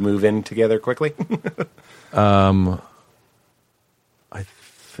said, did you move in together quickly? I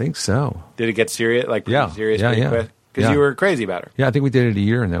think so. Did it get serious? Like, pretty Yeah. serious? Yeah, yeah. Because Yeah. you were crazy about her. Yeah, I think we dated a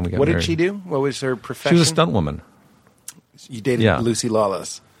year and then we got What married. did she do? What was her profession? She was a stunt woman. You dated Yeah. Lucy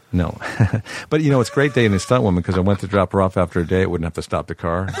Lawless. No. But, it's great dating a stunt woman because I went to drop her off after a day. I wouldn't have to stop the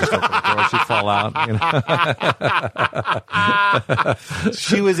car. Just open the door, she'd fall out.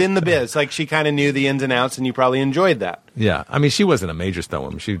 She was in the biz. Like, she kind of knew the ins and outs, and you probably enjoyed that. Yeah. I mean, she wasn't a major stunt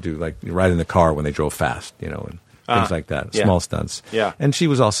woman. She would do, like, ride in the car when they drove fast, and things like that. yeah. Small stunts. Yeah. And she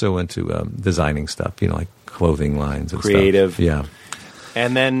was also into designing stuff, like clothing lines and Creative. stuff. Yeah.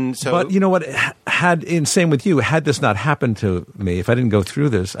 And then, so... But you know what? Same with you. Had this not happened to me, if I didn't go through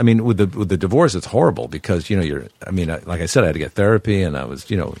this, I mean, with the divorce, it's horrible because like I said, I had to get therapy, and I was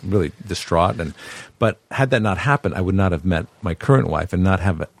really distraught. But had that not happened, I would not have met my current wife and not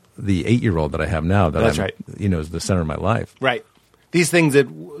have the 8-year-old that I have now. That's right. Is the center of my life. Right. These things that...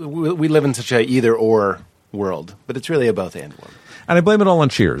 We live in such a either-or world, but it's really a both-and world. And I blame it all on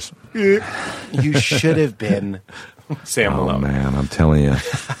Cheers. You should have been Sam Oh Malone. man, I'm telling you.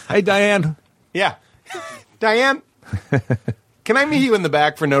 Hey, Diane. Yeah. Diane, can I meet you in the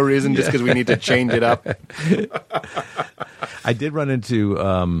back for no reason just because we need to change it up? I did run into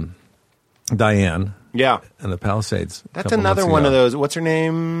Diane Yeah. in the Palisades. a That's couple another months one ago. of those. What's her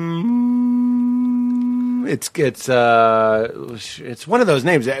name? It's one of those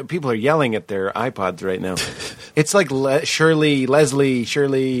names. People are yelling at their iPods right now. It's like Leslie.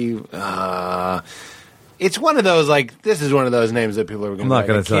 It's one of those, like, this is one of those names that people are going to I'm not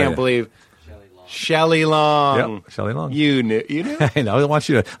gonna tell I can't you. believe. Shelley Long. Yep, Shelley Long. You knew? I know. I want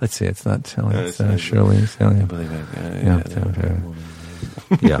you to. Let's see. It's not Shelley. It's Shirley. Shelley.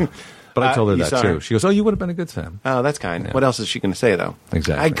 Yeah. But I told her you that saw too. her? She goes, "Oh, you would have been a good Sam." Oh, that's kind. Yeah. What else is she going to say, though?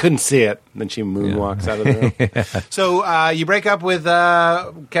 Exactly. I couldn't see it. Then she moonwalks out of the room. So you break up with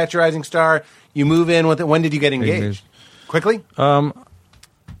Catch a Rising Star. You move in with it. When did you get engaged? Engaged. Quickly? I'd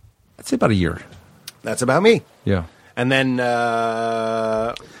say about a year. That's about me. Yeah. And then...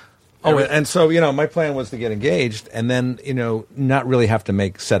 And so my plan was to get engaged, and then not really have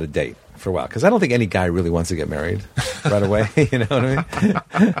to set a date for a while, because I don't think any guy really wants to get married right away. You know what I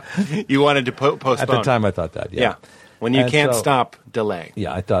mean? you wanted to postpone. At the time, I thought that. Yeah. When you And can't so- stop, delay.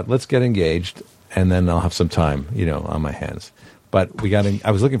 Yeah, I thought let's get engaged, and then I'll have some time, on my hands. But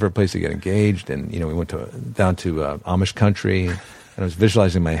I was looking for a place to get engaged, and we went down to Amish country, and and I was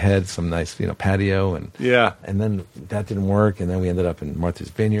visualizing in my head some nice, patio, and Yeah. and then that didn't work, and then we ended up in Martha's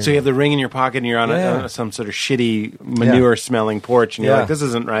Vineyard. So you have the ring in your pocket, and you're on Yeah. some sort of shitty manure-smelling porch, and you're like, "This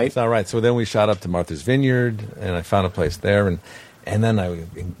isn't right." It's not right. So then we shot up to Martha's Vineyard, and I found a place there, and then I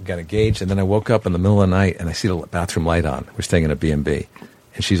got engaged, and then I woke up in the middle of the night, and I see the bathroom light on. We're staying in a B&B,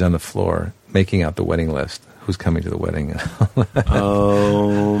 and she's on the floor making out the wedding list. Who's coming to the wedding?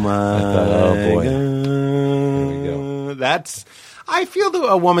 Oh my! I thought, oh, boy. Here we go. I feel that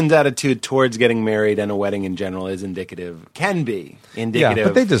a woman's attitude towards getting married and a wedding in general is can be indicative. Yeah,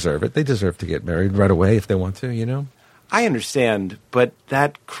 but they deserve it. They deserve to get married right away if they want to, I understand, but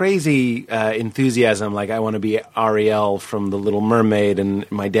that crazy enthusiasm, like I want to be Ariel from The Little Mermaid, and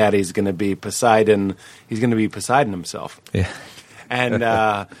my daddy's going to be Poseidon. He's going to be Poseidon himself. Yeah. And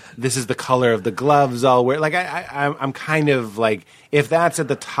this is the color of the gloves I'll wear. Like I'm kind of like, if that's at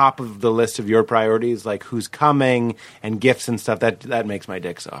the top of the list of your priorities, like who's coming and gifts and stuff, that makes my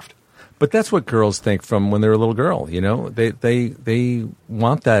dick soft. But that's what girls think from when they're a little girl, They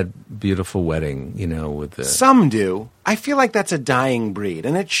want that beautiful wedding, with the... Some do. I feel like that's a dying breed,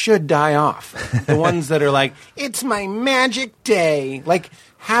 and it should die off. The ones that are like, it's my magic day. Like,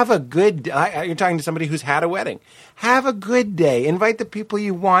 have a good... You're talking to somebody who's had a wedding. Have a good day. Invite the people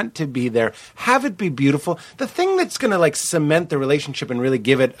you want to be there. Have it be beautiful. The thing that's going to like cement the relationship and really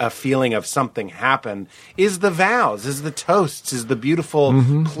give it a feeling of something happened is the vows, is the toasts, is the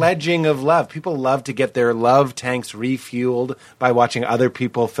beautiful pledging of love. People love to get their love tanks refueled by watching other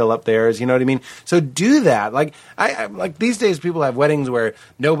people fill up theirs. You know what I mean? So do that. Like like these days, people have weddings where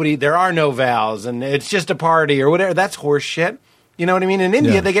there are no vows and it's just a party or whatever. That's horse shit. You know what I mean? In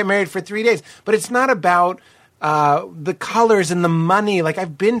India, they get married for 3 days, but it's not about the colors and the money. Like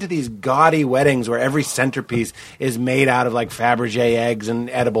I've been to these gaudy weddings where every centerpiece is made out of like Fabergé eggs and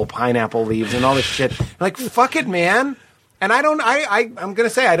edible pineapple leaves and all this shit. Like fuck it, man. And I'm gonna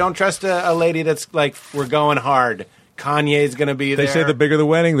say I don't trust a lady that's like, we're going hard. Kanye's gonna be there. They say the bigger the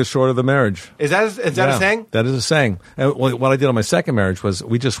wedding, the shorter the marriage. Is that a saying? That is a saying. And what I did on my second marriage was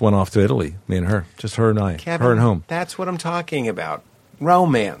we just went off to Italy, me and her, just her and I, Kevin, her and home. That's what I'm talking about.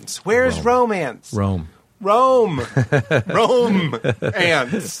 Romance. Where's romance? Rome.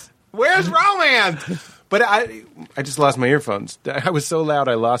 Ants. Where's romance? But I just lost my earphones. I was so loud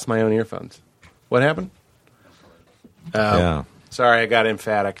I lost my own earphones. What happened? Oh, Yeah. sorry, I got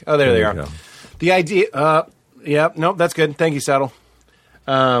emphatic. Oh, there they you are. go. The idea. Yep. Nope. That's good. Thank you, Settle.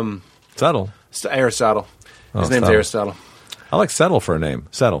 Settle. Aristotle. His name's Settle. Aristotle. I like settle for a name.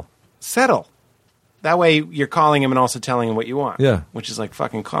 Settle. Settle. That way you're calling him and also telling him what you want. Yeah. Which is like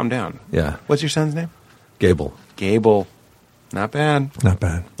fucking calm down. Yeah. What's your son's name? Gable. Gable. Not bad. Not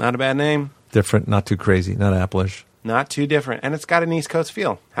bad. Not a bad name. Different, not too crazy, not Appleish. Not too different. And it's got an East Coast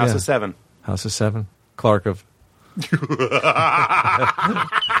feel. House Yeah. of 7. House of 7. Clark of.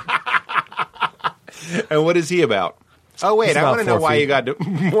 And what is he about? Oh, wait. He's I about want to know 4 why feet. you got...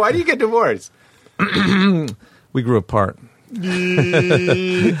 Why do you get divorced? We grew apart.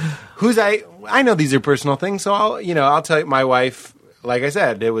 I know these are personal things, so I'll tell you. My wife, like I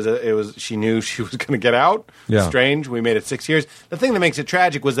said, she knew she was going to get out. Yeah. Strange. We made it 6 years. The thing that makes it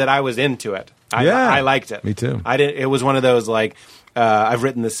tragic was that I was into it. Yeah. I liked it. Me too. It was one of those like. I've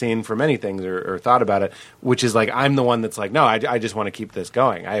written this scene for many things or thought about it, which is like I'm the one that's like, no, I just want to keep this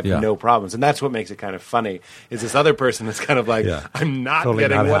going. I have Yeah. no problems. And that's what makes it kind of funny is this other person that's kind of like, Yeah. I'm not Totally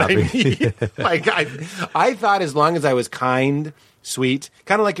getting not what happy. I need. Like I thought as long as I was kind, sweet,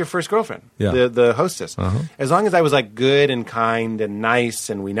 kind of like your first girlfriend, Yeah. the hostess. As long as I was like good and kind and nice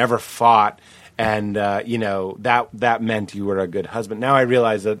and we never fought and, that meant you were a good husband. Now I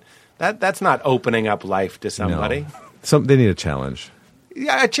realize that's not opening up life to somebody. No. They need a challenge.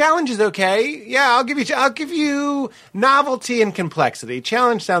 Yeah, a challenge is okay. Yeah, I'll give you novelty and complexity.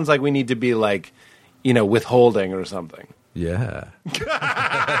 Challenge sounds like we need to be like, withholding or something. Yeah.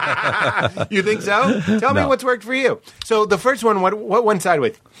 You think so? Tell me No. what's worked for you. So the first one, what went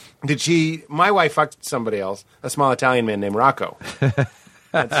sideways? My wife fucked somebody else, a small Italian man named Rocco.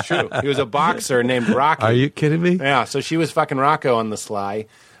 That's true. He was a boxer named Rocky. Are you kidding me? Yeah, so she was fucking Rocco on the sly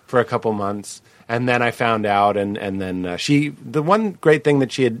for a couple months. And then I found out, and then the one great thing that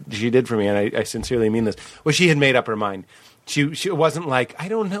she did for me, and I sincerely mean this, was she had made up her mind. She wasn't like, I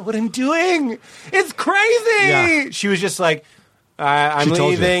don't know what I'm doing. It's crazy. Yeah. She was just like, I'm She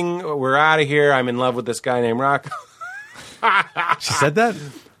told you. leaving. We're out of here. I'm in love with this guy named Rocco. She said that?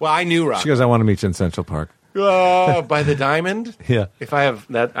 Well, I knew Rocco. She goes, I want to meet you in Central Park. By the diamond? Yeah. If I have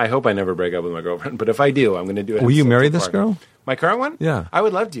that, I hope I never break up with my girlfriend. But if I do, I'm going to do it. Will in you Central marry this Park. girl? My current one? Yeah. I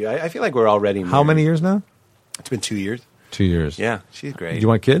would love to. I feel like we're already married. How many years now? It's been 2 years. 2 years. Yeah, she's great. Do you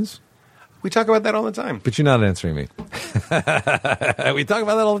want kids? We talk about that all the time. But you're not answering me. We talk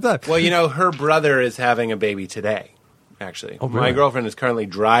about that all the time. Well, her brother is having a baby today, actually. Oh, My really? girlfriend is currently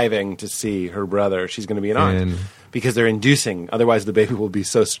driving to see her brother. She's going to be an aunt. And- Because they're inducing. Otherwise, the baby will be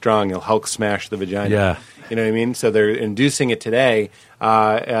so strong, he'll Hulk smash the vagina. Yeah. You know what I mean? So they're inducing it today.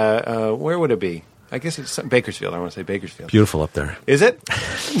 Where would it be? I guess it's Bakersfield. I want to say Bakersfield. Beautiful up there. Is it?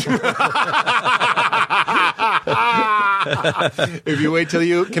 If you wait till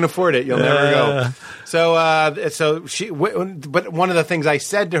you can afford it, you'll never go. So she. But one of the things I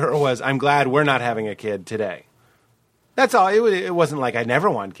said to her was, "I'm glad we're not having a kid today." That's all. It wasn't like I never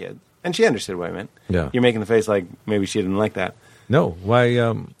want kids, and she understood what I meant. Yeah. You're making the face like maybe she didn't like that. No, why?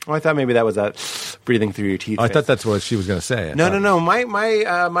 Well, I thought maybe that was that breathing through your teeth. I face. thought that's what she was going to say. No.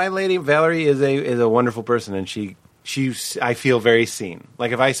 My lady Valerie is a wonderful person, and she's I feel very seen.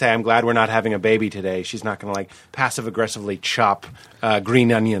 Like if I say I'm glad we're not having a baby today, she's not going to like passive aggressively chop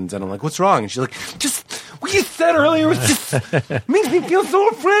green onions, and I'm like, what's wrong? And she's like, just what you said earlier was just makes me feel so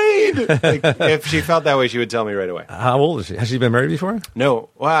afraid. Like, if she felt that way, she would tell me right away. How old is she? Has she been married before? No,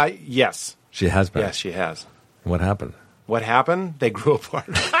 well, yes, She has been. yes, she has. What happened? What happened? They grew apart.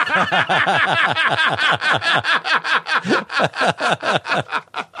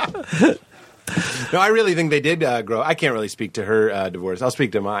 No, I really think they did grow. I can't really speak to her divorce. I'll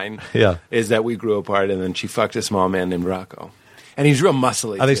speak to mine. Yeah. Is that we grew apart, and then she fucked a small man named Rocco. And he's real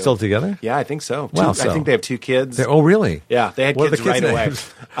muscly. Are they too. still together? Yeah, I think so. Wow, I so- think they have 2 kids. Oh, really? Yeah, they had What are kids the kids' right away.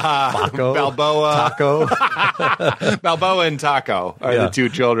 names? Baco, Balboa. Taco. Balboa and Taco are Yeah. the 2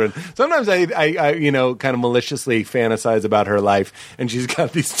 children. Sometimes I kind of maliciously fantasize about her life, and she's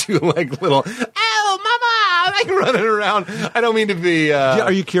got these 2 like little, oh, mama, like running around. I don't mean to be. Yeah,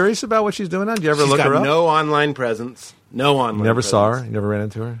 are you curious about what she's doing now? Do you ever she's look got her up? no online presence. No online. You never saw her? presence. You never ran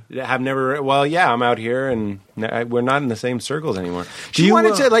into her? Have never. Well, yeah, I'm out here, and we're not in the same circles anymore. Do She you,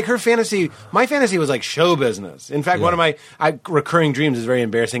 wanted to like her fantasy. My fantasy was like show business. In fact, Yeah. one of my recurring dreams is very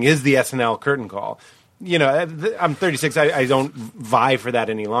embarrassing. Is the SNL curtain call? You know, I'm 36. I don't vie for that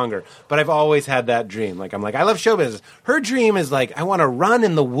any longer. But I've always had that dream. Like I'm like, I love show business. Her dream is like, I want to run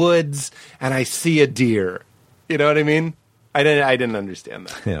in the woods and I see a deer. You know what I mean? I didn't understand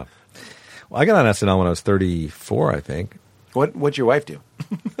that. Yeah. Well, I got on SNL when I was 34, I think. What'd your wife do?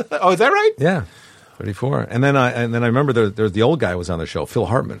 Oh, is that right? Yeah. 34. And then I remember there's the old guy was on the show, Phil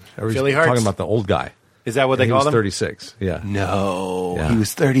Hartman. Everybody's Philly Hartz. talking about the old guy. Is that what they he called was him? 36. Yeah. No, Yeah. he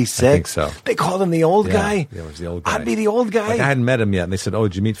was 36. I think so. They called him the old Yeah. guy. Yeah, it was the old guy. I'd be the old guy. Like I hadn't met him yet, and they said, "Oh,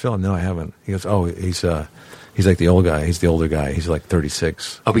 did you meet Phil?" No, I haven't. He goes, "Oh, he's like the old guy. He's the older guy. He's like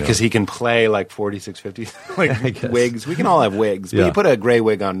 36." Oh, because he can play like 46, 50, I like guess. wigs. We can all have wigs. But Yeah. you put a gray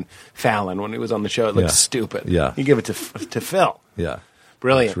wig on Fallon when he was on the show. It looked Yeah. stupid. Yeah. You give it to Phil. Yeah.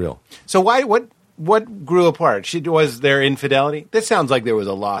 Brilliant. It's real. So what grew apart? Was there infidelity? This sounds like there was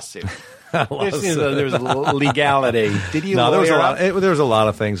a lawsuit. There was legality. Did you? No, there was a lawyer lot. up? There was a lot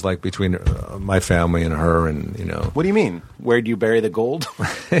of things like between my family and her, and What do you mean? Where do you bury the gold?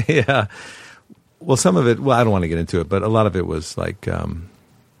 yeah. Well, some of it. Well, I don't want to get into it, but a lot of it was like,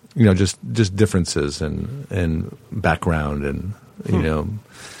 just differences and background, and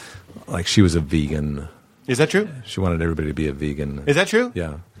like she was a vegan. Is that true? She wanted everybody to be a vegan. Is that true?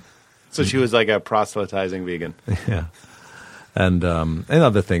 Yeah, So she was like a proselytizing vegan. yeah, and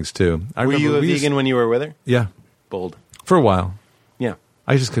other things too. I Were remember you a we used- vegan when you were with her? Yeah, Bold. for a while. Yeah.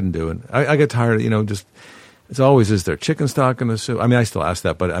 I just couldn't do it. I get tired. Just it's always, is there chicken stock in the soup? I mean, I still ask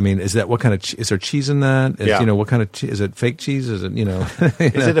that, but I mean, is that what kind of is there cheese in that? Yeah. What kind of is it fake cheese? Is it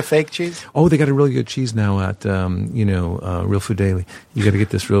Is it a fake cheese? Oh, they got a really good cheese now at Real Food Daily. You got to get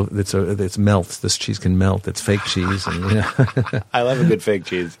this real. It's melts. This cheese can melt. It's fake cheese, and I love a good fake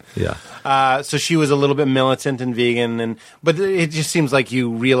cheese. yeah. So she was a little bit militant and vegan, but it just seems like you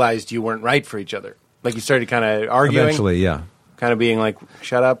realized you weren't right for each other. Like you started kind of arguing, Eventually, yeah. kind of being like,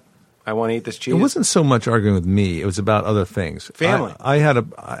 "Shut up, I want to eat this cheese." It wasn't so much arguing with me. It was about other things. Family. I had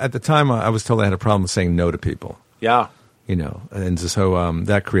at the time I was told I had a problem saying no to people. Yeah. And so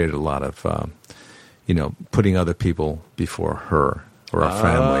that created a lot of, putting other people before her or our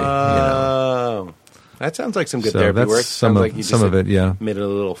family. Oh, that sounds like some good So therapy that's work. some Sounds of- like you some just of it, yeah. admitted a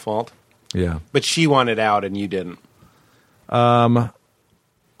little fault. Yeah. But she wanted out and you didn't.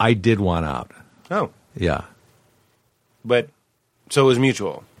 I did want out. Oh, Yeah. but so it was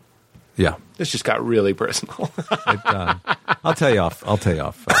mutual. Yeah. This just got really personal. I'll tell you off. off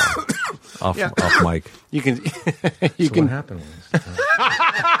Yeah. off mic. You can, you So can. what happened was,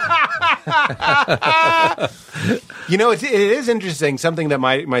 It is interesting. Something that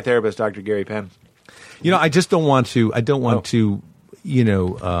my therapist, Dr. Gary Penn. I just don't want to. I don't want to.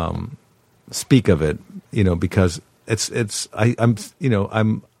 Speak of it. Because I'm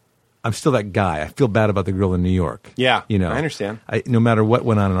I'm still that guy. I feel bad about the girl in New York. Yeah, you know, I understand. No matter what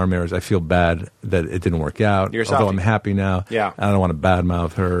went on in our marriage, I feel bad that it didn't work out. You're a although softie. I'm happy now. Yeah. I don't want to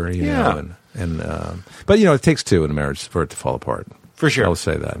badmouth her. You know, but you know, it takes two in a marriage for it to fall apart. For sure. I will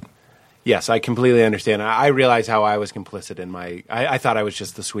say that. Yes, I completely understand. I realize how I was complicit in my. I thought I was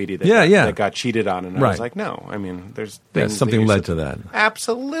just the sweetie that that got cheated on, and I was Right. like, no. I mean, there's Yeah, things something that led you're to that.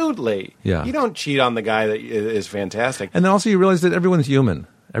 Absolutely. Yeah. You don't cheat on the guy that is fantastic. And then also you realize that everyone's human.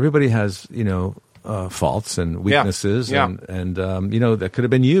 Everybody has, you know, faults and weaknesses, Yeah. and you know, that could have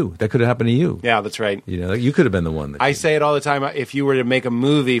been you. That could have happened to you. Yeah, that's right. You know, you could have been the one. That I say it all the time. If you were to make a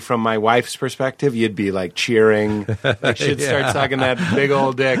movie from my wife's perspective, you'd be like cheering. Like she'd start sucking that big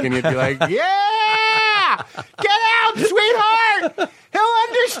old dick, and you'd be like, "Yeah, get out, sweetheart. He'll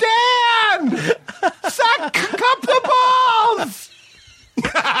understand. Suck, cup the balls."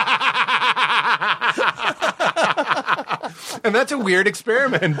 And that's a weird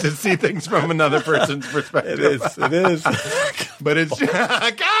experiment to see things from another person's perspective. It is. But it's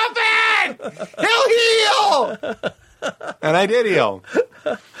Cup it! He'll heal! And I did heal.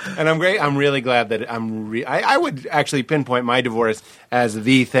 And I'm great. I'm really glad that I would actually pinpoint my divorce as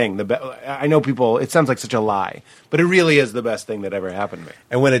the thing. I know people, it sounds like such a lie, but it really is the best thing that ever happened to me.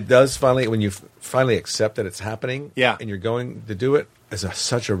 And when it does finally, when you finally accept that it's happening, Yeah. and you're going to do it, it's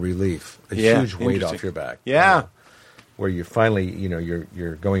such a relief, a Yeah, huge weight interesting. off your back. Yeah. You know, where you finally, you know,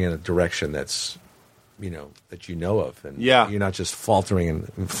 you're going in a direction that's, you know, that you know of, and Yeah. you're not just faltering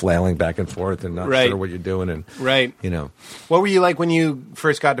and flailing back and forth and not Right. sure what you're doing, and Right. you know. What were you like when you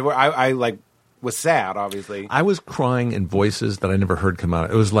first got divorced? I like was sad, obviously. I was crying in voices that I never heard come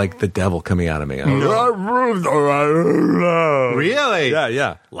out. It was like the devil coming out of me. Really?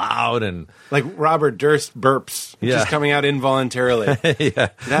 Yeah, loud and Like Robert Durst burps, Yeah. just coming out involuntarily. yeah.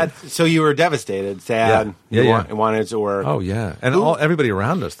 So you were devastated, sad, Yeah, yeah. You wanted to work. Oh yeah, and Who- everybody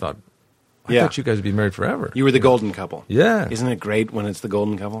around us thought, I Yeah. thought you guys would be married forever. You were the golden couple. Yeah. Isn't it great when it's the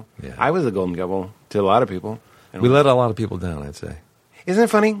golden couple? Yeah. I was the golden couple to a lot of people. And We let a lot of people down, I'd say. Isn't it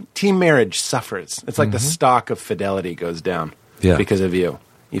funny? Team marriage suffers. It's like the stock of fidelity goes down Mm-hmm. Yeah. because of you.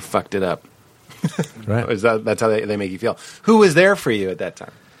 You fucked it up. Right. That's how they make you feel. Who was there for you at that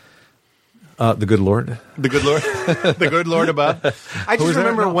time? The good Lord. The good Lord, the good Lord above. I just was there?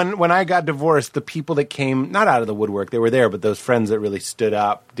 remember No. when I got divorced, the people that came not out of the woodwork, they were there, but those friends that really stood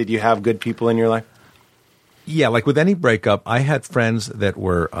up. Did you have good people in your life? Yeah, like with any breakup, I had friends that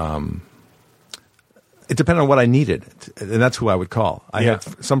were. It depended on what I needed, and that's who I would call. I Yeah. had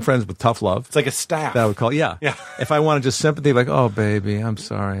some friends with tough love. It's like a staff. that I would call. Yeah. Yeah. If I wanted just sympathy, like, oh baby, I'm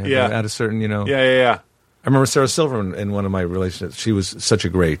sorry. Yeah. At a certain, you know. Yeah. I remember Sarah Silverman in one of my relationships. She was such a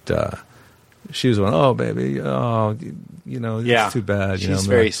great. She was one. Oh baby, oh you know, Yeah. it's too bad. You She's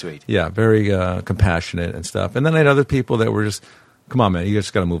know, very sweet. Yeah, very compassionate and stuff. And then I had other people that were just, come on, man, you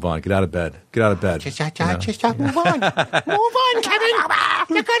just got to move on. Get out of bed. Get out of bed. Just you know? move on. Move on, Kevin.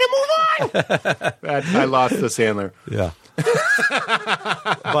 You're going to move on. I lost the Sandler. Yeah.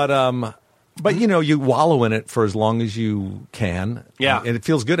 But you know, you wallow in it for as long as you can. Yeah. And it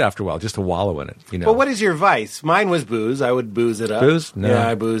feels good after a while just to wallow in it, you know. But what is your vice? Mine was booze. I would booze it up. Booze? No. Yeah,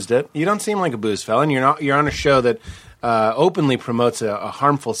 I boozed it. You don't seem like a booze fella, and you're on a show that openly promotes a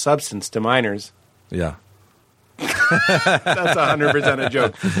harmful substance to minors. Yeah. That's 100% a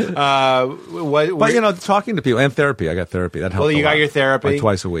joke. But you know, talking to people and therapy. I got therapy. That helped. Well, you a got lot. your therapy. Like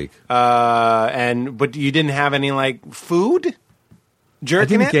twice a week. but you didn't have any like food? I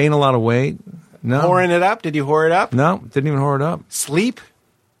Jerking didn't it? gain a lot of weight. No. Whoring it up? Did you whore it up? No, didn't even whore it up. Sleep?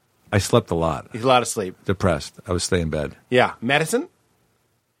 I slept a lot. A lot of sleep. Depressed. I would stay in bed. Yeah. Medicine?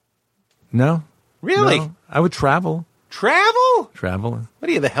 No. Really? No. I would travel. Travel? Travel. What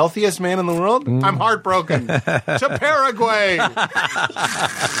are you, the healthiest man in the world? I'm heartbroken. To Paraguay. I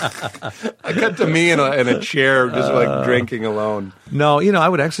cut to me in a chair, just like drinking alone. No, you know, I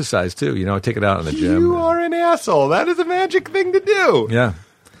would exercise too. You know, I'd take it out in the gym. You are an asshole. That is a magic thing to do. Yeah.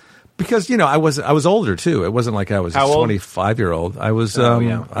 Because, you know, I was older too. It wasn't like I was a How old? 25-year-old. I was, Oh,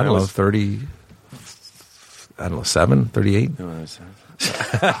 yeah. I don't know, 7, 38. I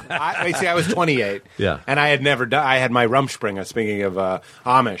was 28. Yeah. And I had never done, I had my Rumspringa, speaking of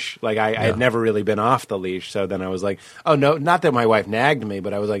Amish. Like, I had never really been off the leash. So then I was like, oh, no, not that my wife nagged me,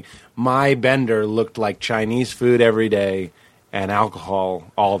 but I was like, my bender looked like Chinese food every day and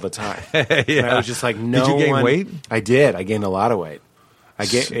alcohol all the time. And I was just like, no Did you gain one- weight? I did. I gained a lot of weight.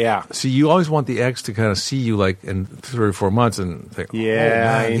 Yeah. See, you always want the ex to kind of see you like in 3 or 4 months and think, Yeah, oh,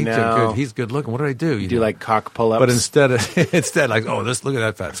 man, I he's know. good. He's good looking. What did I do? You Do know? like cock pull-ups. But instead, like, oh, look at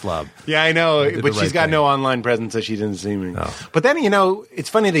that fat slob. Yeah, I know, did but the she's right got thing. no online presence, so she didn't see me. Oh. But then, it's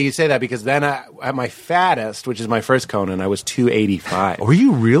funny that you say that because then at my fattest, which is my first Conan, I was 285. Were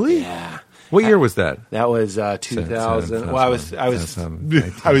you really? Yeah. What year was that? That was 2000. Well, I was I was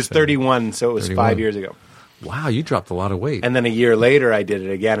 1997. 31, so it was 31. 5 years ago. Wow, you dropped a lot of weight. And then a year later, I did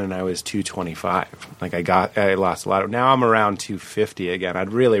it again, and I was 225. Like I lost a lot. Now I'm around 250 again.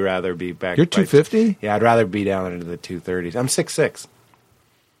 I'd really rather be back. You're 250? Yeah, I'd rather be down into the 230s. I'm 6'6".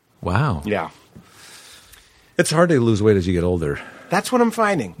 Wow. Yeah. It's hard to lose weight as you get older. That's what I'm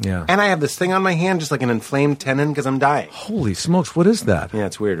finding. Yeah. And I have this thing on my hand, just like an inflamed tendon, because I'm dying. Holy smokes, what is that? Yeah,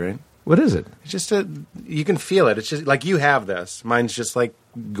 it's weird, right? What is it? It's just you can feel it. It's just like you have this. Mine's just like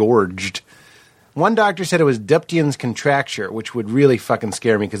gorged. One doctor said it was Duptier's contracture, which would really fucking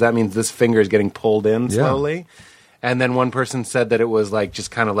scare me because that means this finger is getting pulled in slowly. And then one person said that it was like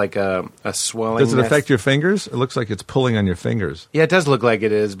just kind of like a swelling. Does it affect your fingers? It looks like it's pulling on your fingers. Yeah, it does look like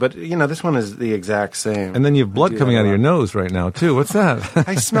it is, but this one is the exact same. And then you have blood I do coming that out of a your lot. nose right now, too. What's that?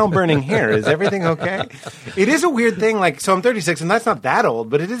 I smell burning hair. Is everything okay? It is a weird thing. Like, so I'm 36, and that's not that old,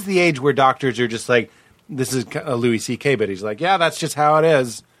 but it is the age where doctors are just like, this is a Louis C.K., but he's like, yeah, that's just how it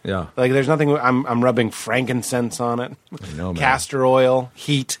is. Yeah. Like, there's nothing. I'm rubbing frankincense on it. I know, man. Castor oil,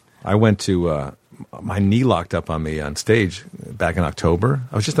 heat. I went to, my knee locked up on me on stage back in October.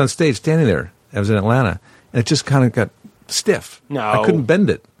 I was just on stage standing there. I was in Atlanta, and it just kind of got stiff. No. I couldn't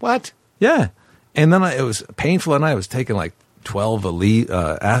bend it. What? Yeah. And then it was painful, and I was taking like 12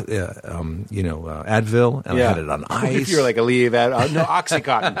 Advil, and I had it on ice. If you're like a leave at no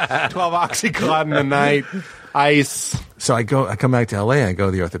Oxycontin, 12 Oxycontin a night, ice. So I come back to L.A. I go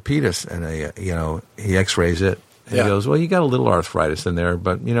to the orthopedist, and he X-rays it. And Yeah. He goes, well, you got a little arthritis in there,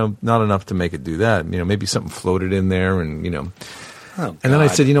 but not enough to make it do that. Maybe something floated in there, and Oh, And then I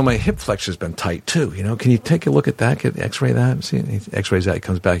God. said, my hip flexor's been tight too. Can you take a look at that? Get X-ray that? See, he X-rays that. He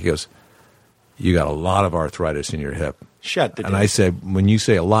comes back. He goes, you got a lot of arthritis in your hip. Shut the. And I said, when you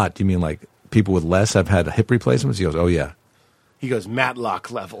say a lot, do you mean like people with less have had hip replacements? He goes, oh yeah. He goes Matlock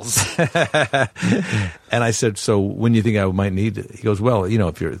levels. And I said, so when do you think I might need it? He goes, well,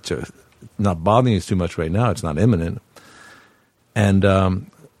 if you're not bothering you too much right now, it's not imminent. And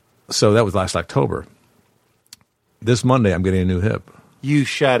so that was last October. This Monday, I'm getting a new hip. You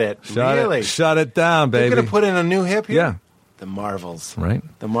shut it. Really? Shut it down, They're baby. going to put in a new hip here? Yeah. The marvels. Right?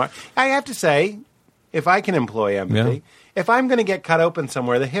 I have to say, if I can employ empathy, Yeah. if I'm going to get cut open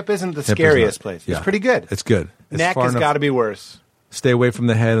somewhere, the hip isn't the Hip is scariest not- place. yeah. It's pretty good. It's good. It's Neck far has enough- got to be worse. Stay away from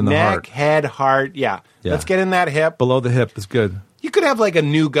the head and the Neck, heart. head, heart. Yeah. Yeah. Let's get in that hip. Below the hip is good. You could have like a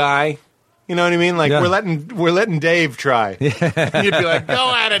new guy. You know what I mean? Like Yeah. we're letting Dave try. You'd be like,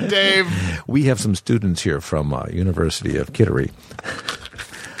 go at it, Dave. We have some students here from University of Kittery.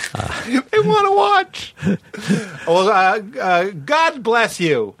 They want to watch. Well, God bless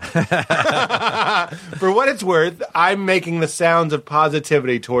you. For what it's worth, I'm making the sounds of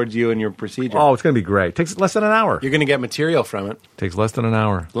positivity towards you and your procedure. Oh, it's going to be great. Takes less than an hour. You're going to get material from it. Takes less than an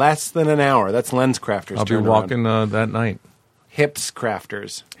hour. Less than an hour. That's Lens Crafters. I'll be turnaround. walking that night. Hips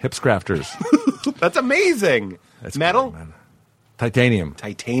Crafters. Hips crafters. That's amazing. That's Metal, great, man. Titanium.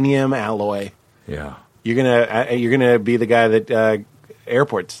 titanium alloy. Yeah. You're gonna be the guy that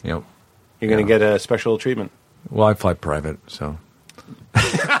airports. Yep. You're gonna get a special treatment. Well, I fly private, so.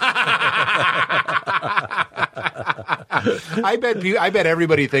 I bet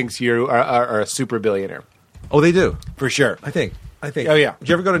everybody thinks you are a super billionaire Oh, they do. for sure. I think. Oh, yeah. Did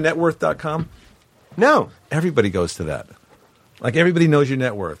you ever go to networth.com? No, Everybody goes to that. Like everybody knows your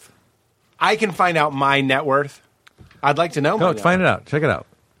net worth. I can find out my net worth. I'd like to know. No, find it out. Check it out.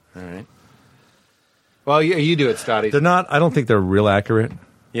 All right. Well, you do it, Stotty. They're not. I don't think they're real accurate.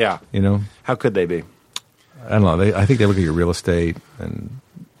 Yeah. How could they be? I don't know. I think they look at your real estate,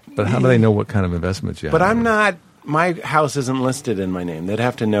 but how do they know what kind of investments you have? But I'm not. My house isn't listed in my name. They'd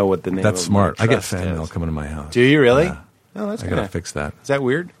have to know what the name. That's of smart. My I get trust fan mail is. coming to my house. Do you really? Yeah. Oh, that's I good. got to fix that. Is that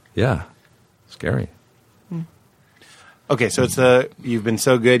weird? Yeah. Scary. Okay, so you've been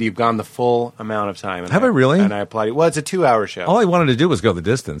so good. You've gone the full amount of time. And Have I really? And I applaud you. Well, it's a 2-hour show. All I wanted to do was go the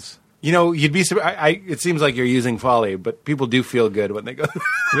distance. You'd be. It seems like you're using folly, but people do feel good when they go.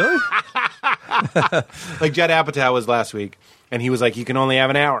 Really? Like Judd Apatow was last week, and he was like, "You can only have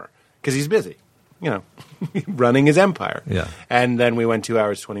an hour because he's busy, running his empire." Yeah. And then we went 2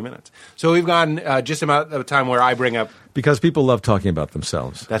 hours 20 minutes. So we've gone just about the time where I bring up. Because people love talking about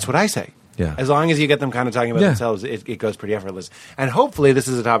themselves. That's what I say. Yeah. As long as you get them kind of talking about Yeah. themselves, it goes pretty effortless. And hopefully this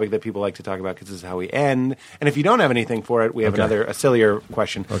is a topic that people like to talk about because this is how we end. And if you don't have anything for it, we have Okay. a sillier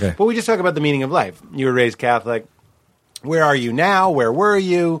question. Okay. But we just talk about the meaning of life. You were raised Catholic. Where are you now? Where were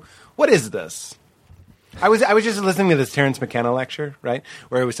you? What is this? I was just listening to this Terence McKenna lecture, right,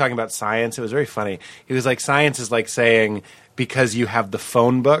 where he was talking about science. It was very funny. He was like, science is like saying because you have the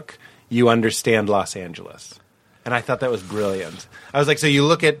phone book, you understand Los Angeles. And I thought that was brilliant. I was like, so you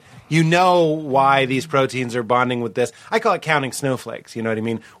look at, you know why these proteins are bonding with this. I call it counting snowflakes, you know what I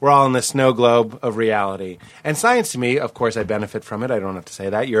mean? We're all in the snow globe of reality. And science to me, of course, I benefit from it. I don't have to say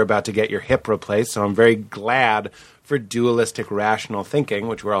that. You're about to get your hip replaced, so I'm very glad for dualistic rational thinking,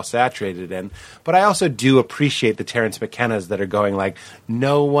 which we're all saturated in. But I also do appreciate the Terence McKennas that are going like,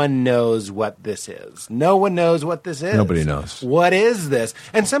 no one knows what this is. No one knows what this is. Nobody knows. What is this?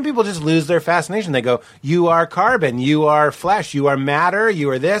 And some people just lose their fascination. They go, you are carbon, you are flesh, you are matter, you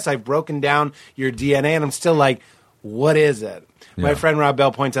are this. I've broken down your DNA, and I'm still like, what is it? My Yeah. friend Rob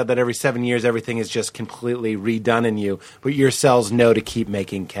Bell points out that every 7 years, everything is just completely redone in you, but your cells know to keep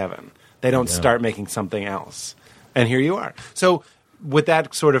making Kevin. They don't start making something else. And here you are. So with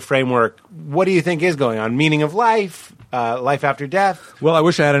that sort of framework, what do you think is going on? Meaning of life, life after death? Well, I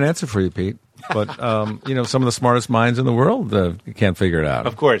wish I had an answer for you, Pete. But, some of the smartest minds in the world can't figure it out.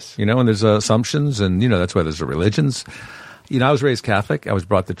 Of course. And there's assumptions, and, that's why there's the religions. I was raised Catholic. I was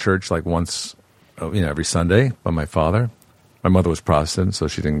brought to church like once, every Sunday by my father. My mother was Protestant, so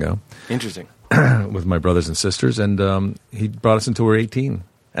she didn't go Interesting. with my brothers and sisters. And he brought us until we were 18.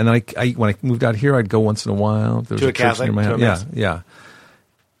 And then when I moved out here, I'd go once in a while. There was To a church Catholic? near my To a house. mass? Yeah.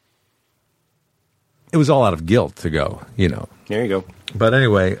 It was all out of guilt to go, There you go. But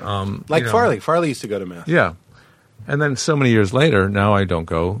anyway, Like Farley. Farley used to go to Mass. yeah. And then so many years later, now I don't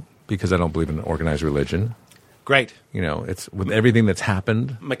go because I don't believe in organized religion. Great. It's with everything that's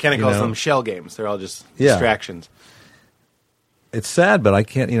happened. McKenna calls them shell games. They're all just Yeah. distractions. It's sad, but I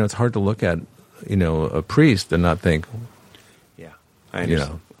can't. It's hard to look at a priest and not think. Yeah, I understand.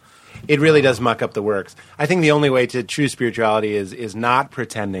 You know. It really does muck up the works. I think the only way to true spirituality is not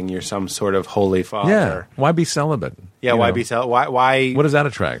pretending you're some sort of holy father. Yeah. Why be celibate? Yeah, You why know? be why What does that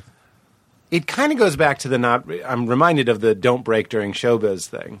attract? It kind of goes back to the not. I'm reminded of the don't break during showbiz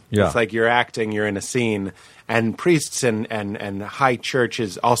thing. Yeah. It's like you're acting, you're in a scene, and priests and high church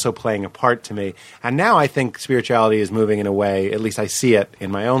is also playing a part to me. And now I think spirituality is moving in a way, at least I see it in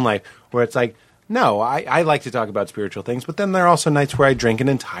my own life, where it's like, no, I like to talk about spiritual things, but then there are also nights where I drink an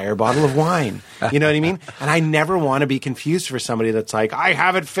entire bottle of wine. You know what I mean? And I never want to be confused for somebody that's like, I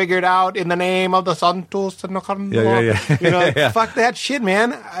have it figured out in the name of the Santos. Yeah. You know, Yeah. fuck that shit,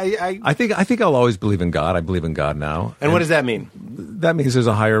 man. I think I'll always believe in God. I believe in God now. And what does that mean? That means there's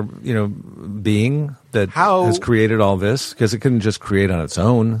a higher, being that How- has created all this, because it couldn't just create on its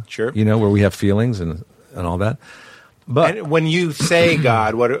own. Sure. Where we have feelings and all that. But And when you say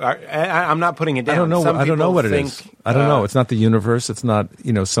God, I'm not putting it down. I don't know. Some I don't know people what it think, is. I don't know. It's not the universe. It's not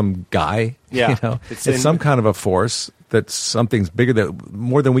some guy. Yeah. It's It's some kind of a force that's something's bigger, that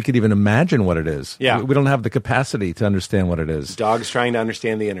more than we could even imagine what it is. Yeah. We don't have the capacity to understand what it is. Dogs trying to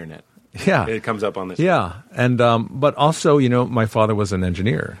understand the internet. Yeah. It comes up on this. Yeah, and but also, my father was an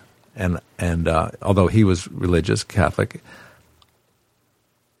engineer, and although he was religious Catholic,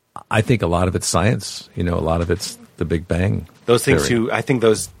 I think a lot of it's science. A lot of it's the Big Bang. Those things theory. I think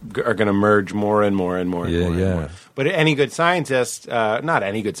those are going to merge more and more and more and Yeah, more. yeah. And more. But any good scientist, not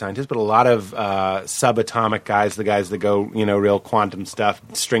any good scientist, but a lot of subatomic guys, the guys that go, real quantum stuff,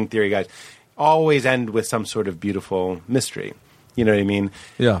 string theory guys, always end with some sort of beautiful mystery. You know what I mean?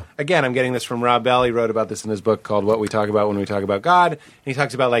 Yeah. Again, I'm getting this from Rob Bell. He wrote about this in his book called What We Talk About When We Talk About God. And he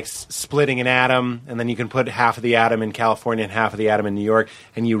talks about like splitting an atom, and then you can put half of the atom in California and half of the atom in New York,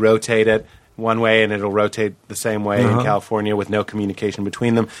 and you rotate it one way, and it'll rotate the same way in California with no communication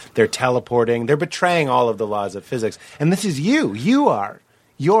between them. They're teleporting. They're betraying all of the laws of physics. And this is you. You are.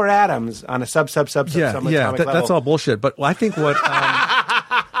 Your atoms on a subatomic level. That's all bullshit. But I think what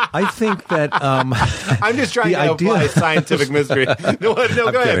I think that I'm just trying the to apply idea- scientific mystery. No,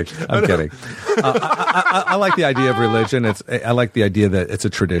 go ahead. I'm kidding. I like the idea of religion. I like the idea that it's a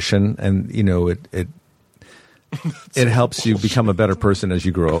tradition, and it helps you become a better person as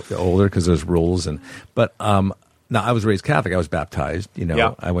you grow older because there's rules. But now I was raised Catholic. I was baptized.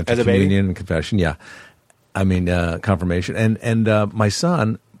 Yeah. I went to As a baby? communion and confession. Yeah, confirmation. And my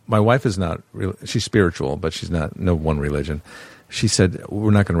son, my wife is not. She's spiritual, but she's not no one religion. She said,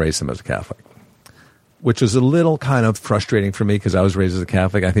 we're not going to raise him as a Catholic, which was a little kind of frustrating for me because I was raised as a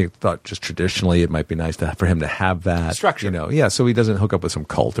Catholic. I thought just traditionally it might be nice for him to have that structure. so he doesn't hook up with some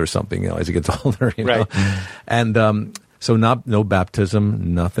cult or something, as he gets older, Right. And So no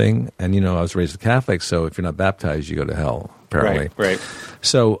baptism, nothing. And, you know, I was raised a Catholic, so if you're not baptized, you go to hell, apparently. Right.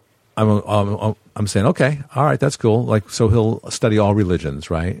 So I'm saying, okay, all right, that's cool. Like, so he'll study all religions,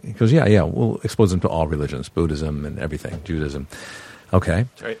 right? He goes, yeah, we'll expose him to all religions, Buddhism and everything, Judaism. Okay.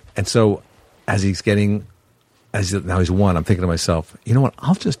 Right. And so now he's one, I'm thinking to myself, you know what,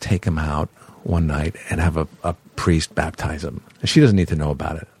 I'll just take him out one night and have a priest baptize him. And she doesn't need to know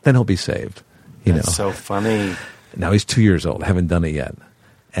about it. Then he'll be saved. You That's know. so funny. Now he's 2 years old. I haven't done it yet.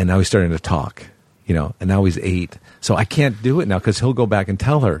 And now he's starting to talk, you know, and now he's 8. So I can't do it now because he'll go back and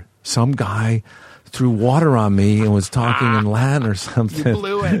tell her, some guy threw water on me and was talking in Latin or something. You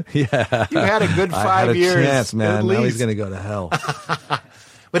blew it. Yeah. You had a good 5 I had a years. chance, man. At Now he's least. going to go to hell.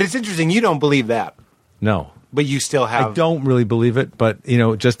 But it's interesting. You don't believe that. No. But you still have. I don't really believe it, but, you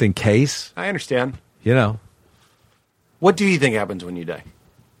know, just in case, I understand. you know. What do you think happens when you die?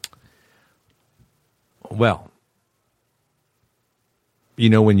 Well, you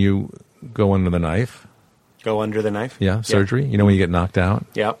know when you go under the knife? Go under the knife? Yeah, surgery. You know when you get knocked out?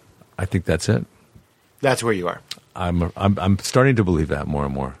 Yep. I think that's it. That's where you are. I'm starting to believe that more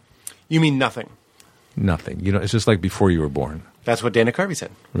and more. You mean nothing. Nothing. You know, it's just like before you were born. That's what Dana Carvey said.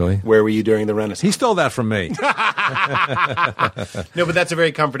 Really? Where were you during the Renaissance? He stole that from me. No, but that's a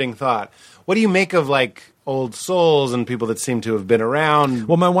very comforting thought. What do you make of like old souls and people that seem to have been around?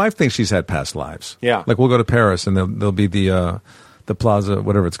 Well, my wife thinks she's had past lives. Yeah. Like we'll go to Paris and there'll be the plaza,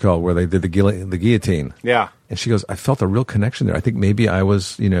 whatever it's called, where they did the guillotine. Yeah. And she goes, I felt a real connection there. I think maybe I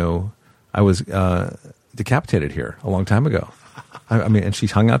was decapitated here a long time ago. I mean, and she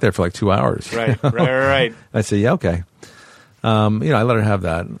hung out there for like 2 hours. Right. I say, yeah, okay. You know, I let her have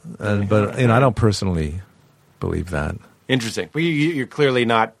that, but you know, I don't personally believe that. Interesting. But you're clearly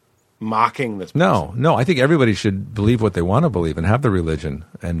not mocking this person. No. I think everybody should believe what they want to believe and have the religion,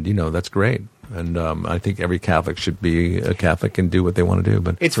 and you know that's great. And I think every Catholic should be a Catholic and do what they want to do.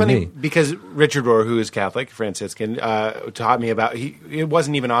 But It's for funny me, because Richard Rohr, who is Catholic, Franciscan, taught me about. It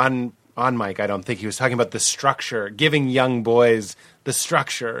wasn't even on mic. I don't think he was talking about the structure, giving young boys the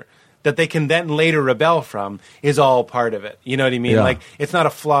structure that they can then later rebel from is all part of it. You know what I mean? Yeah. Like, it's not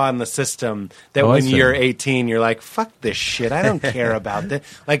a flaw in the system that Oh, I when see. you're 18, you're like, fuck this shit. I don't care about this.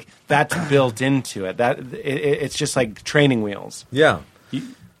 Like, that's built into it. It's just like training wheels. yeah. Which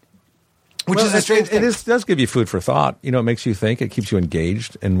Well, is a strange thing. It does give you food for thought. You know, it makes you think. It keeps you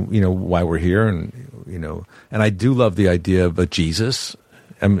engaged, and you know why we're here, and you know. And I do love the idea of a Jesus.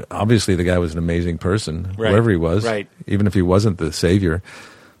 And obviously, the guy was an amazing person, Right. whoever he was, Right. even if he wasn't the savior.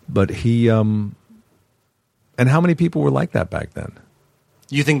 But he, and how many people were like that back then?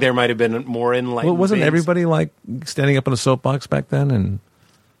 You think there might have been more enlightened Well, wasn't beings? everybody like standing up on a soapbox back then and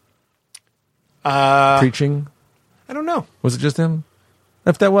preaching? I don't know. Was it just him?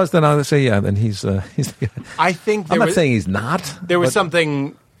 If that was, then I would say, yeah. Then he's the guy. I think I'm not saying he's not. There was but-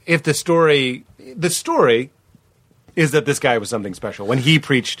 something. If the story is that this guy was something special. When he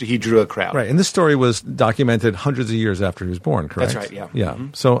preached, he drew a crowd. Right, and this story was documented hundreds of years after he was born, correct? That's right, yeah. Yeah,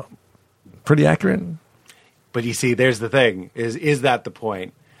 so pretty accurate. But you see, there's the thing: is that the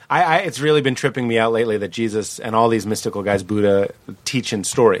point? It's really been tripping me out lately that Jesus and all these mystical guys, Buddha, teach in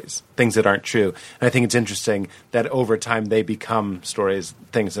stories things that aren't true. And I think it's interesting that over time they become stories,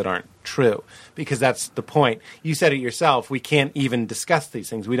 things that aren't true, because that's the point. You said it yourself. We can't even discuss these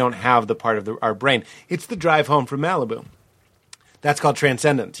things. We don't have the part of our brain. It's the drive home from Malibu. That's called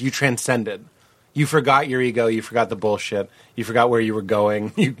transcendence. You transcended. You forgot your ego. You forgot the bullshit. You forgot where you were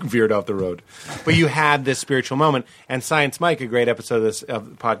going. You veered off the road. But you had this spiritual moment. And Science Mike, a great episode of this of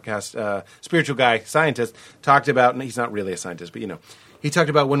the podcast, spiritual guy, scientist, talked about, and he's not really a scientist, but you know, he talked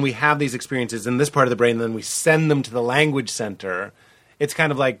about when we have these experiences in this part of the brain, then we send them to the language center. It's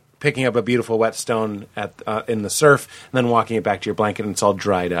kind of like picking up a beautiful wet stone in the surf and then walking it back to your blanket and it's all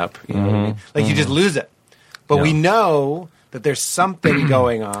dried up. You know what I mean? Like you just lose it. But we know that there's something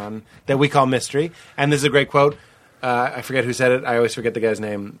going on that we call mystery. And this is a great quote. I forget who said it. I always forget the guy's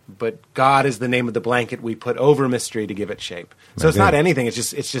name. But God is the name of the blanket we put over mystery to give it shape. So it's not anything. It's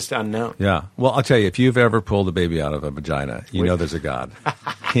just unknown. Yeah. Well, I'll tell you, if you've ever pulled a baby out of a vagina, you know there's a God.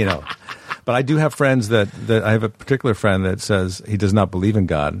 You know. But I do have friends that I have a particular friend that says he does not believe in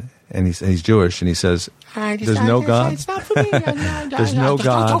God, and he's Jewish, and he says there's no God. It's not for me. There's no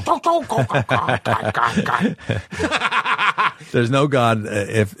God. There's no God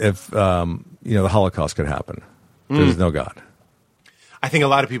if you know the Holocaust could happen. There's no God. I think a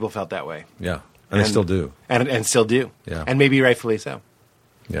lot of people felt that way. Yeah, and they still do. And still do. Yeah. And maybe rightfully so.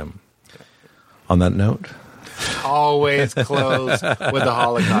 Yeah. On that note, Always close with the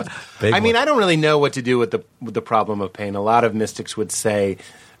Holocaust. Big I mean, one. I don't really know what to do with the problem of pain. A lot of mystics would say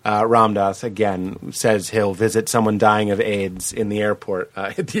Ram Dass, again, says he'll visit someone dying of AIDS in the airport.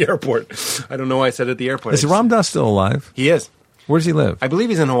 At the airport. I don't know why I said at the airport. Is Ram Dass still alive? He is. Where does he live? I believe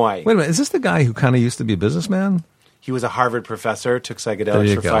he's in Hawaii. Wait a minute. Is this the guy who kind of used to be a businessman? He was a Harvard professor, took There psychedelics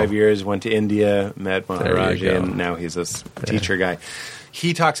you for go. 5 years, went to India, met There Maharaj, you go. and now he's this teacher guy.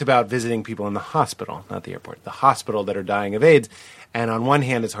 He talks about visiting people in the hospital, not the airport, the hospital that are dying of AIDS. And on one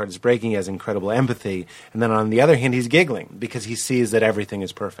hand, his heart is breaking. He has incredible empathy. And then on the other hand, he's giggling because he sees that everything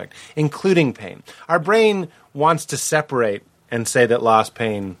is perfect, including pain. Our brain wants to separate and say that loss,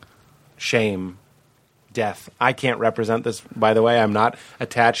 pain, shame, death. I can't represent this, by the way. I'm not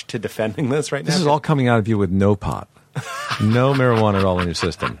attached to defending this right now. This is all coming out of you with no pot. No marijuana at all in your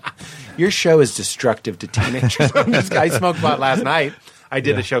system. Your show is destructive to teenagers. I smoked pot last night. I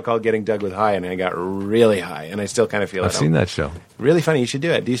did a show called Getting Doug with High, and I got really high, and I still kind of feel I've it. seen that show. Really funny. You should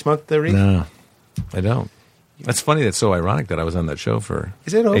do it. Do you smoke the reef? No, I don't. That's funny. That's so ironic that I was on that show for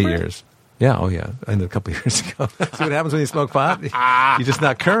Is it over? 8 years. Yeah, oh yeah. And a couple of years ago. See what happens when you smoke pot? You're just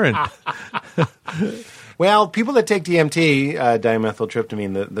not current. Well, people that take DMT,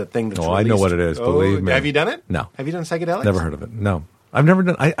 dimethyltryptamine, the thing that's Oh, I know released- what it is, believe me. Have you done it? No. Have you done psychedelics? Never heard of it. No. I've never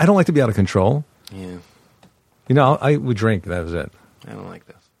done. I don't like to be out of control. Yeah, You know, I would drink. That was it. I don't like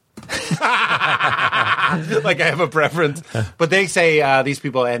this. Like I have a preference. But they say these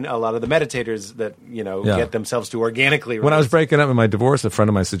people and a lot of the meditators that, Yeah. get themselves to organically When I was release breaking up in my divorce, a friend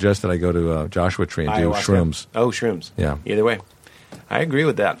of mine suggested I go to Joshua Tree and do ayahuasca. shrooms. Oh, shrooms. Yeah. Either way. I agree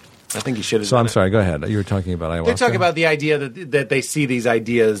with that. I think you should have So done I'm it. sorry. Go ahead. You were talking about ayahuasca. They talk about the idea that they see these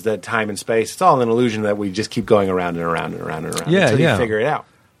ideas that time and space, it's all an illusion that we just keep going around and around and around and around Yeah, until yeah. you figure it out.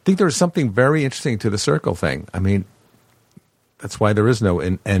 I think there's something very interesting to the circle thing. I mean, that's why there is no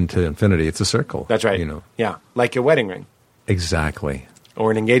end to infinity. It's a circle. That's right. You know, Yeah, like your wedding ring. exactly. Or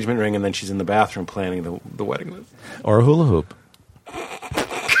an engagement ring, and then she's in the bathroom planning the wedding with. Or a hula hoop.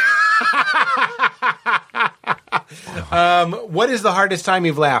 What is the hardest time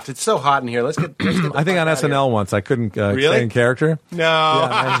you've laughed? It's so hot in here. Let's get. Let's get the I think fuck on out of here. SNL once I couldn't Really? stay in character. No.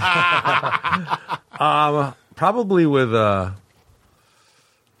 Probably with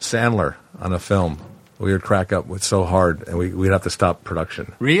Sandler on a film. We would crack up with so hard, and we'd have to stop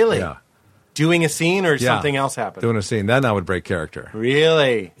production. Really? Yeah. Doing a scene or Yeah. something else happened? Doing a scene. Then I would break character.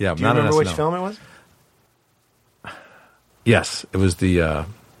 Really? Yeah, Do you not on remember which SNL. film it was? Yes, it was the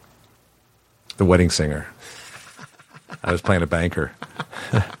Wedding Singer. I was playing a banker.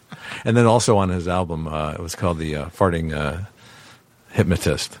 And then also on his album, it was called the Farting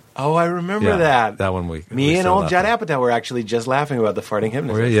Hypnotist. Oh, I remember Yeah, that. that one we Me and still old laugh Judd at. Apatow were actually just laughing about the farting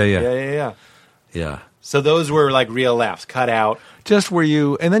hypnotist. Were you? Yeah. yeah. Yeah. So those were like real laughs, cut out. Just where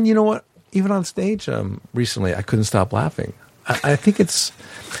you, and then you know what? Even on stage recently, I couldn't stop laughing. I think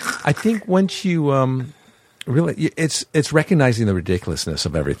once you really, it's recognizing the ridiculousness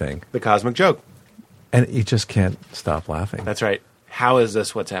of everything, The cosmic joke. and you just can't stop laughing. That's right. How is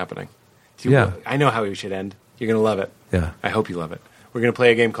this what's happening? Yeah. I know how we should end. You're going to love it. Yeah. I hope you love it. We're going to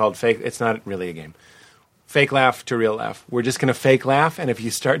play a game called Fake. It's not really a game. Fake laugh to real laugh. We're just going to fake laugh, and if you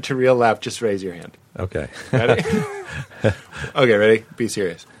start to real laugh, just raise your hand. Okay. Ready? Okay, ready? Be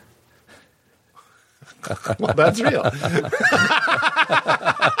serious. Well, that's real.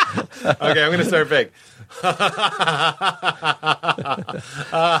 Okay, I'm going to start fake.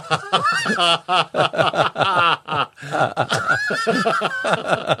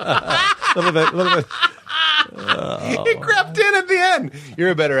 A little bit. It crept in at the end. You're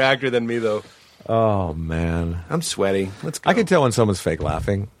a better actor than me, though. Oh man, I'm sweaty. Let's go. I can tell when someone's fake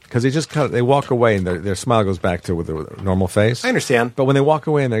laughing because they walk away and their smile goes back to their normal face. I understand. But when they walk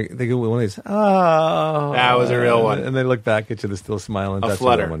away and they go one of these, oh, That was a real one. and they look back at you, they're still smiling. A That's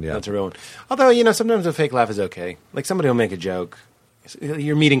flutter. a real one, yeah. That's a real one. Although, sometimes a fake laugh is okay. Like somebody will make a joke.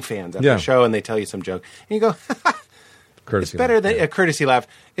 You're meeting fans after Yeah. a show and they tell you some joke. And you go, Courtesy it's better laugh, than yeah. a courtesy laugh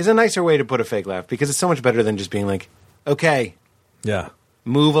is a nicer way to put a fake laugh because it's so much better than just being like, okay, Yeah.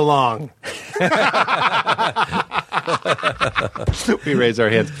 move along. We raise our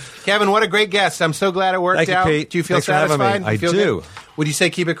hands. Kevin, what a great guest. I'm so glad it worked Thank you, out. Pete. Do you feel Thanks for having me. satisfied? I You feel do. good? Would you say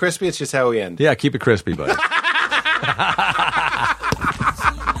keep it crispy? It's just how we end. Yeah, keep it crispy, buddy.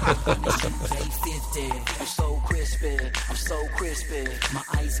 I'm so crispy. My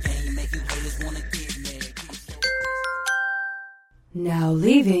ice game make you haters wanna get me. Now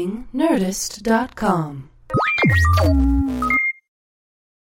leaving Nerdist.com.